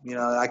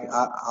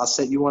 I'll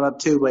set you one up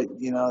too. But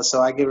so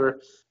I give her,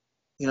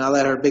 I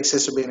let her big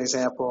sister be an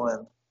example,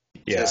 and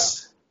yeah.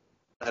 just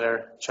let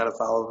her try to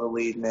follow the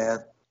lead, man.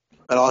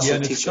 But Yeah, also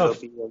and it's teach her to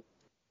tough. be.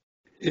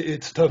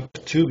 It's tough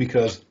too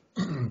because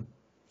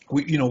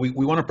we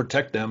want to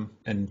protect them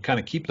and kind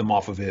of keep them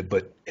off of it,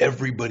 but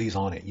everybody's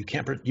on it. You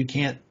can't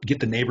get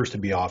the neighbors to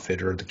be off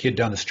it or the kid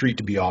down the street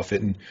to be off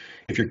it. And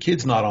if your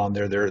kid's not on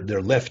there,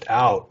 they're left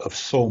out of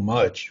so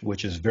much,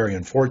 which is very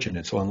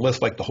unfortunate. So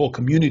unless like the whole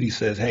community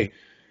says, "Hey,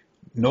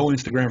 no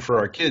Instagram for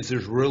our kids,"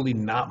 there's really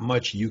not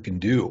much you can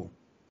do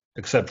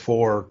except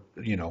for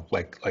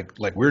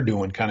like we're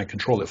doing, kind of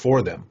control it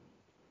for them.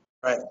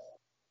 Right.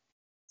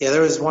 Yeah,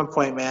 there was one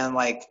point, man.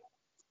 Like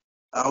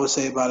I would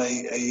say about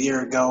a year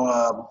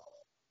ago,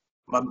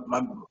 my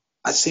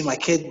I see my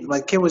kid.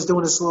 My kid was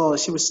doing this little.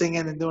 She was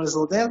singing and doing this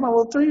little dance. My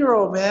little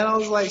 3-year-old, man. I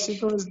was like, she's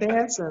doing this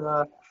dance,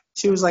 and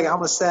she was like,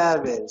 "I'm a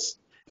savage."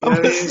 You I'm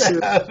know what I a mean?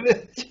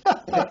 savage.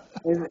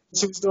 And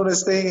she was doing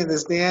this thing and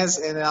this dance,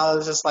 and I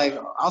was like,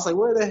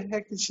 where the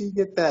heck did she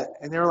get that?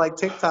 And they were like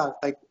TikTok,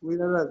 like we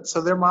don't know.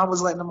 So their mom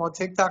was letting them on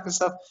TikTok and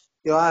stuff.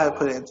 Yo, I had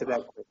put it Wow. into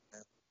that quick,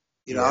 man.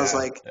 Yeah. I was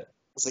like,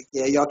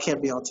 yeah, y'all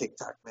can't be on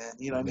TikTok, man.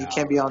 You know what I mean? You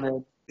can't No. be on there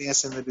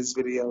dancing to these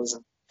videos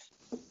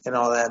and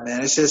all that,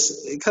 man. It's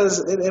just because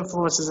it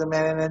influences them,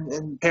 man.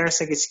 And parents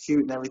think it's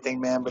cute and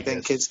everything, man. But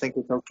then kids Yes. think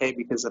it's okay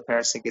because the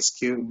parents think it's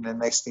cute, and then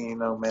next thing you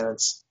know, man,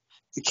 it's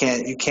you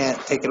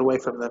can't take it away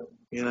from them.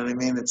 You know what I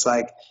mean? It's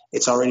like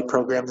it's already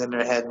programmed in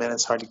their head, man.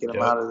 It's hard to get them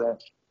Yep. out of that.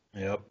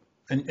 Yep.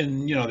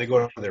 And they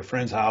go to their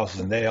friends' houses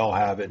and they all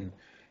have it. And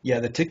yeah,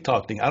 the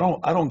TikTok thing. I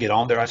don't get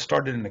on there. I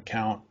started an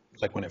account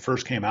like when it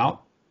first came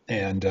out,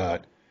 and I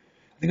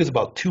think it was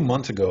about 2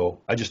 months ago.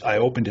 I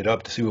opened it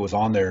up to see what was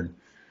on there, and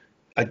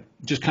I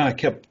just kind of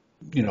kept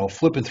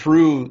flipping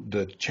through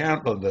the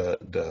channel,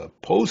 the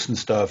posts and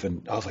stuff,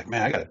 and I was like,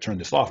 man, I got to turn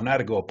this off. And I had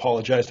to go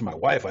apologize to my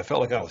wife. I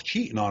felt like I was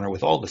cheating on her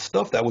with all the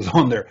stuff that was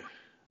on there.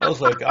 I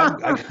was like,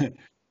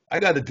 I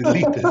got to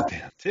delete this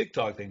damn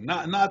TikTok thing.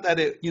 Not that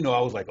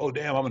I was like, oh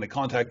damn, I'm going to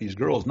contact these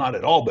girls. Not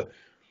at all. But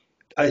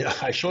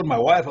I showed my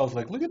wife. I was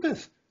like, look at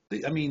this.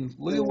 I mean,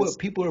 look at what Yes.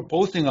 people are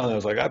posting on there. I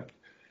was like,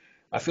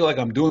 I feel like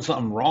I'm doing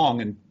something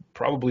wrong, and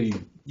probably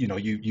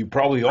you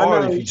probably I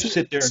are if know. you just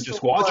sit there and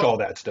just watch all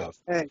that stuff.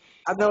 Hey,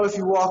 I know if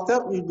you walked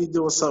up, you'd be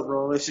doing something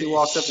wrong. If she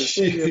walked up and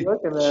seen you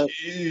looking at,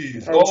 Jeez. and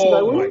she's like,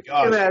 Oh "What are my you looking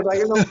gosh. at?" Like,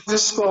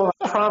 just scroll.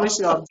 I promise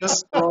you, I'm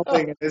just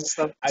scrolling, and this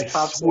stuff I just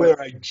pops up.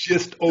 swear I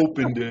just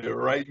opened it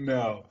right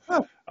now.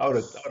 I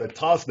would have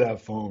tossed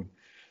that phone.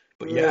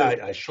 But yeah,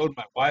 Right. I showed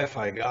my wife.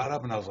 I got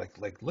up and I was like,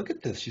 look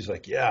at this. She's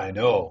like, yeah, I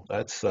know.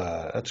 That's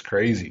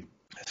crazy.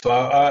 So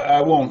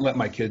I won't let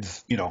my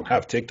kids,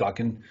 have TikTok,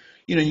 and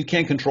you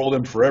can't control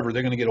them forever.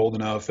 They're going to get old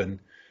enough, and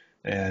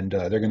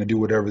they're going to do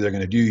whatever they're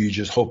going to do. You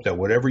just hope that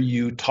whatever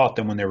you taught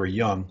them when they were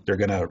young, they're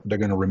going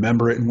to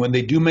remember it. And when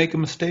they do make a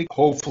mistake,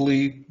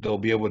 hopefully they'll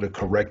be able to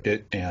correct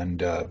it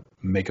and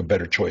make a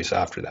better choice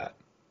after that.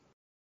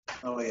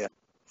 Oh yeah,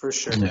 for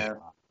sure, Yeah. man.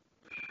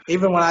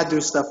 Even when I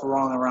do stuff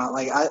wrong around,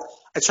 like I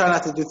try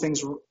not to do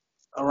things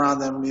around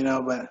them,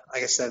 but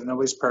like I said,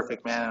 nobody's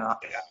perfect, man. And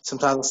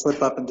sometimes I'll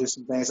slip up and do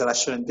some things that I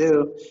shouldn't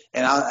do,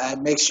 and I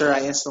make sure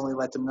I instantly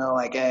let them know,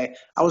 like, hey,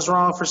 I was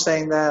wrong for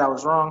saying that. I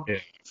was wrong Yeah.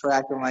 for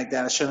acting like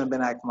that. I shouldn't have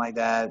been acting like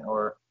that,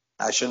 or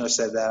I shouldn't have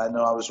said that. I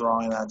know I was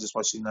wrong, and I just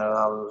want you to know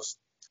I was,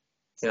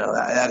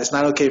 that it's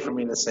not okay for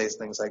me to say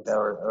things like that,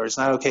 or it's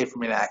not okay for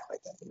me to act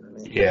like that. You know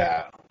what I mean?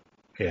 Yeah.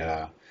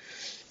 Yeah.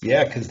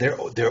 Yeah, because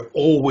they're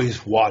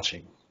always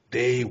watching.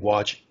 They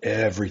watch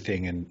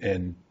everything,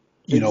 and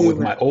They do, with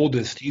man. my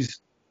oldest, he's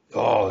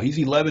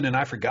 11, and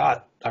I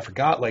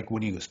forgot like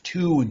when he was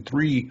 2 and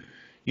 3.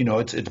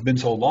 It's been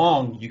so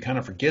long, you kind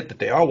of forget that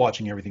they are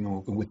watching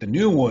everything. With the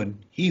new one,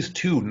 he's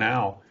 2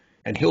 now,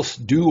 and he'll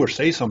do or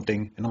say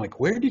something, and I'm like,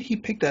 where did he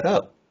pick that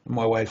up? And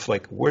my wife's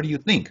like, where do you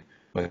think?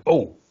 I'm like,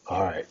 oh,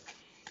 all right,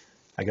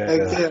 I Heck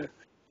gotta yeah.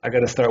 I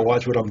gotta start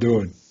watch what I'm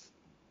doing.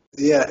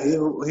 Yeah, he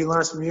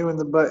learns from you and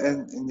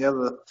and the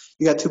other.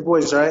 You got two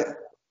boys, right?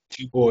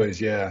 2 boys,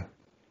 yeah,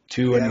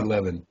 2 and Yeah,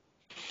 11.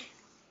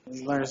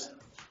 he learns.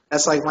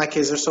 That's like my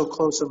kids are so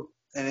close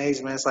in age,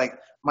 man. It's like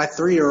my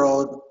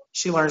 3-year-old.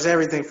 She learns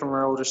everything from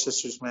her older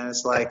sisters, man.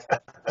 It's like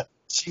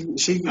she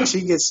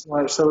gets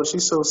smart. So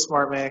she's so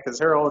smart, man, because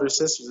her older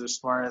sisters are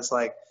smart. It's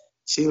like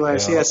she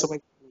learns. She Yeah. has something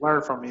to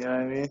learn from. You know what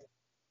I mean?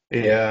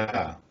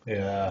 Yeah,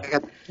 yeah. I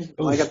got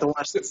I got Oof. to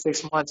watch the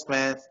 6 months,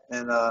 man,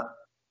 and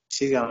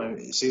she's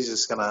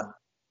just gonna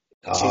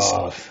she's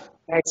Oh,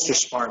 extra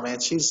smart, man.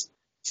 She's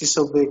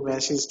so big, man.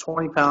 She's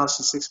 20 pounds.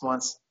 She's 6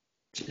 months,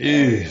 and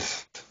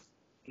jeez.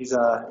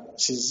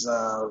 she's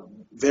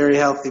very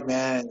healthy,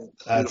 man, and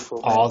That's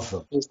beautiful, man.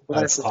 awesome. Just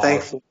That's blessed and awesome.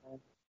 thankful, man.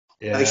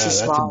 Like she Yeah, that's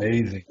smiles,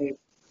 amazing.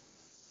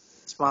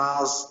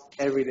 smiles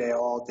every day,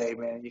 all day,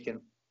 man. You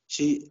can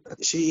she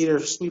eat her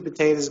sweet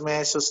potatoes,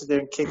 man. She'll sit there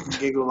and kick and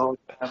giggle the whole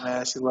time,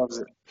 man. She loves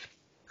it.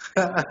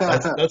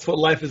 That's what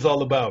life is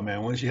all about,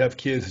 man. Once you have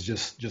kids,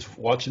 it's just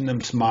watching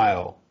them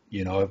smile.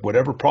 You know,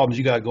 whatever problems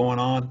you got going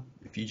on,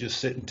 if you just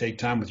sit and take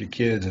time with your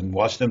kids and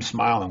watch them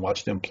smile and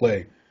watch them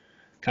play,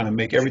 kind of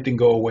make everything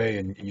go away,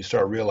 and you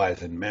start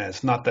realizing, man,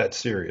 it's not that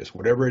serious.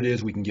 Whatever it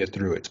is, we can get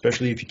through it.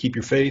 Especially if you keep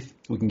your faith,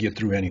 we can get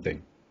through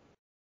anything.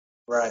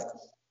 Right,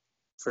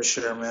 for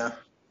sure, man.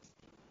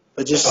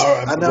 But All just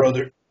right, I my know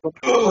brother.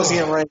 phone's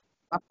getting ready.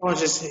 My phone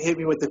just hit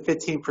me with the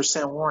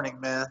 15% warning,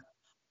 man.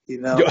 You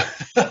know.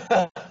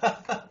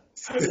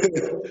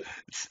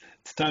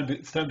 It's time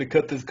to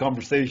cut this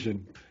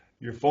conversation.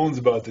 Your phone's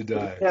about to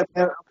die. Yeah,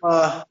 man.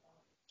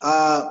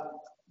 Uh,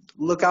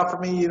 look out for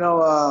me.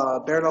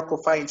 Bare knuckle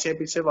fighting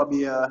championship. I'll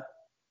be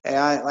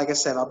hey, like I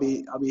said, I'll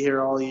be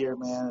here all year,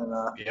 man.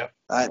 And Yep,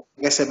 like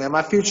I said, man,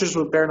 my future's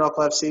with bare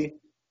knuckle FC.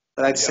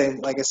 But I'd yep, say,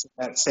 like I said,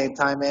 at the same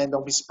time, man,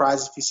 don't be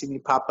surprised if you see me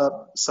pop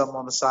up something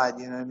on the side.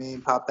 You know what I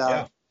mean? Pop yeah.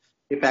 out,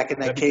 get back in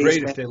that That'd be cage,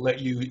 great man.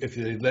 if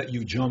they let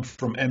you jump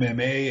from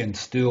MMA and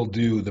still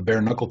do the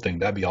bare knuckle thing.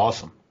 That'd be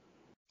awesome.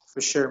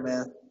 For sure,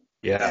 man.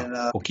 Yeah. And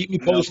Well, keep me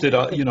you know, posted.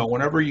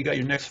 Whenever you got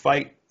your next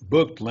fight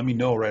booked, let me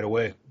know right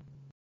away.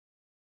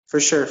 for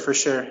sure, for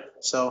sure.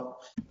 So,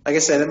 like I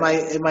said, it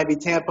might be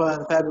Tampa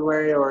in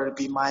February or it'd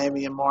be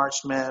Miami in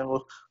March, man.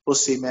 We'll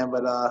see, man.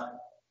 But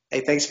hey,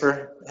 thanks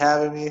for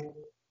having me.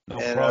 No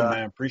And problem,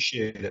 man.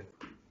 Appreciate it.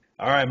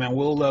 All right, man.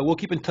 We'll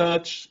keep in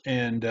touch,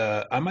 and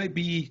I might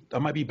be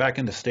back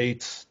in the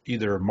States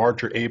either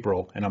March or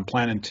April, and I'm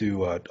planning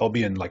to. I'll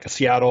be in like a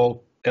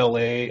Seattle,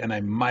 LA, and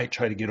I might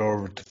try to get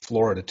over to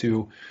Florida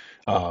too.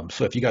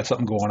 So if you got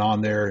something going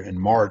on there in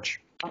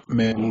March,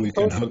 maybe we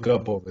can hook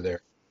up over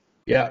there.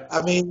 Yeah,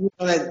 I mean,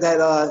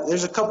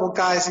 there's a couple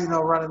guys,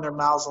 running their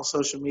mouths on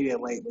social media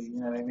lately. You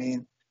know what I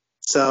mean?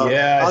 So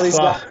yeah. I all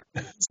saw.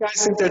 these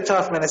guys think they're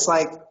tough, man. It's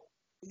like,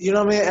 you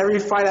know what I mean? Every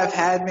fight I've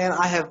had, man,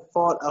 I have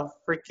fought a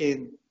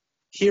freaking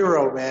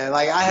hero, man.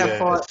 Like I have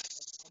fought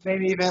Yes.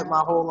 main event my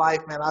whole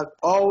life, man. I've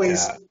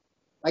always, Yeah.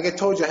 like I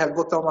told you, I have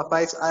booked all my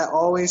fights. I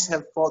always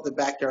have fought the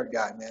backyard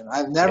guy, man.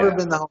 I've never Yeah.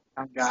 been the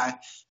hometown guy.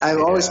 I've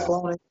always Yeah.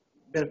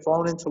 been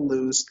flown in to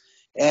lose,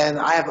 and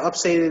I have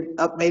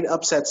made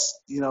upsets,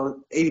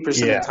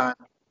 80% of the Yeah. time.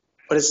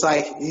 But it's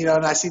like, and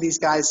I see these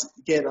guys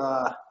get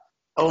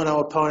 0-0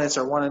 opponents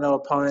or 1-0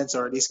 opponents,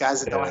 or these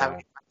guys that don't have Yeah.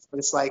 any fights. But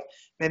it's like,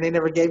 man, they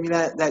never gave me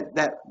that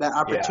Yeah.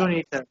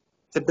 opportunity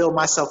to build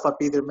myself up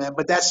either, man.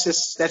 But that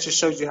just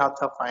shows you how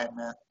tough I am,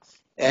 man.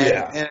 And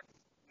Yeah. and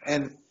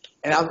and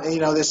and I'm,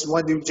 this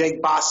one dude,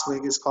 Jake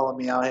Boswick, is calling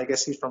me out. I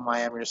guess he's from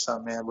Miami or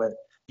something, man. But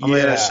I'm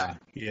gonna. Yeah.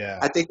 Yeah.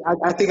 I think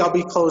I'll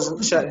be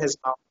shutting his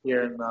mouth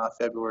here in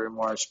February,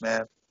 March,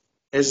 man.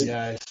 There's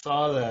Yeah. I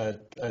saw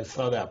that. I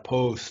saw that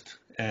post,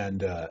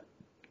 and I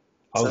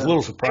was a so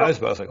little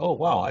surprised, but I was like, "Oh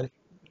wow!"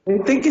 they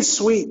think it's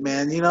sweet,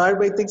 man.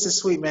 Everybody thinks it's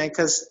sweet, man,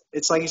 because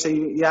it's like you say,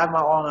 you have my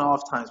on and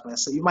off times, man.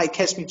 So you might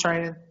catch me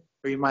training,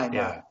 or you might not.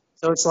 Yeah.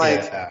 So it's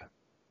like Yeah.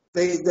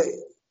 they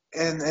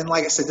and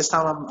like I said, this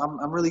time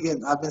I'm really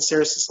getting. I've been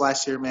serious this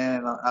last year, man,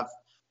 and I've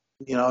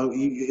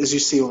as you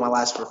see with my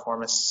last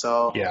performance.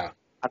 So Yeah.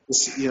 I've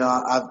just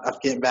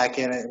I've getting back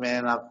in it,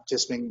 man. I've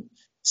just been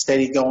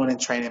steady going and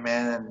training,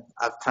 man, and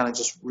I've kind of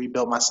just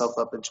rebuilt myself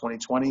up in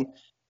 2020.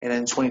 And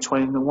in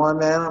 2021,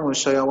 man, I'm going to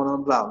show you what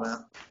I'm about, man.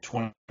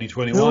 New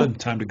 2021.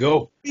 Time to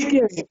go.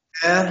 beginning,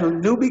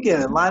 man. New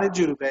beginning. Line of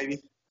Judah,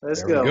 baby.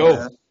 Let's There we go, go.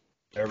 man.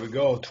 There we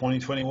go.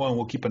 2021.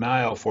 We'll keep an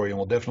eye out for you, and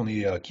we'll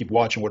definitely keep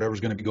watching whatever's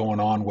going to be going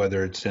on,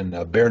 whether it's in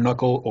bare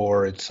knuckle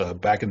or it's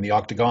back in the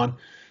octagon.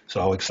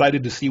 So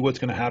excited to see what's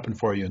going to happen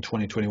for you in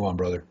 2021,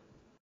 brother.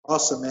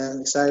 Awesome, man.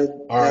 Excited.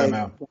 All right, Hey,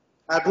 man.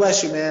 God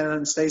bless you, man,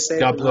 and stay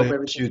safe, God and hope bless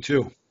everything you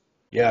too.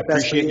 Yeah, the best for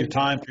appreciate your you.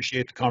 time.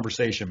 Appreciate the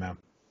conversation, man.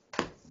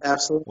 We'll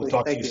Absolutely.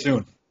 talk to Thank you you.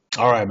 soon.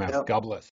 All right, man. Yep. God bless.